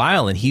for a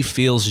while, and he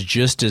feels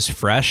just as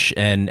fresh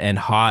and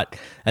hot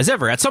as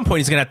ever. At some point,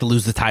 he's going to have to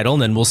lose the title,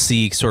 and then we'll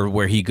see sort of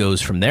where he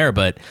goes from there.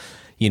 But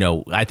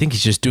I think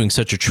he's just doing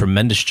such a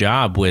tremendous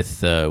job with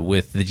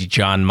the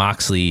Jon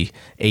Moxley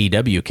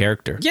AEW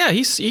character. Yeah,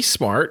 he's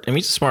smart.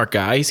 he's a smart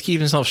guy. He's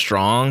keeping himself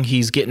strong.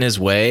 He's getting his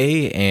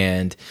way,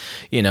 and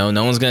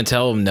no one's gonna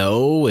tell him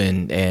no.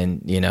 And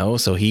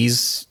so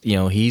he's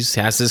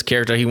has this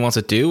character he wants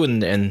to do,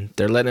 and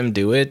they're letting him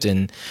do it.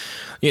 And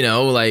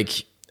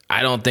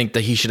I don't think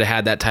that he should have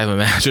had that type of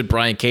match with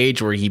Brian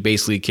Cage where he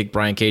basically kicked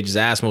Brian Cage's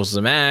ass most of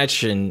the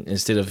match, and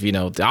instead of,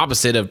 the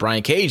opposite of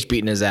Brian Cage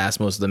beating his ass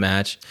most of the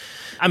match.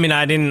 I mean,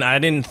 I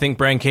didn't think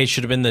Brian Cage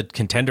should have been the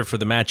contender for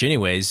the match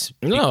anyways,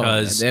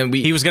 because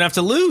he was going to have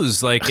to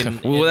lose.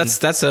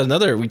 That's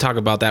another, we talk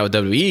about that with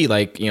WWE,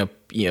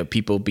 like,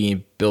 people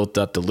being built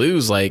up to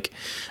lose. Like,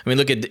 I mean,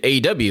 look at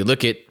AEW,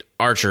 look at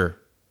Archer,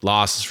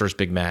 lost his first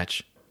big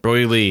match.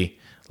 Brody Lee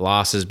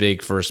lost his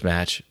big first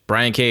match.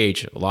 Brian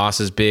Cage lost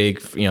his big,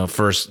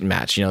 first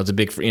match. It's a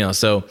big,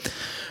 so,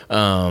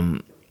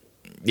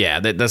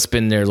 that's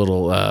been their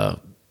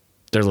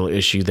little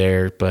issue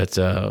there. But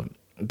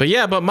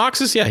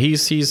Mox is,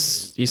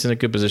 he's in a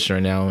good position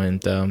right now,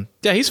 and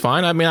he's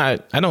fine. I mean,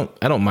 I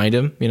don't mind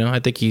him. I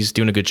think he's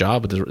doing a good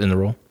job in the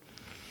role.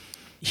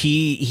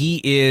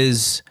 He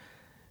is.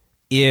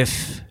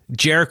 If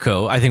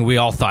Jericho, I think we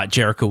all thought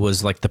Jericho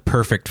was like the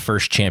perfect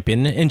first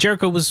champion, and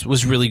Jericho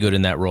was really good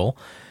in that role.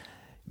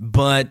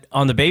 But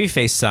on the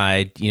babyface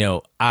side,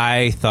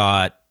 I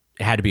thought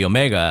it had to be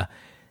Omega.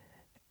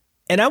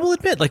 And I will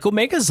admit, like,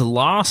 Omega's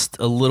lost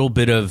a little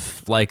bit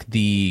of like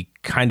the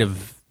kind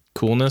of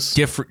coolness,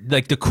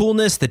 the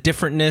coolness, the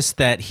differentness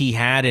that he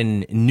had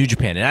in New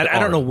Japan. And I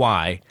don't know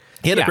why.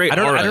 He had a great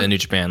aura in New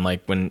Japan.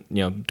 Like when,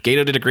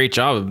 Gato did a great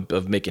job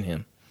of making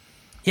him.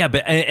 Yeah,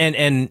 but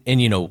and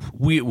who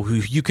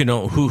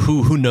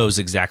knows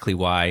exactly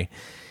why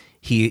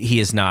he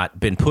has not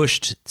been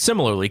pushed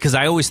similarly, because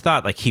I always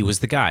thought like he was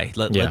the guy.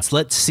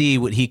 Let's see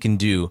what he can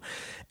do.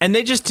 And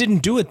they just didn't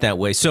do it that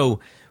way. So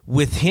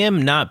with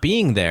him not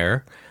being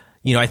there,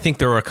 I think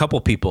there were a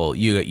couple people.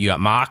 You got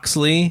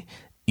Moxley,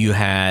 you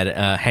had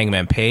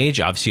Hangman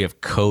Page, obviously you have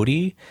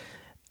Cody,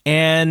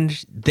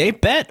 and they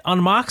bet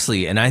on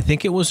Moxley, and I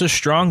think it was a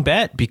strong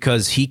bet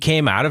because he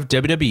came out of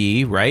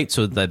WWE, right?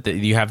 So that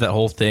you have that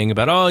whole thing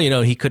about,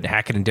 he couldn't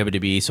hack it in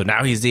WWE, so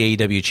now he's the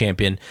AEW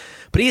champion.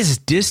 But he has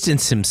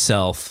distanced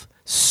himself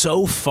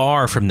so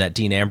far from that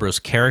Dean Ambrose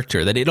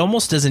character that it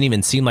almost doesn't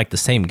even seem like the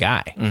same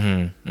guy.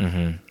 Mm-hmm,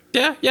 mm-hmm.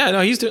 Yeah,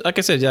 no, he's doing, like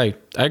I said, I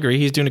agree.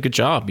 He's doing a good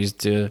job. He's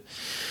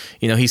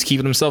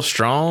keeping himself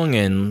strong,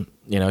 and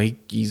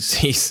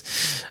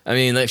he's I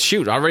mean, like,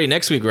 shoot, already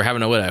next week we're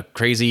having a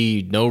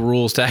crazy no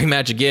rules tag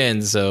match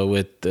again. So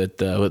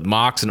with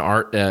Mox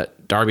and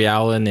Darby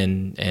Allin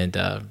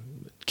and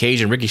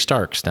Cage and Ricky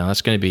Starks. Now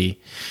that's going to be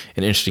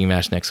an interesting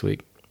match next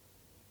week.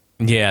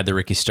 Yeah, the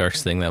Ricky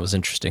Starks thing, that was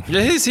interesting.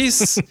 Yeah, he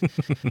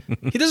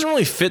doesn't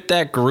really fit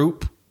that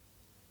group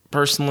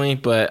personally,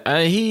 but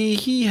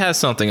he has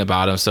something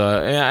about him.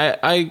 So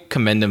I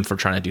commend him for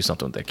trying to do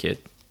something with that kid.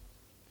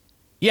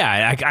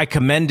 Yeah, I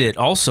commend it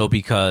also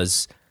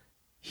because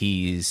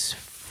he's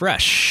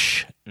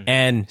fresh,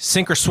 and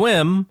sink or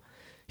swim,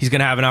 he's going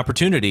to have an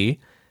opportunity.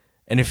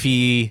 And if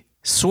he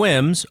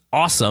swims,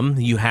 awesome.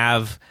 You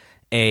have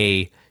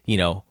a,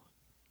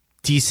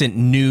 decent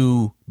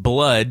new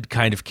blood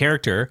kind of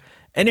character.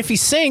 And if he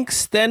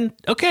sinks, then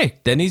okay,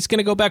 then he's going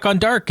to go back on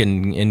dark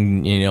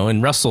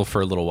and wrestle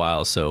for a little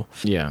while. So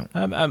yeah,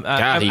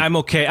 I'm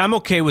okay. I'm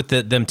okay with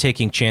them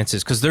taking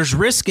chances, because there's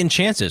risk in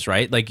chances,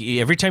 right? Like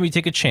every time you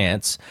take a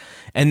chance,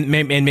 and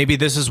maybe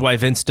this is why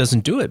Vince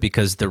doesn't do it,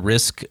 because the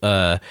risk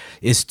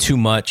is too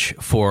much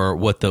for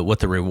what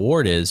the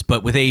reward is.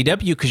 But with AEW,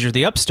 because you're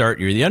the upstart,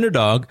 you're the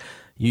underdog,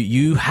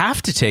 you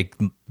have to take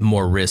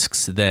more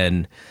risks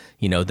than.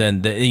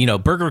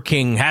 Burger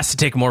King has to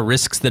take more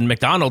risks than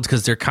McDonald's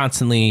because they're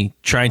constantly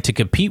trying to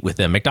compete with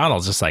them.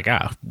 McDonald's just like,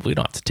 we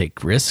don't have to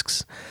take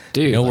risks.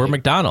 Dude, we're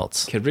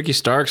McDonald's. Could Ricky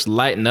Starks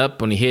lighten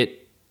up when he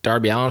hit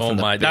Darby Allin from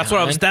the behind? That's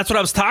what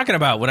I was talking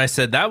about when I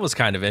said that was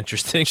kind of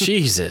interesting.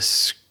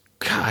 Jesus.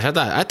 Gosh,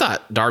 I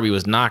thought Darby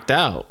was knocked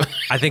out.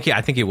 I think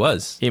he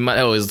was. He might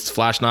his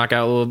flash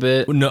knockout a little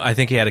bit. No, I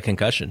think he had a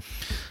concussion.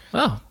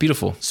 Oh,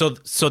 beautiful. So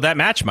that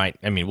match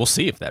we'll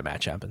see if that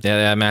match happens. Yeah,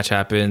 that match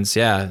happens.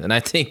 Yeah. And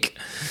I think,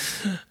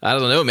 I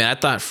don't know, man. I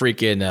thought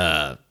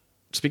freaking,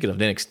 speaking of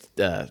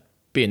NXT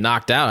being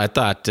knocked out, I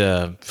thought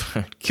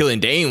Killian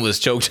Dane was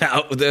choked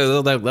out with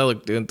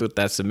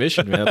that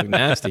submission, man. That looked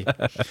nasty.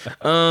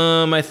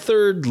 My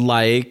third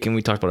and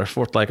we talked about our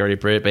fourth already,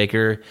 Britt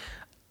Baker.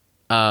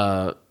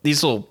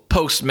 These little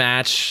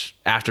post-match,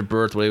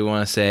 afterbirth, whatever you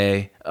want to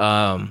say.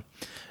 I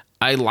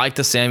like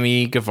the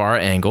Sammy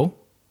Guevara angle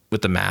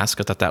with the mask.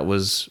 I thought that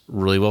was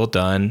really well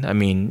done. I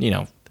mean,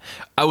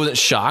 I wasn't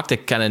shocked. I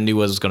kind of knew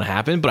what was going to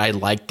happen, but I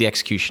liked the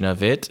execution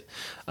of it.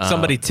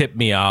 Somebody tipped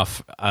me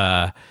off.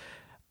 I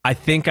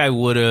think I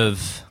would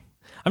have.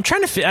 I'm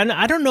trying to.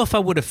 I don't know if I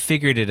would have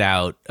figured it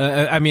out.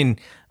 I mean,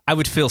 I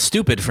would feel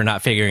stupid for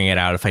not figuring it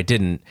out if I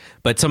didn't.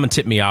 But someone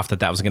tipped me off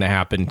that was going to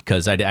happen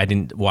because I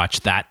didn't watch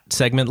that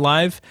segment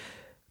live.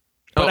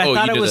 But I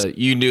thought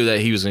you knew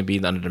that he was going to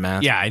be under the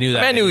mask. Yeah, I knew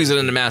that. I knew he was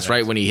under the mask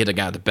right when he hit a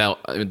guy with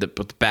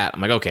the bat.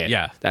 I'm like, okay,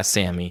 yeah, that's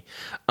Sammy.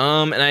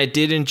 And I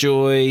did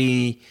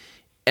enjoy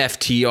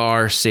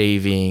FTR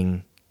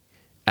saving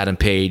Adam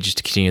Page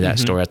to continue that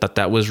story. I thought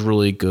that was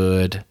really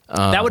good.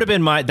 That would have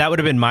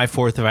been my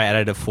fourth if I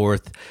added a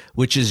fourth,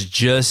 which is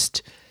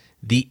just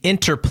the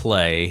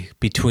interplay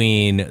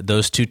between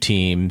those two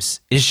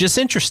teams is just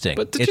interesting.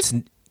 But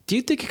do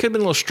you think it could have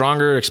been a little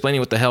stronger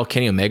explaining what the hell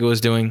Kenny Omega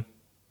was doing?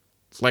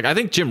 Like, I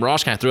think Jim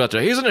Ross kind of threw out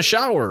there, he's in a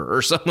shower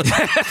or something.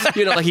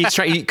 Like he's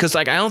trying, because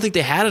like I don't think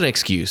they had an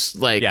excuse.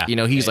 Like,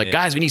 he's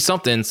guys, we need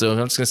something. So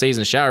I'm just gonna say he's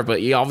in the shower, but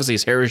he obviously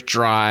his hair is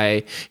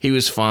dry. He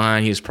was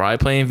fine. He was probably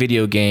playing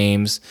video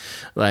games.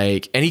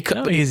 Like, and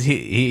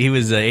he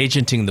was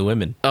agenting the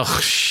women.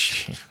 Oh,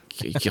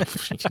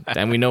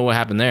 and we know what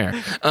happened there.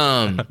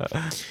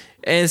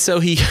 And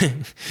so he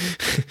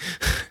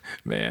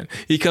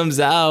comes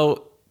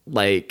out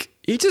like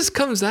he just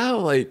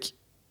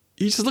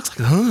looks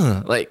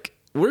like like.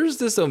 Where's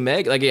this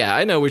Omega? Like, yeah,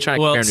 I know we're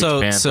trying to compare him to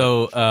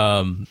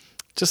Japan.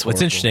 Just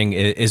what's interesting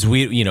is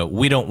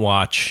we don't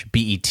watch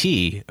BET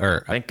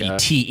or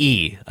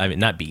BTE. I mean,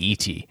 not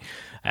BET.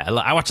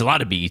 I watched a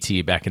lot of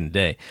BET back in the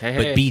day,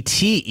 but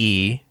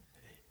BTE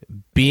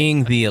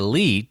being the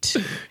elite.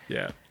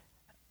 Yeah.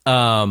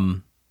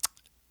 Paul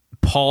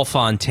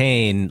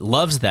Fontaine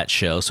loves that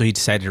show, so he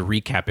decided to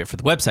recap it for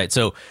the website.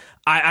 So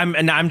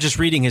I'm just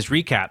reading his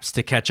recaps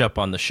to catch up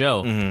on the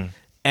show. Mm-hmm.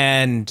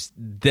 And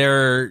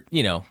they're,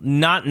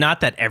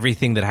 not that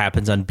everything that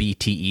happens on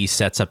BTE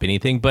sets up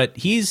anything, but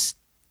he's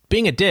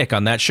being a dick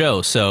on that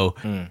show. So,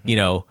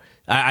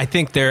 I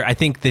think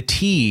the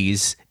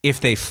tease,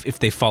 if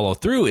they follow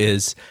through,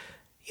 is,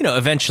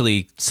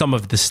 eventually some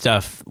of the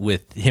stuff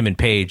with him and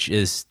Paige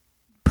is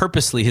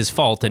purposely his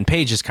fault, and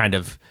Paige is kind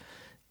of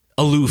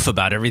aloof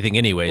about everything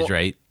anyways,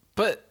 right?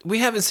 But we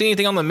haven't seen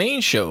anything on the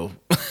main show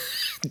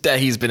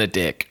that he's been a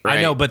dick, right?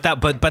 I know, but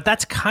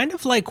that's kind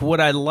of like what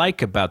I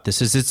like about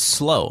this is it's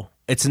slow.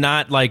 It's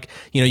not like,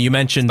 you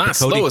mentioned it's not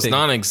the Cody slow, it's thing.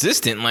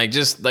 non-existent. Like,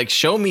 just like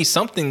show me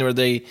something where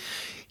they,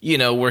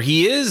 where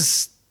he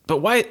is. But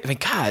why?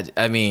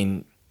 I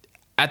mean,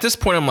 at this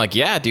point, I'm like,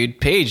 yeah,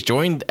 dude, Paige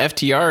joined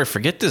FTR.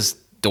 Forget this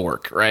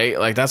dork, right?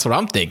 Like, that's what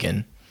I'm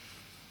thinking.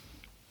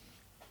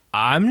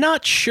 I'm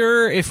not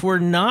sure if we're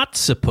not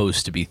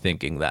supposed to be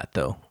thinking that,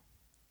 though.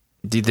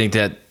 Do you think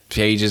that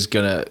Paige is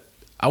gonna?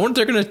 I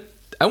wonder if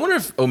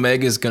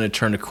Omega's gonna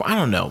turn to. I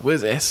don't know.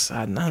 It's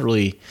not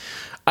really.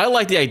 I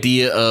like the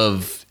idea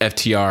of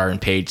FTR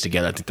and Paige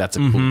together. I think that's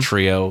a cool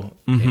trio.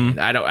 Mm-hmm.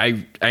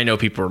 And I know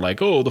people are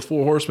like, oh, the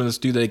Four Horsemen, let's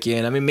do that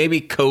again. I mean,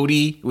 maybe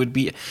Cody would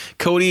be a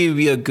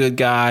good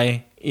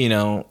guy.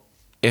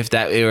 If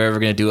they were ever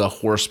gonna do a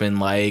Horseman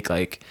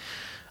like.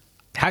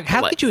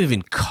 How could you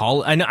even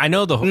call it? I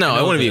know the no,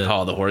 it wouldn't be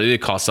called the horse. It'd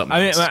call something.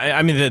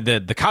 I mean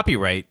the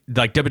copyright,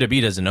 like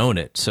WWE doesn't own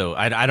it, so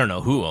I don't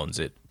know who owns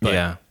it. But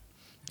yeah.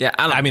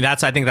 I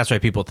think that's why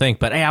people think.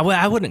 But hey,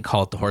 I wouldn't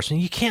call it the Horseman.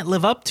 You can't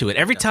live up to it.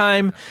 Every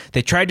time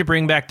they tried to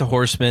bring back the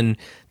Horseman,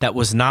 that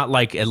was not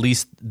like at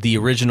least the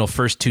original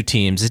first two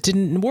teams. It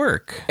didn't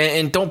work.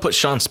 And don't put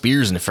Sean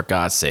Spears in it, for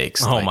God's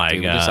sakes. Oh my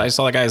God! I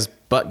saw that guy's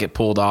butt get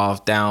pulled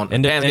off down,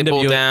 and pants get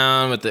pulled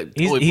down with the.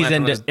 He's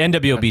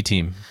NWOB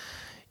team.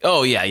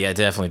 Oh yeah,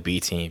 definitely B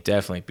team,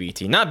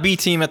 Not B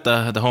team at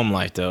the home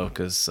life though,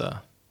 because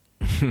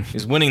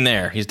he's winning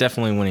there. He's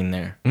definitely winning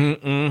there.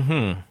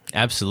 Mm-hmm.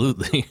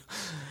 Absolutely.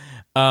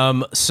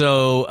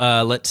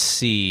 So let's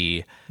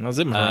see. That was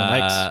it.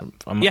 My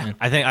yeah,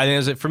 I think that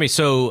was it for me.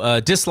 So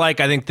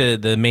dislike. I think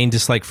the main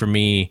dislike for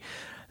me,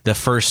 the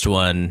first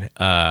one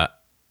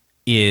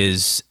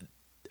is.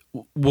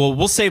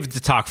 We'll save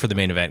the talk for the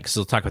main event because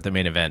we'll talk about the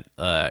main event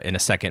in a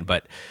second.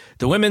 But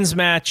the women's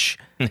match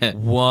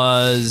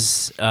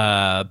was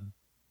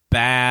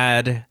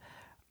bad.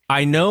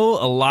 I know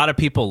a lot of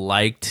people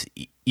liked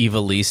Eva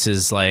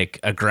Lisa's like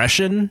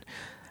aggression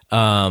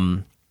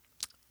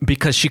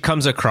because she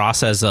comes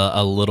across as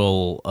a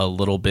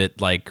little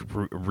bit like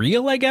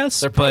real, I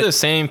guess. They're probably the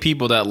same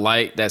people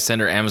that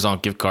send her Amazon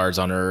gift cards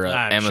on her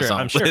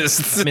Amazon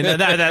list. I mean,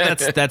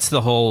 that's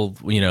the whole,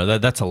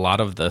 that's a lot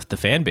of the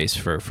fan base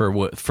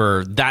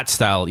for that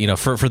style,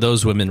 for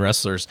those women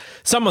wrestlers.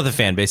 Some of the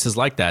fan base is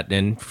like that,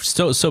 and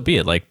so be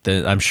it. Like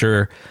I'm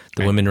sure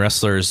the women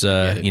wrestlers,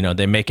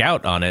 they make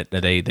out on it.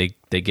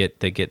 They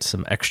get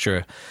some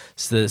extra.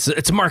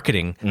 It's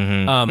marketing.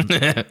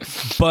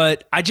 Mm-hmm.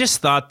 But I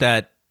just thought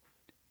that.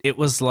 It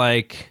was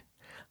like,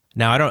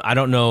 now I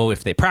don't know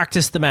if they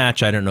practiced the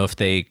match. I don't know if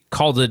they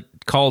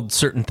called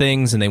certain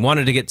things and they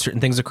wanted to get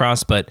certain things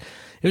across, but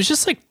it was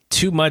just like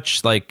too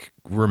much like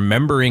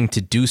remembering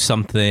to do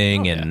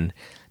something and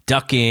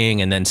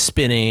ducking and then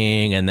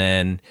spinning and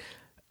then,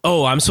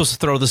 I'm supposed to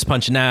throw this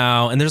punch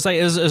now. And there's like,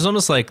 it was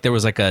almost like there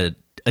was like a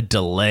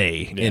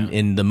delay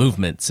in the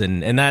movements.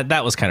 And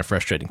that was kind of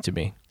frustrating to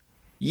me.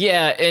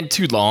 Yeah. And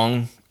too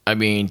long. I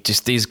mean,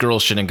 just these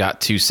girls shouldn't have got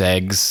 2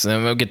 segs. And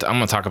I'm going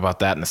to talk about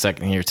that in a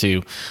second here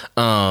too.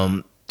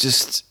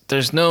 Just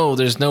there's no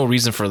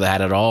reason for that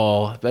at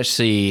all.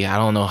 Especially, I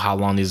don't know how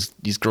long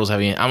these girls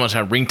have, how much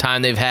ring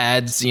time they've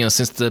had,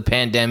 since the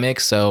pandemic.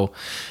 So,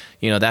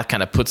 that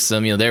kind of puts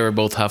them. They were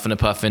both huffing and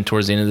puffing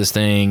towards the end of this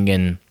thing,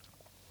 and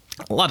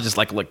a lot of just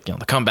like the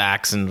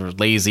comebacks and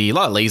a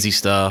lot of lazy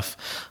stuff.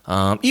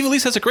 Eva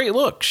Lisa has a great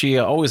look. She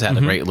always had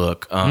a great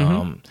look.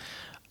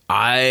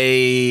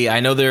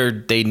 I know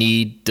they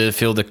need to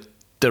fill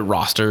the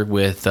roster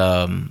with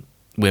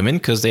women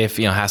because they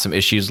have some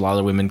issues. A lot of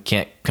the women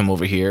can't come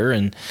over here,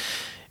 and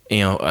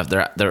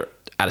they're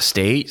out of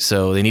state,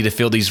 so they need to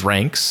fill these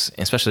ranks,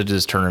 especially to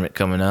this tournament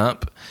coming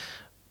up.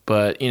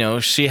 But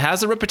she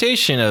has a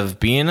reputation of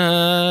being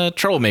a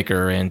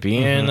troublemaker and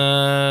being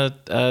a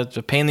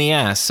pain in the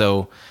ass.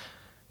 So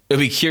it'll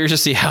be curious to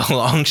see how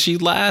long she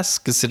lasts,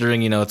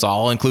 considering it's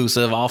all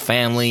inclusive, all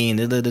family, and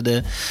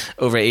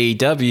over at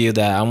AEW.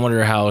 That I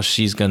wonder how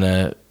she's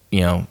gonna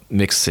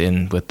mix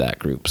in with that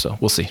group. So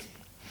we'll see.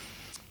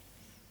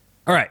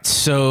 All right,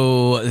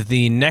 so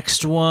the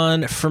next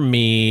one for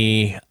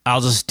me,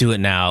 I'll just do it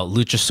now.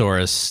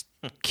 Luchasaurus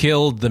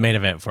killed the main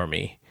event for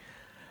me.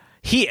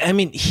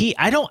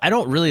 I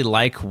don't really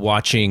like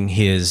watching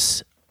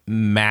his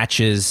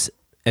matches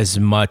as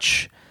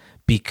much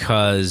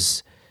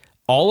because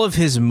all of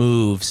his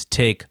moves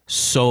take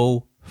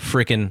so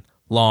freaking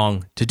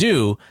long to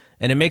do,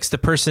 and it makes the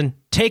person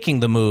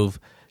taking the move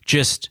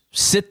just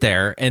sit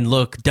there and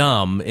look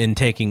dumb in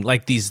taking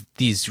like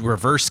these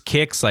reverse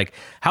kicks. Like,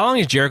 how long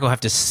does Jericho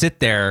have to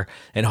sit there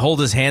and hold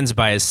his hands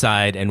by his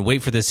side and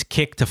wait for this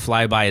kick to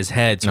fly by his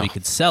head so he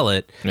could sell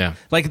it? Yeah,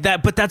 like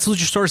that. But that's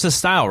Luchasaurus'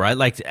 style, right?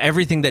 Like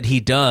everything that he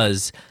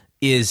does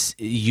is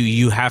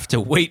you have to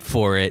wait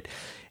for it.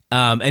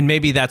 And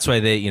maybe that's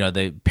why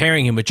they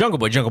pairing him with Jungle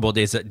Boy. Jungle Boy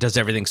does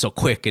everything so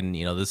quick, and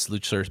this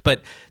Luchasaurus.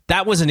 But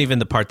that wasn't even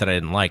the part that I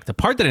didn't like. The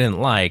part that I didn't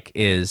like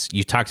is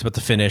you talked about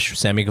the finish,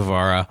 Sammy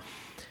Guevara.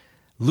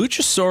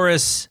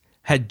 Luchasaurus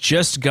had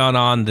just gone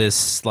on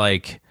this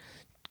like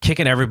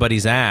kicking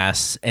everybody's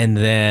ass, and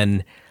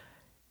then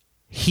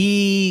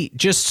he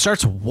just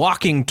starts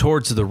walking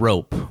towards the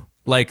rope,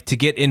 like to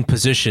get in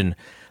position.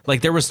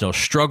 Like there was no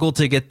struggle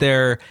to get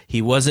there.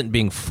 He wasn't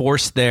being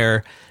forced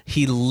there.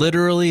 He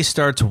literally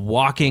starts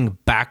walking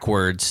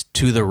backwards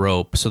to the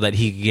rope so that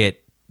he could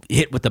get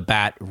hit with the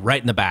bat right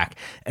in the back.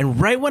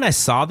 And right when I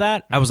saw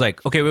that, I was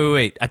like, okay,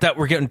 wait. I thought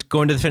we're going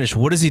to the finish.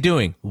 What is he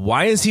doing?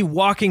 Why is he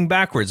walking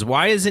backwards?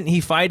 Why isn't he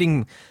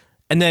fighting?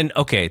 And then,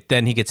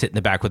 then he gets hit in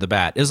the back with a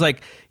bat. It was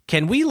like,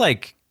 can we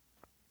like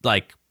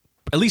at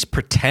least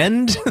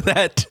pretend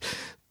that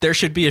there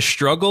should be a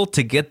struggle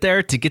to get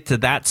there, to get to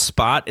that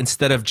spot,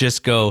 instead of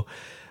just go,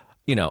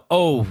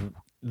 oh,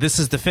 this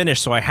is the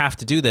finish, so I have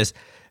to do this.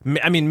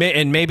 I mean,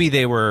 and maybe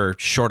they were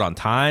short on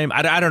time.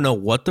 I don't know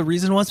what the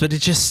reason was, but it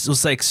just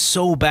was like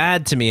so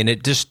bad to me, and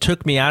it just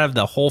took me out of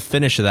the whole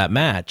finish of that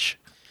match.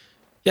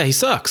 Yeah, he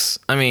sucks.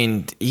 I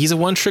mean, he's a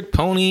one-trick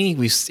pony.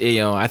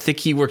 I think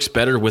he works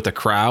better with a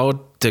crowd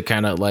to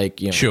kind of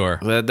sure,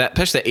 that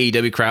especially the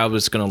AEW crowd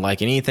was going to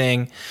like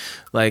anything.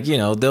 Like,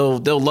 they'll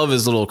love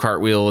his little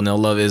cartwheel and they'll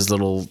love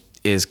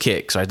his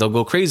kicks, right? They'll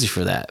go crazy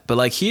for that. But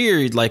like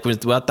here, like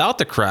without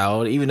the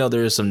crowd, even though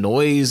there's some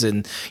noise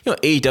and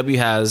AEW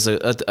has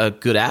a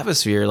good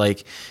atmosphere,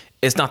 like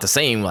it's not the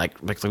same like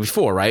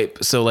before, right?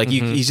 So like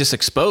he's just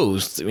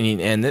exposed. I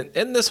mean, and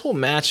this whole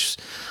match,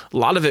 a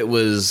lot of it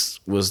was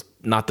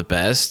not the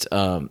best.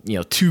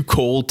 2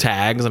 cold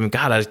tags. I mean,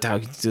 God,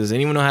 does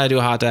anyone know how to do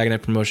a hot tag in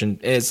that promotion?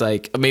 It's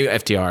like maybe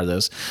FTR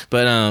those,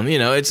 but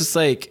it's just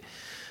like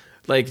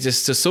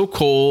just so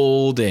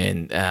cold.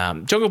 And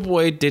Jungle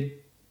Boy did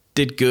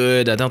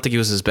good. I don't think it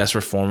was his best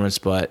performance,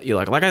 but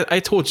like I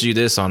told you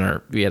this on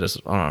our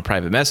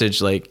private message,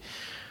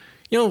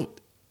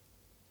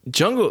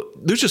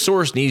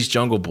 Luchasaurus needs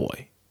Jungle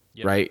Boy,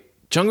 right?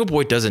 Jungle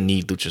Boy doesn't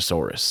need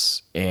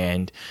Luchasaurus.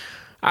 And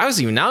I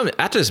was now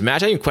after this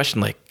match, I even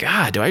questioned like,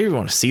 God, do I even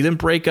want to see them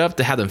break up,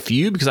 to have them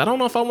feud? Because I don't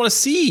know if I want to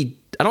see.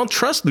 I don't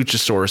trust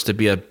Luchasaurus to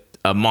be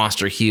a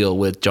monster heel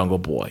with Jungle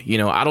Boy.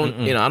 I don't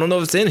I don't know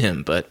if it's in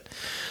him, but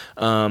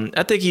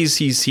I think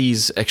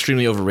he's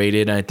extremely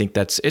overrated, and I think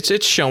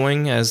it's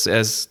showing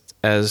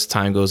as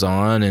time goes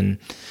on. And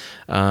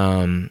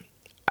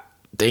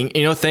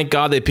thank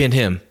God they pinned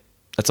him.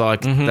 That's all.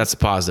 That's a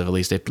positive.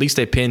 At least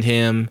they pinned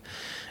him,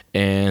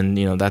 and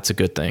that's a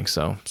good thing.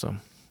 So.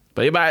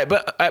 But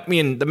I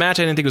mean, the match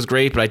I didn't think was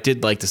great, but I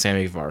did like the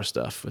Sammy Guevara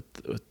stuff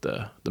with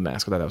the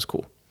mask. I thought that was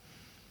cool.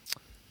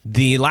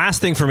 The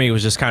last thing for me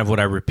was just kind of what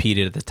I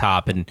repeated at the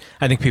top, and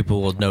I think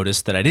people will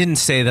notice that I didn't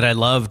say that I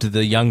loved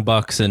the Young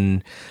Bucks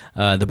and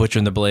the Butcher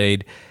and the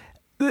Blade.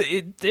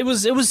 It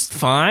was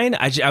fine.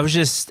 I was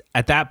just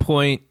at that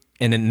point,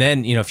 and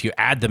then if you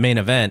add the main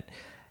event,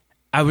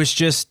 I was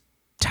just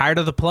tired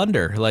of the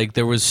plunder. Like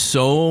there was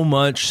so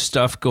much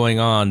stuff going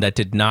on that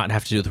did not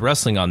have to do with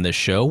wrestling on this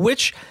show,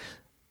 which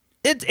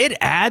it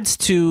adds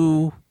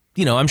to,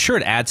 I'm sure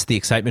it adds to the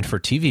excitement for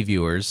TV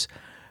viewers,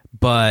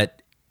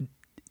 but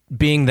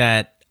being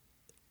that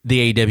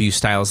the AEW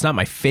style is not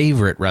my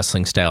favorite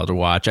wrestling style to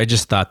watch, I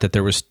just thought that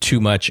there was too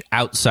much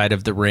outside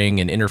of the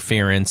ring and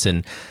interference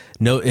and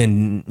no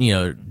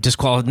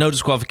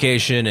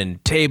disqualification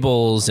and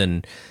tables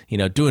and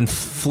doing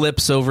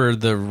flips over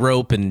the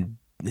rope and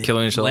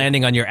killing each other,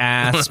 landing on your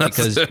ass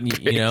because so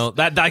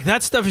that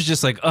stuff is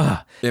just like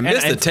They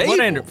missed the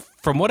table.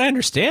 From what I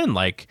understand,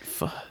 like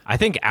I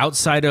think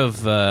outside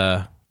of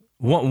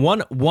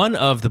one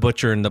of the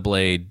Butcher and the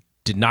Blade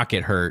did not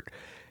get hurt,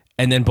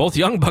 And then both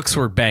Young Bucks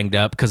were banged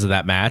up because of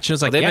that match. It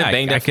was like, they've been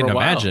banged I up can for a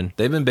while. imagine.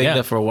 They've been banged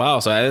up for a while.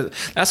 So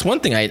that's one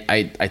thing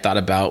I thought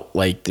about,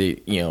 like,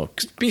 the, you know,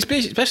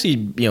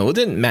 especially, you know,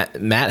 didn't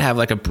Matt have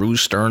like a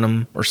bruised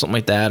sternum or something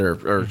like that,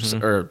 or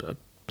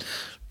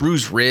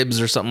bruised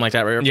ribs or something like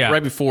that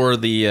right before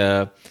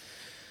the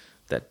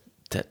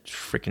that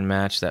freaking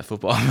match, that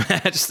football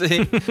match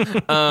thing.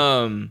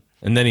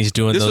 And then he's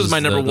doing this those, was my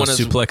number one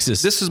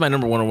suplexes. This is my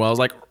number one. Where I was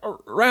like,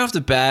 right off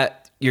the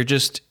bat, you're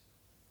just,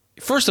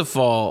 first of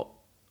all,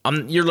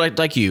 you're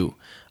like you.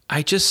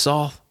 I just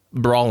saw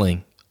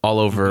brawling all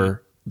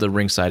over the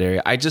ringside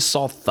area. I just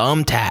saw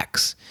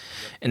thumbtacks.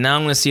 And now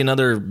I'm going to see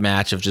another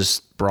match of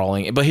just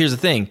brawling. But here's the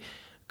thing.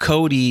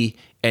 Cody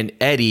and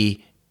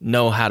Eddie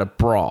know how to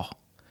brawl.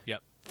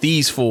 Yep.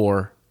 These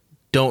four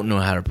don't know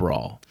how to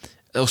brawl.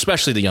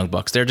 Especially the Young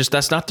Bucks. They're just,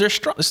 that's not their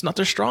strong. This is not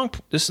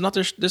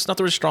their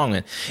strong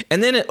man.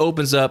 And then it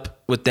opens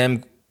up with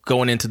them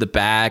going into the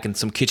back and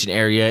some kitchen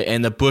area,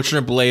 and the Butcher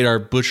and Blade are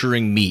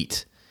butchering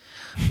meat.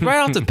 Right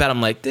off the bat,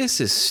 I'm like, this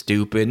is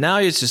stupid. Now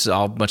it's just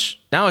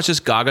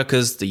Gaga,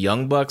 because the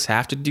Young Bucks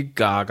have to do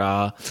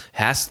Gaga.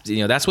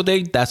 That's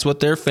what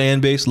their fan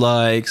base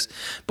likes.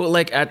 But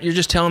like, you're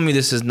just telling me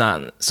this is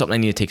not something I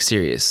need to take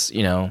serious.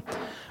 You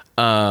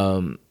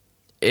know,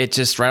 it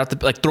just right off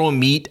the, like, throwing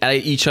meat at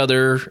each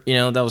other. You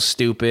know, that was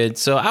stupid.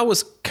 So I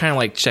was kind of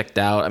like checked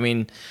out. I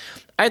mean,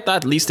 I thought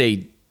at least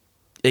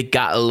it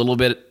got a little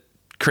bit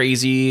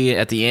crazy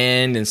at the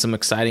end and some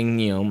exciting,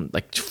 you know,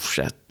 like,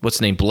 what's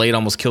the name? Blade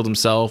almost killed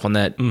himself on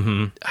that.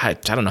 I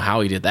don't know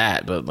how he did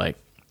that, but like,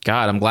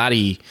 God, I'm glad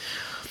he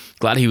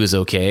was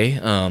okay.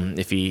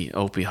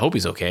 Hope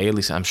he's okay. At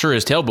least I'm sure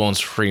his tailbone's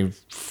pretty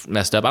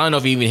messed up. I don't know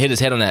if he even hit his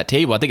head on that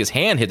table. I think his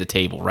hand hit the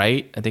table,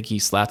 right? I think he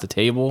slapped the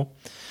table.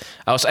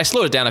 I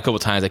slowed it down a couple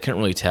of times. I couldn't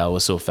really tell. It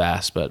was so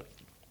fast, but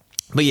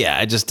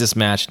yeah, this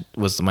match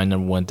was my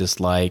number one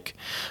dislike.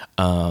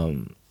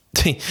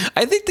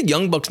 I think the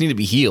Young Bucks need to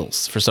be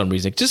heels for some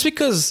reason, just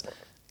because.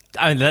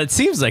 I mean, that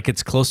seems like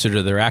it's closer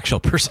to their actual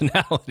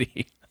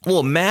personality.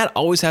 Well, Matt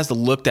always has the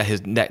look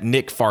that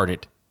Nick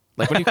farted.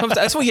 Like when he comes,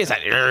 that's what he has that.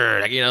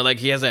 Like, you know, like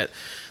he has that,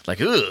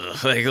 like,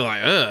 ugh,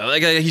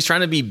 like he's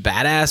trying to be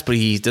badass, but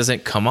he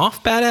doesn't come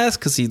off badass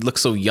because he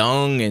looks so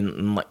young,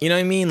 and you know what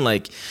I mean.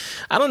 Like,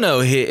 I don't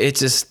know. It's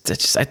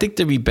just I think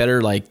there'd be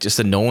better, like, just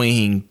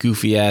annoying,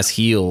 goofy ass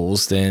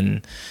heels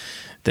than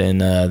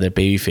their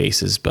baby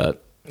faces,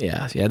 but.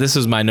 Yeah. This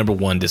is my number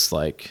one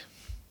dislike.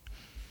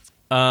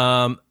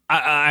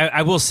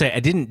 I will say I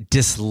didn't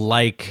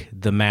dislike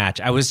the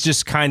match. I was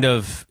just kind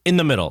of in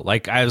the middle.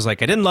 Like, I was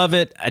like, I didn't love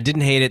it. I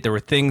didn't hate it. There were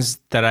things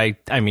that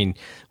I mean,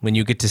 when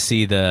you get to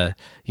see the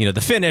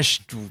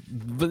finish,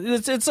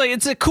 it's like,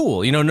 it's a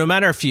cool, you know, no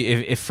matter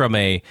if from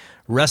a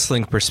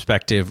wrestling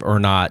perspective or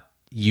not,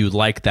 you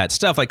like that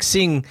stuff, like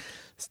seeing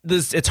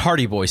this, it's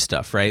Hardy Boy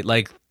stuff, right?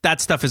 Like, that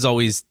stuff is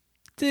always,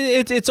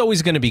 it's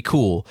always going to be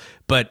cool,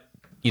 but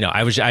you know,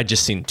 I'd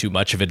just seen too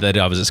much of it that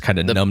I was just kind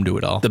of numb to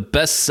it all. The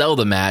best sell of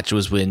the match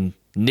was when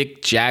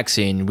Nick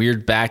Jackson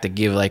reared back to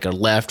give like a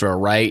left or a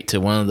right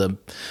to one of the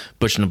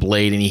Butcher and the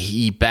Blade, and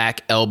he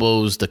back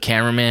elbows the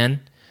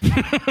cameraman,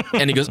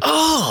 and he goes,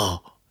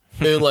 "Oh,"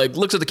 and like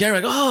looks at the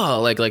camera like,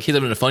 "Oh," like hit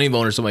him in a funny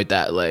bone or something like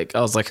that. Like,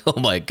 I was like, "Oh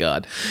my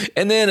God!"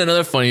 And then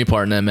another funny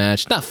part in that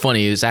match, not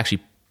funny, it was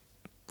actually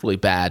really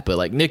bad, but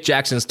like Nick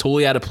Jackson's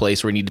totally out of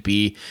place where he needed to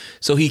be,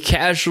 so he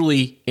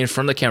casually in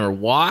front of the camera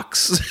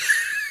walks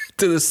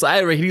to the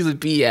side where he needs to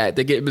be at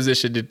to get in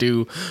position to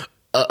do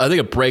I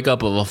think a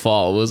breakup of a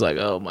fall. It was like,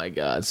 oh my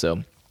God.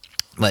 So,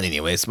 but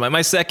anyways,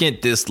 my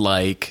second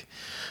dislike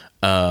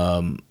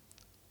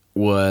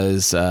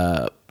was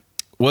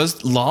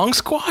long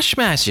squash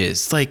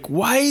matches. Like,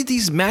 why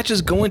these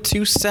matches go in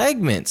two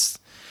segments?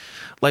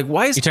 Like,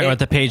 why is you talking about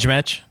the Page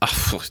match?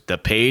 The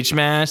Page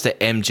match, the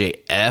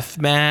MJF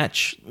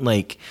match,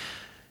 like,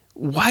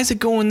 why is it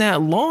going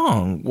that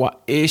long? Why,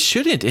 it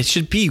shouldn't. It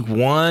should be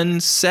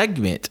one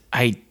segment.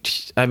 I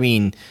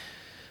mean,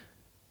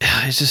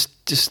 it's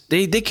just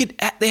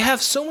they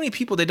have so many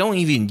people they don't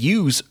even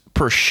use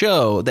per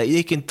show that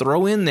they can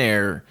throw in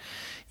there,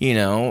 you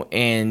know,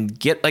 and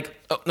get like,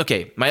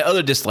 okay. My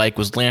other dislike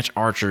was Lance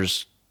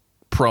Archer's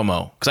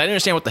promo, because I didn't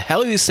understand what the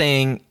hell he was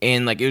saying,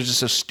 and like it was just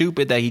so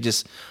stupid that he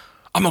just,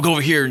 I'm gonna go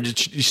over here and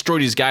just destroy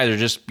these guys. They're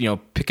just, you know,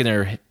 picking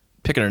their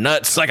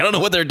nuts. Like, I don't know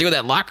what they're doing in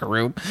that locker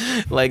room.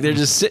 Like, they're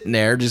just sitting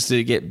there just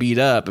to get beat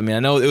up. I mean, I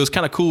know it was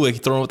kind of cool,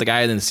 like throwing with the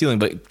guy in the ceiling,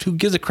 but who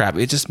gives a crap?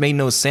 It just made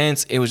no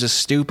sense. It was just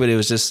stupid. It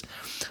was just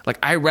like,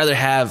 I'd rather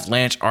have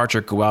Lance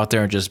Archer go out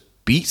there and just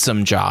beat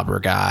some jobber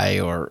guy,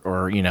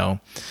 or you know,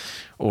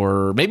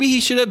 or maybe he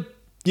should have,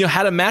 you know,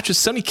 had a match with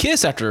Sonny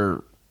Kiss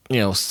after, you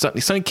know,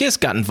 Sonny Kiss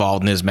got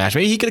involved in his match.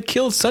 Maybe he could have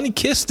killed Sonny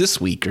Kiss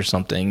this week or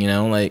something, you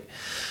know, like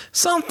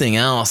something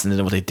else, and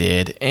then what they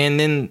did.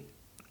 And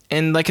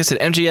like I said,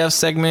 MJF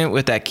segment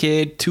with that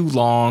kid, too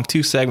long,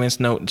 2 segments,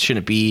 no, it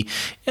shouldn't be.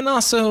 And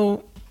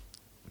also,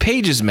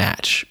 Page's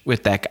match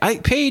with that guy.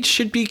 Page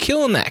should be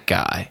killing that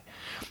guy.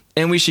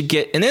 and we should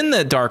get, and then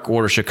the Dark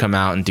Order should come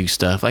out and do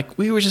stuff. Like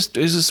it was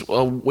just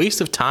a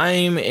waste of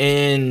time,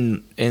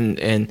 and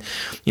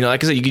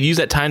like I said, you could use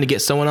that time to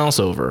get someone else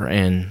over,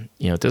 and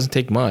it doesn't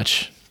take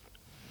much.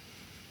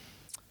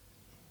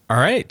 All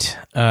right,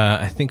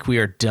 I think we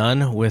are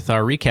done with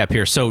our recap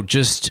here. So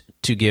just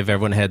to give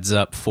everyone a heads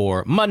up,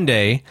 for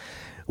Monday,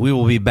 we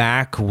will be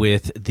back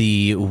with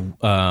the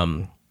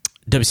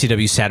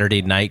WCW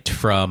Saturday Night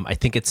from, I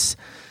think it's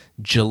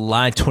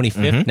July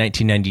 25th,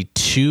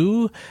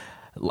 1992.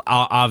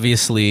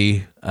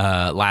 Obviously,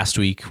 last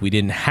week we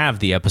didn't have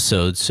the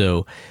episode,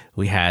 so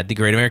we had the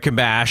Great American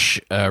Bash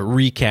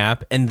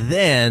recap, and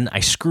then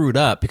I screwed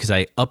up because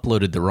I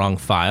uploaded the wrong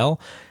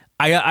file.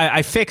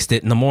 I fixed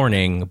it in the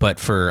morning, but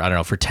for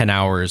 10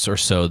 hours or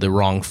so, the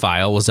wrong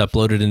file was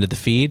uploaded into the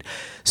feed.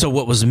 So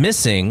what was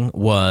missing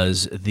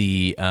was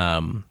the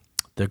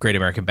Great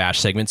American Bash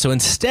segment. So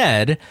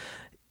instead,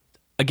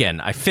 again,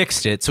 I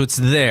fixed it, so it's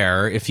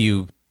there. If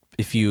you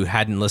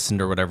hadn't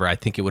listened or whatever, I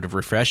think it would have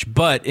refreshed.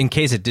 But in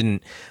case it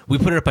didn't, we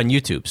put it up on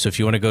YouTube. So if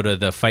you want to go to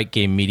the Fight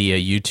Game Media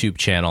YouTube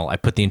channel, I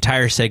put the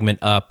entire segment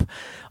up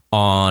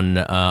on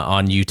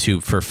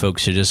YouTube for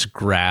folks to just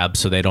grab,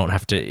 so they don't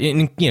have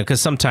to, because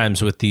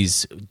sometimes with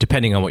these,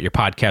 depending on what your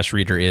podcast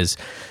reader is,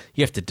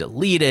 you have to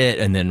delete it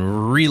and then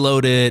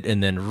reload it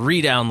and then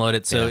re-download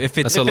it. So if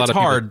it's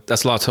hard,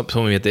 that's a lot of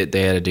people that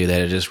they had to do that,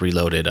 to just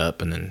reload it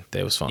up, and then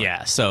it was fine.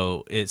 Yeah.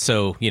 So if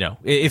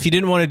you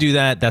didn't want to do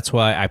that, that's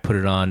why I put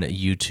it on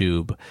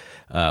YouTube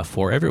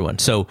for everyone.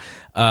 So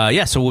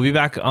so we'll be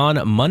back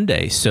on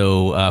Monday.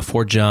 So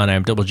for John,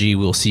 I'm Double G.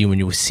 We'll see you when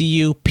you see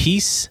you.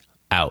 Peace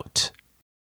out.